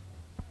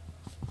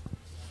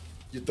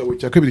igitabo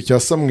cya kabiri cya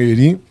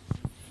Samweli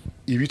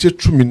ibice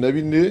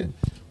 14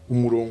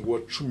 umurongo wa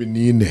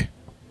 14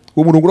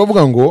 uwo murongo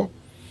uravuga ngo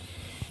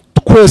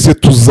twese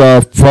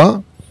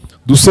tuzapfa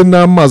duse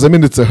n'amazi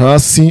amenetse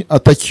hasi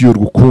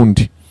atakiyorwa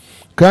ukundi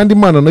kandi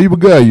Imana nayo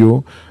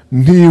ubwayo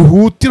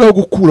ntihutiraho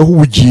gukuraho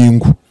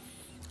ubugingo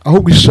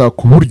ahubwo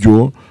ishaka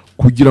uburyo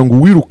kugira ngo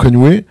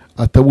uwirukanywe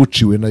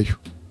atabuciwe nayo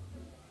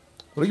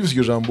uragize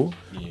iryo jambo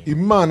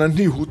Imana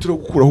ntihutiraho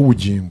gukuraho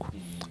ubugingo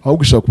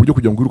ahubwo ishaka uburyo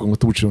kugira ngo uwirukanywe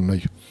atabuciwe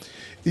nayo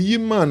iyi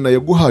Imana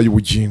yaguhaye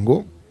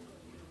ubugingo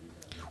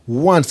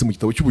wanditse mu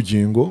gitabo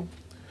cy'ubugingo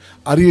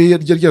ari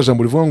rya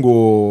jambo rivuga ngo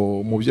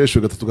mu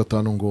byahishwe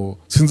 3:5 ngo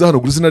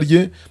sinzahanagura izina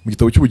rye mu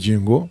gitabo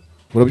cy'ubugingo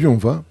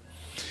urabyumva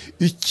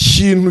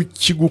ikintu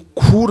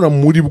kigukura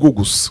muri bwo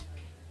gusa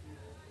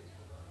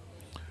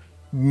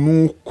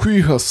ni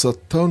ukwiha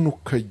Satani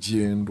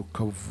ukagenda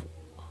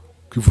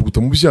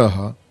ukivuguta mu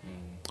byaha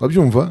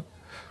urabyumva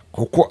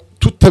kuko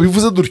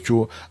tutabivuze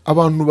dutyo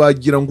abantu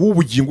bagira ngo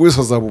ubugingo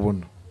wese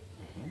azabubona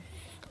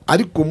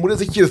ariko muri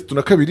Ezekiel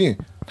 3:2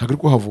 ntabwo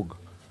ariko havuga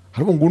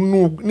haravuga ngo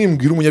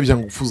nimbwira umunyabyaha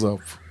ngo upfa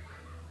uzapfa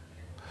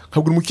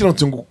kabwira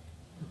umukiranutsi ngo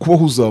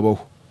kubaho uzabaho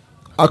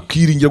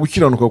akiringira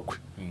gukiranuka kwe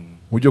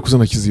mu buryo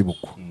kuzana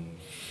kizibukwa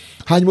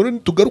hanyuma rero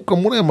tugaruka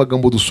muri aya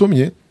magambo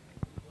dusomye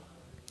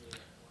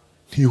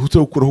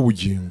ntihutira gukuraho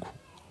ubugingo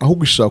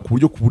ahubwo ishaka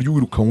uburyo ku buryo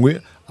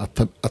wirukanywe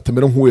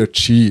atamera nk'uwo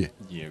yaciye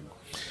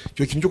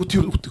icyo kintu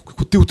cyo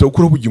kutihutira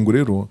gukuraho ubugingo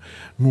rero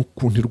ni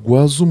ukuntu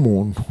irwaza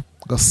umuntu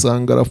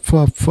gasanga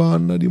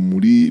arapfapfana ari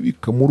muri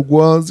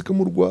bikamurwaza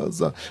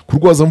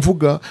kurwaza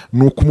mvuga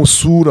ni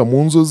ukumusura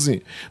mu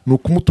nzozi ni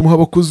ukumutumaho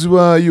abakozi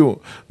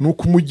bayo ni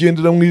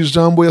ukumugendera mu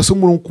ijambo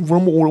yasomura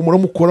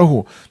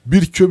muramukoraho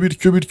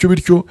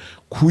bityo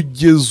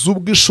kugeza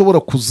ubwo ishobora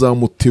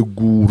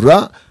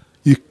kuzamutegura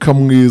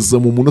ikamweza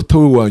mu munota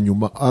we wa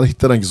nyuma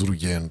arahita arangiza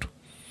urugendo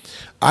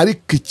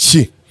ariko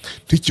iki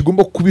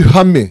ntikigomba kuba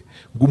ihame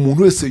ngo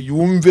umuntu wese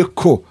yumve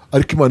ko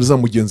ariko Imana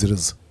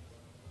izamugenzereza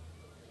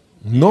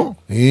no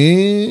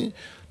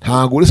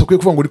ntago uretse akwiye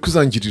kuvuga ngo uri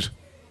kwizangirira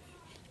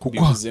kuko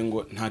bivuze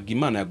ngo ntago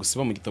Imana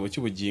yagusiba mu gitabo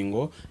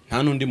cy'ubugingo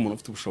nta nundi muntu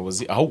ufite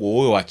ubushobozi ahubwo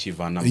wowe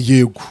wakivanamo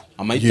yego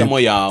amahitamo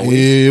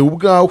yawe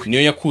ubwawe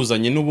niyo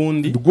yakuzanye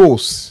n'ubundi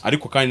rwose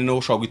ariko kandi nawe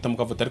ushobora guhitamo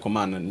ukavuga ariko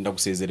Mana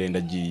ndagusezerera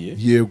ndagiye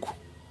yego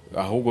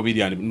ahubwo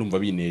biriya numva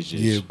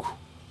binejeje yego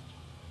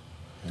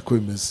niko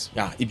bimeze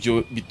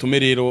ibyo bitume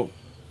rero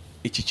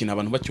iki kintu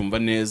abantu bacyumva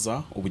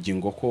neza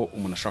ubugingo ko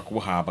umuntu ashaka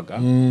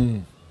kubuhabwa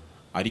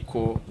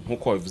ariko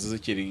nkuko wabivuze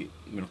Ezekiel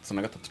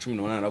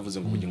 33:18 naravuze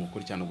ngo ubugingo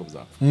kuri cyane ubwo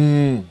buzapfa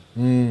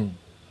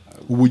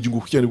ubugingo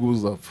kuri cyane ubwo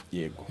buzapfa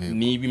yego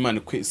niba Imana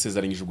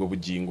kwesezeranyije ubwo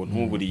bugingo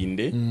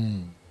ntuburinde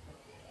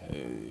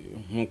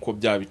nkuko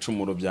bya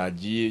bicumuro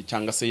byagiye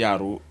cyangwa se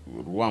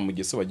wa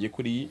mugese wagiye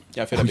kuri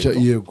ya ferabeto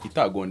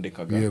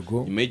itagondekaga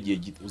nyuma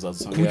y'igihe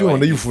uzazusanga kubyo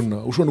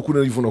wanayivuna ushobora no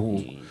kunayivuna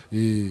ahubwo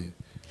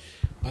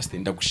Pastor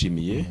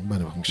ndagushimiye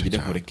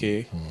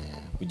birekoreke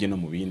ujye no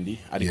mu bindi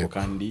ariko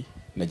kandi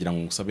nagira ngo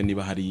ngusabe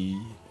niba hari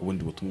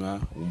ubundi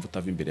butumwa wumva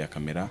utava imbere ya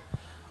kamera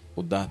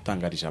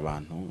udatangarije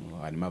abantu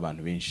harimo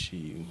abantu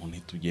benshi umuntu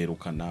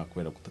itugerukana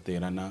kubera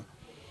kutaterana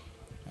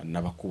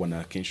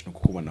n'abakubona kenshi no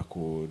kukubona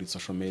kuri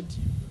social media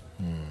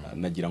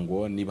nagira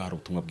ngo niba hari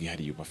ubutumwa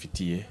bwihariye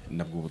bafitiye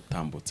nabwo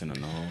butambutse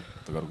noneho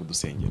tugaruka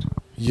dusengera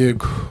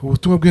yego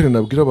ubutumwa bwihariye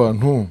nabwira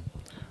abantu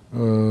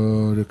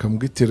reka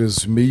mbwite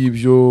resume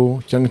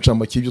y'ibyo cyangwa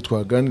incamake y'ibyo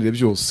twaganiriye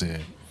byose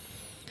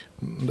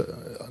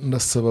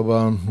ndasaba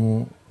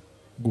abantu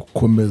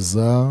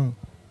gukomeza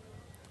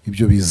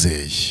ibyo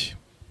bizeye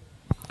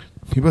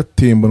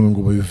ntibatembanwe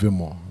ngo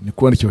babivemo ni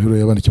kwandikira abahiro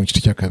yabandikiye mu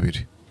gice cya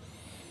 2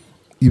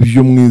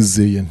 ibyo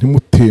mwizeye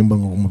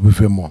ntimutembanwe ngo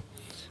mubivemo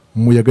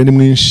umuyaga ni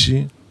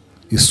mwinshi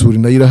isuri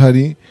nayo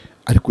irahari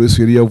ariko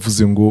Yesu yari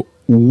yavuze ngo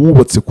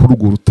uwubatse kuri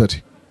urwo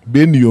rutare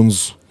bene iyo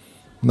nzu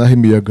naho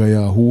imiyaga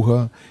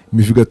yahuha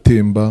imivu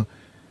igatemba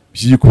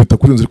byikubita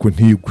kuri nzi ariko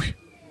ntigwe.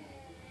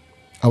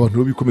 Abantu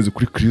rero bikomeze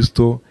kuri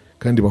Kristo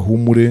kandi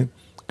bahumure,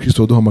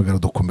 Kristo waduhamagara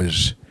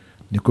dukomeje.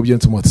 Niko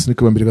byanditse mu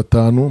Batesalonike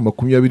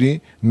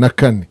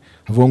 5:24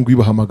 avuga ngo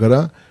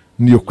ibahamagara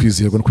niyo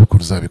kwizerwa no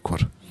kubikora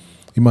uzabikora.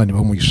 Imana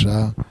ibahe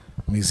umugisha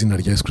mu izina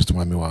rya Yesu Kristo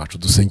umwami wacu.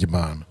 Dusenge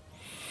Imana.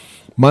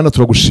 Mana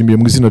turagushimiye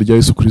mu izina rya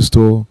Yesu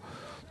Kristo,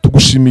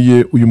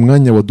 tugushimiye uyu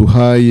mwanya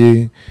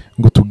waduhaye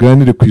ngo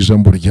tuganire ku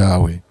ijambo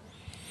ryawe.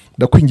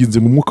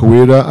 Ndakwinginze ngo Umwuka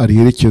Wera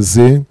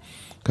ariherekeze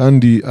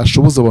kandi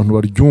ashoboza abantu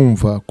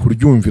baryumva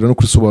kuryumvira no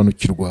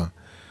kurisobanukirwa.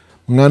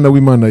 Mwana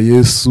w'Imana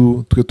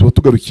Yesu, twe tuba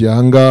tugarukiye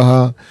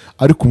ahangaha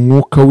ariko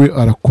Umwuka we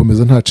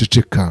arakomeza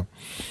ntaceceka,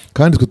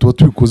 kandi twe tuba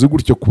tubikoze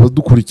gutya kuba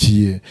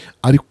dukurikiye,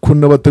 ariko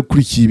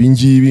n'abatakurikiye ibi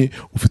ngibi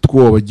ufite uko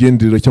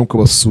wabagenderera cyangwa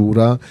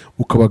ukabasura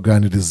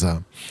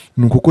ukabaganiriza.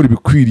 Nuko ukora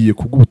ibikwiriye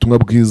kubw'ubutumwa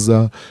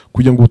bwiza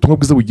kugira ngo ubutumwa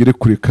bwiza bugere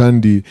kure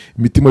kandi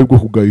imitima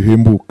y'ubwoko bwawe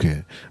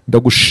ihembuke.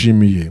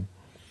 Ndagushimiye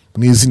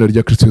mu izina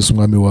rya Kristo Yesu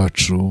umwami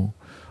wacu.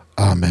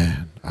 Amen.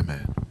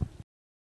 Amen.